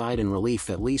smiled and sighed in relief.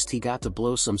 At least he got to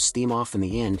blow some steam off. In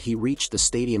the end, he reached the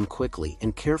stadium quickly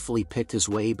and carefully picked his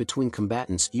way between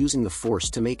combatants, using the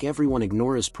force to make everyone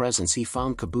ignore his presence. He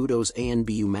found Kabuto's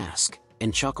ANBU mask,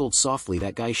 and chuckled softly.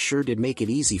 That guy sure did make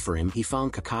it easy for him. He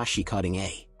found Kakashi cutting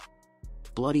a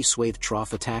bloody swathe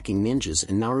trough attacking ninjas,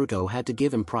 and Naruto had to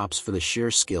give him props for the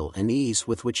sheer skill and ease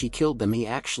with which he killed them. He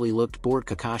actually looked bored.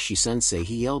 Kakashi-sensei,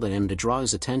 he yelled at him to draw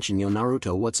his attention. Yo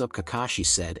Naruto, what's up? Kakashi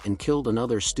said, and killed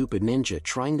another stupid ninja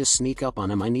trying to sneak up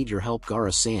on him. I need your help.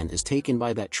 Gaara-san is taken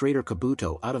by that traitor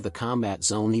Kabuto out of the combat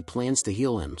zone. He plans to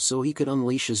heal him so he could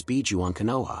unleash his Biju on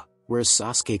Konoha. Where's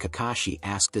Sasuke? Kakashi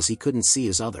asked as he couldn't see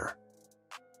his other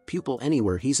pupil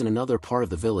anywhere. He's in another part of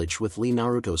the village with Lee.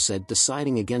 Naruto said,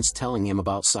 deciding against telling him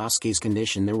about Sasuke's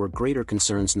condition. There were greater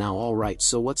concerns now. Alright,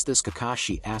 so what's this?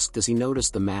 Kakashi asked as he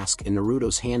noticed the mask in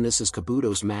Naruto's hand. This is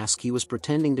Kabuto's mask. He was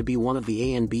pretending to be one of the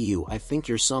ANBU. I think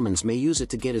your summons may use it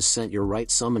to get his scent. You're right,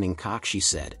 summoning, Kakashi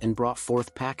said, and brought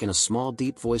forth Pack in a small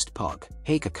deep-voiced pug.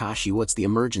 Hey Kakashi, what's the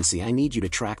emergency? I need you to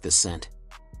track this scent.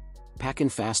 Packin'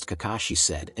 fast, Kakashi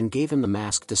said, and gave him the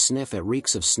mask to sniff at.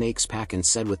 Reeks of snakes, Packin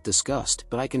said with disgust,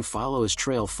 but I can follow his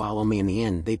trail. Follow me. In the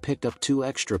end, they picked up 2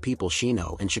 extra people,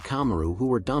 Shino and Shikamaru, who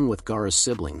were done with Gaara's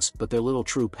siblings, but their little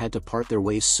troop had to part their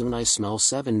ways soon. I smell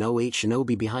 7 no 8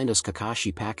 shinobi behind us,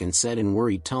 Kakashi, Packin said in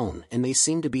worried tone, and they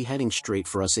seem to be heading straight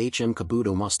for us.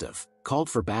 Kabuto must have called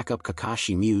for backup,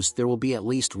 Kakashi mused. There will be at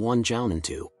least 1 Jounin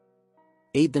to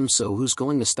aid them, so who's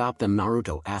going to stop them?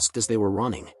 Naruto asked as they were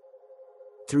running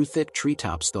through thick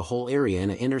treetops, the whole area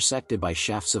intersected by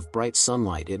shafts of bright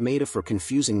sunlight. It made for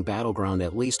confusing battleground,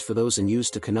 at least for those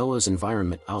unused to Konoha's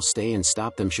environment. I'll stay and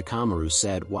stop them, Shikamaru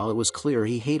said. While it was clear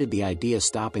he hated the idea of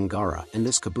stopping Gaara and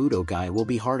this Kabuto guy will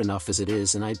be hard enough as it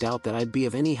is, and I doubt that I'd be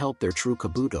of any help there. True,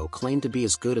 Kabuto claimed to be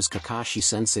as good as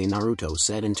Kakashi-sensei, Naruto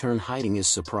said, in turn hiding his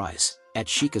surprise at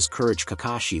Shika's courage.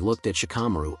 Kakashi looked at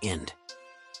Shikamaru and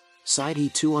sighed. He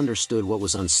too understood what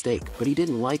was on stake, but he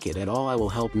didn't like it at all. I will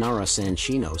help, Nara-san,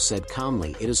 Shino said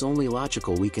calmly. It is only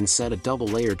logical. We can set a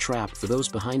double-layer trap for those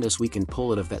behind us. We can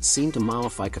pull it off. That seemed to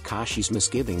mollify Kakashi's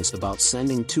misgivings about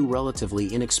sending 2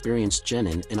 relatively inexperienced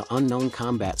genin in an unknown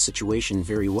combat situation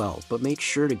very well, but make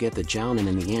sure to get the Jounin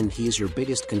in the end. He is your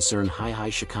biggest concern. Hi,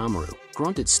 Shikamaru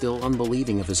grunted, still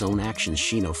unbelieving of his own actions.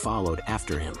 Shino followed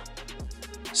after him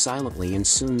silently, and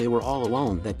soon they were all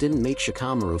alone. That didn't make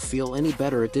Shikamaru feel any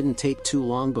better. It didn't take too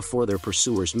long before their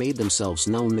pursuers made themselves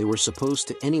known. They were supposed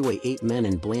to anyway. 8 men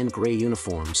in bland gray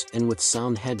uniforms and with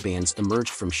sound headbands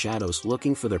emerged from shadows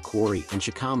looking for their quarry, and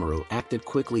Shikamaru acted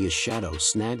quickly as Shadow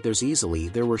snagged theirs easily.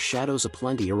 There were shadows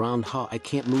aplenty around. I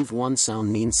can't move, one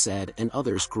sound Nin said, and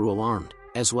others grew alarmed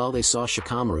as well. They saw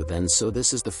Shikamaru then. So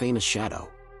this is the famous Shadow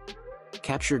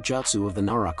capture jutsu of the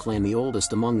Nara clan. The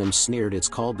oldest among them sneered. It's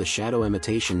called the Shadow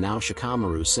Imitation now,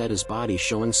 Shikamaru said, his body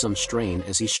showing some strain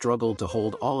as he struggled to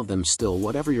hold all of them still.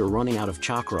 Whatever, you're running out of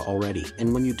chakra already,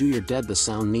 and when you do you're dead, the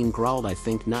sound Nin growled. I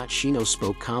think not, Shino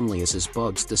spoke calmly as his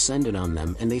bugs descended on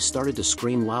them and they started to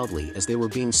scream loudly as they were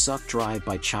being sucked dry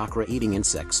by chakra-eating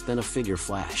insects. Then a figure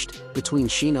flashed between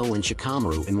Shino and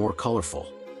Shikamaru in more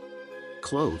colorful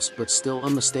clothes, but still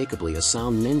unmistakably a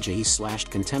sound ninja. He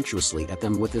slashed contemptuously at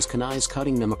them with his kunais,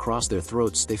 cutting them across their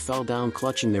throats. They fell down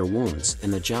clutching their wounds,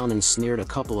 and the Jounin sneered. A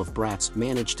couple of brats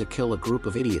managed to kill a group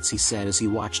of idiots, he said as he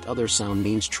watched other sound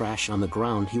nins trash on the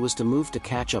ground. He was to move to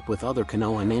catch up with other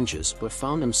Konoha ninjas, but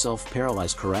found himself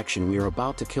paralyzed. Correction, we are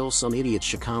about to kill some idiots,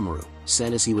 Shikamaru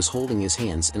said as he was holding his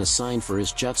hands in a sign for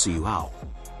his jutsu. How?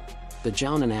 The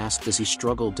Jounin asked as he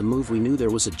struggled to move. We knew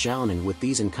there was a Jounin with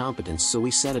these incompetents, so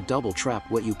we set a double trap.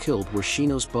 What you killed were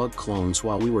Shino's bug clones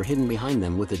while we were hidden behind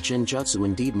them with a Genjutsu.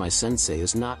 Indeed, my sensei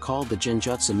is not called the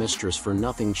Genjutsu mistress for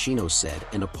nothing, Shino said,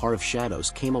 and a part of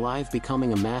shadows came alive,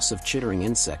 becoming a mass of chittering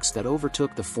insects that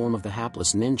overtook the form of the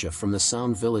hapless ninja from the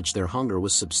Sound Village. Their hunger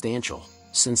was substantial,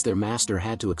 since their master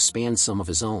had to expand some of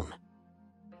his own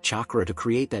chakra to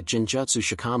create that Genjutsu.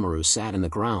 Shikamaru sat in the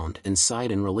ground and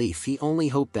sighed in relief. He only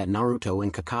hoped that Naruto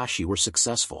and Kakashi were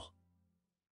successful.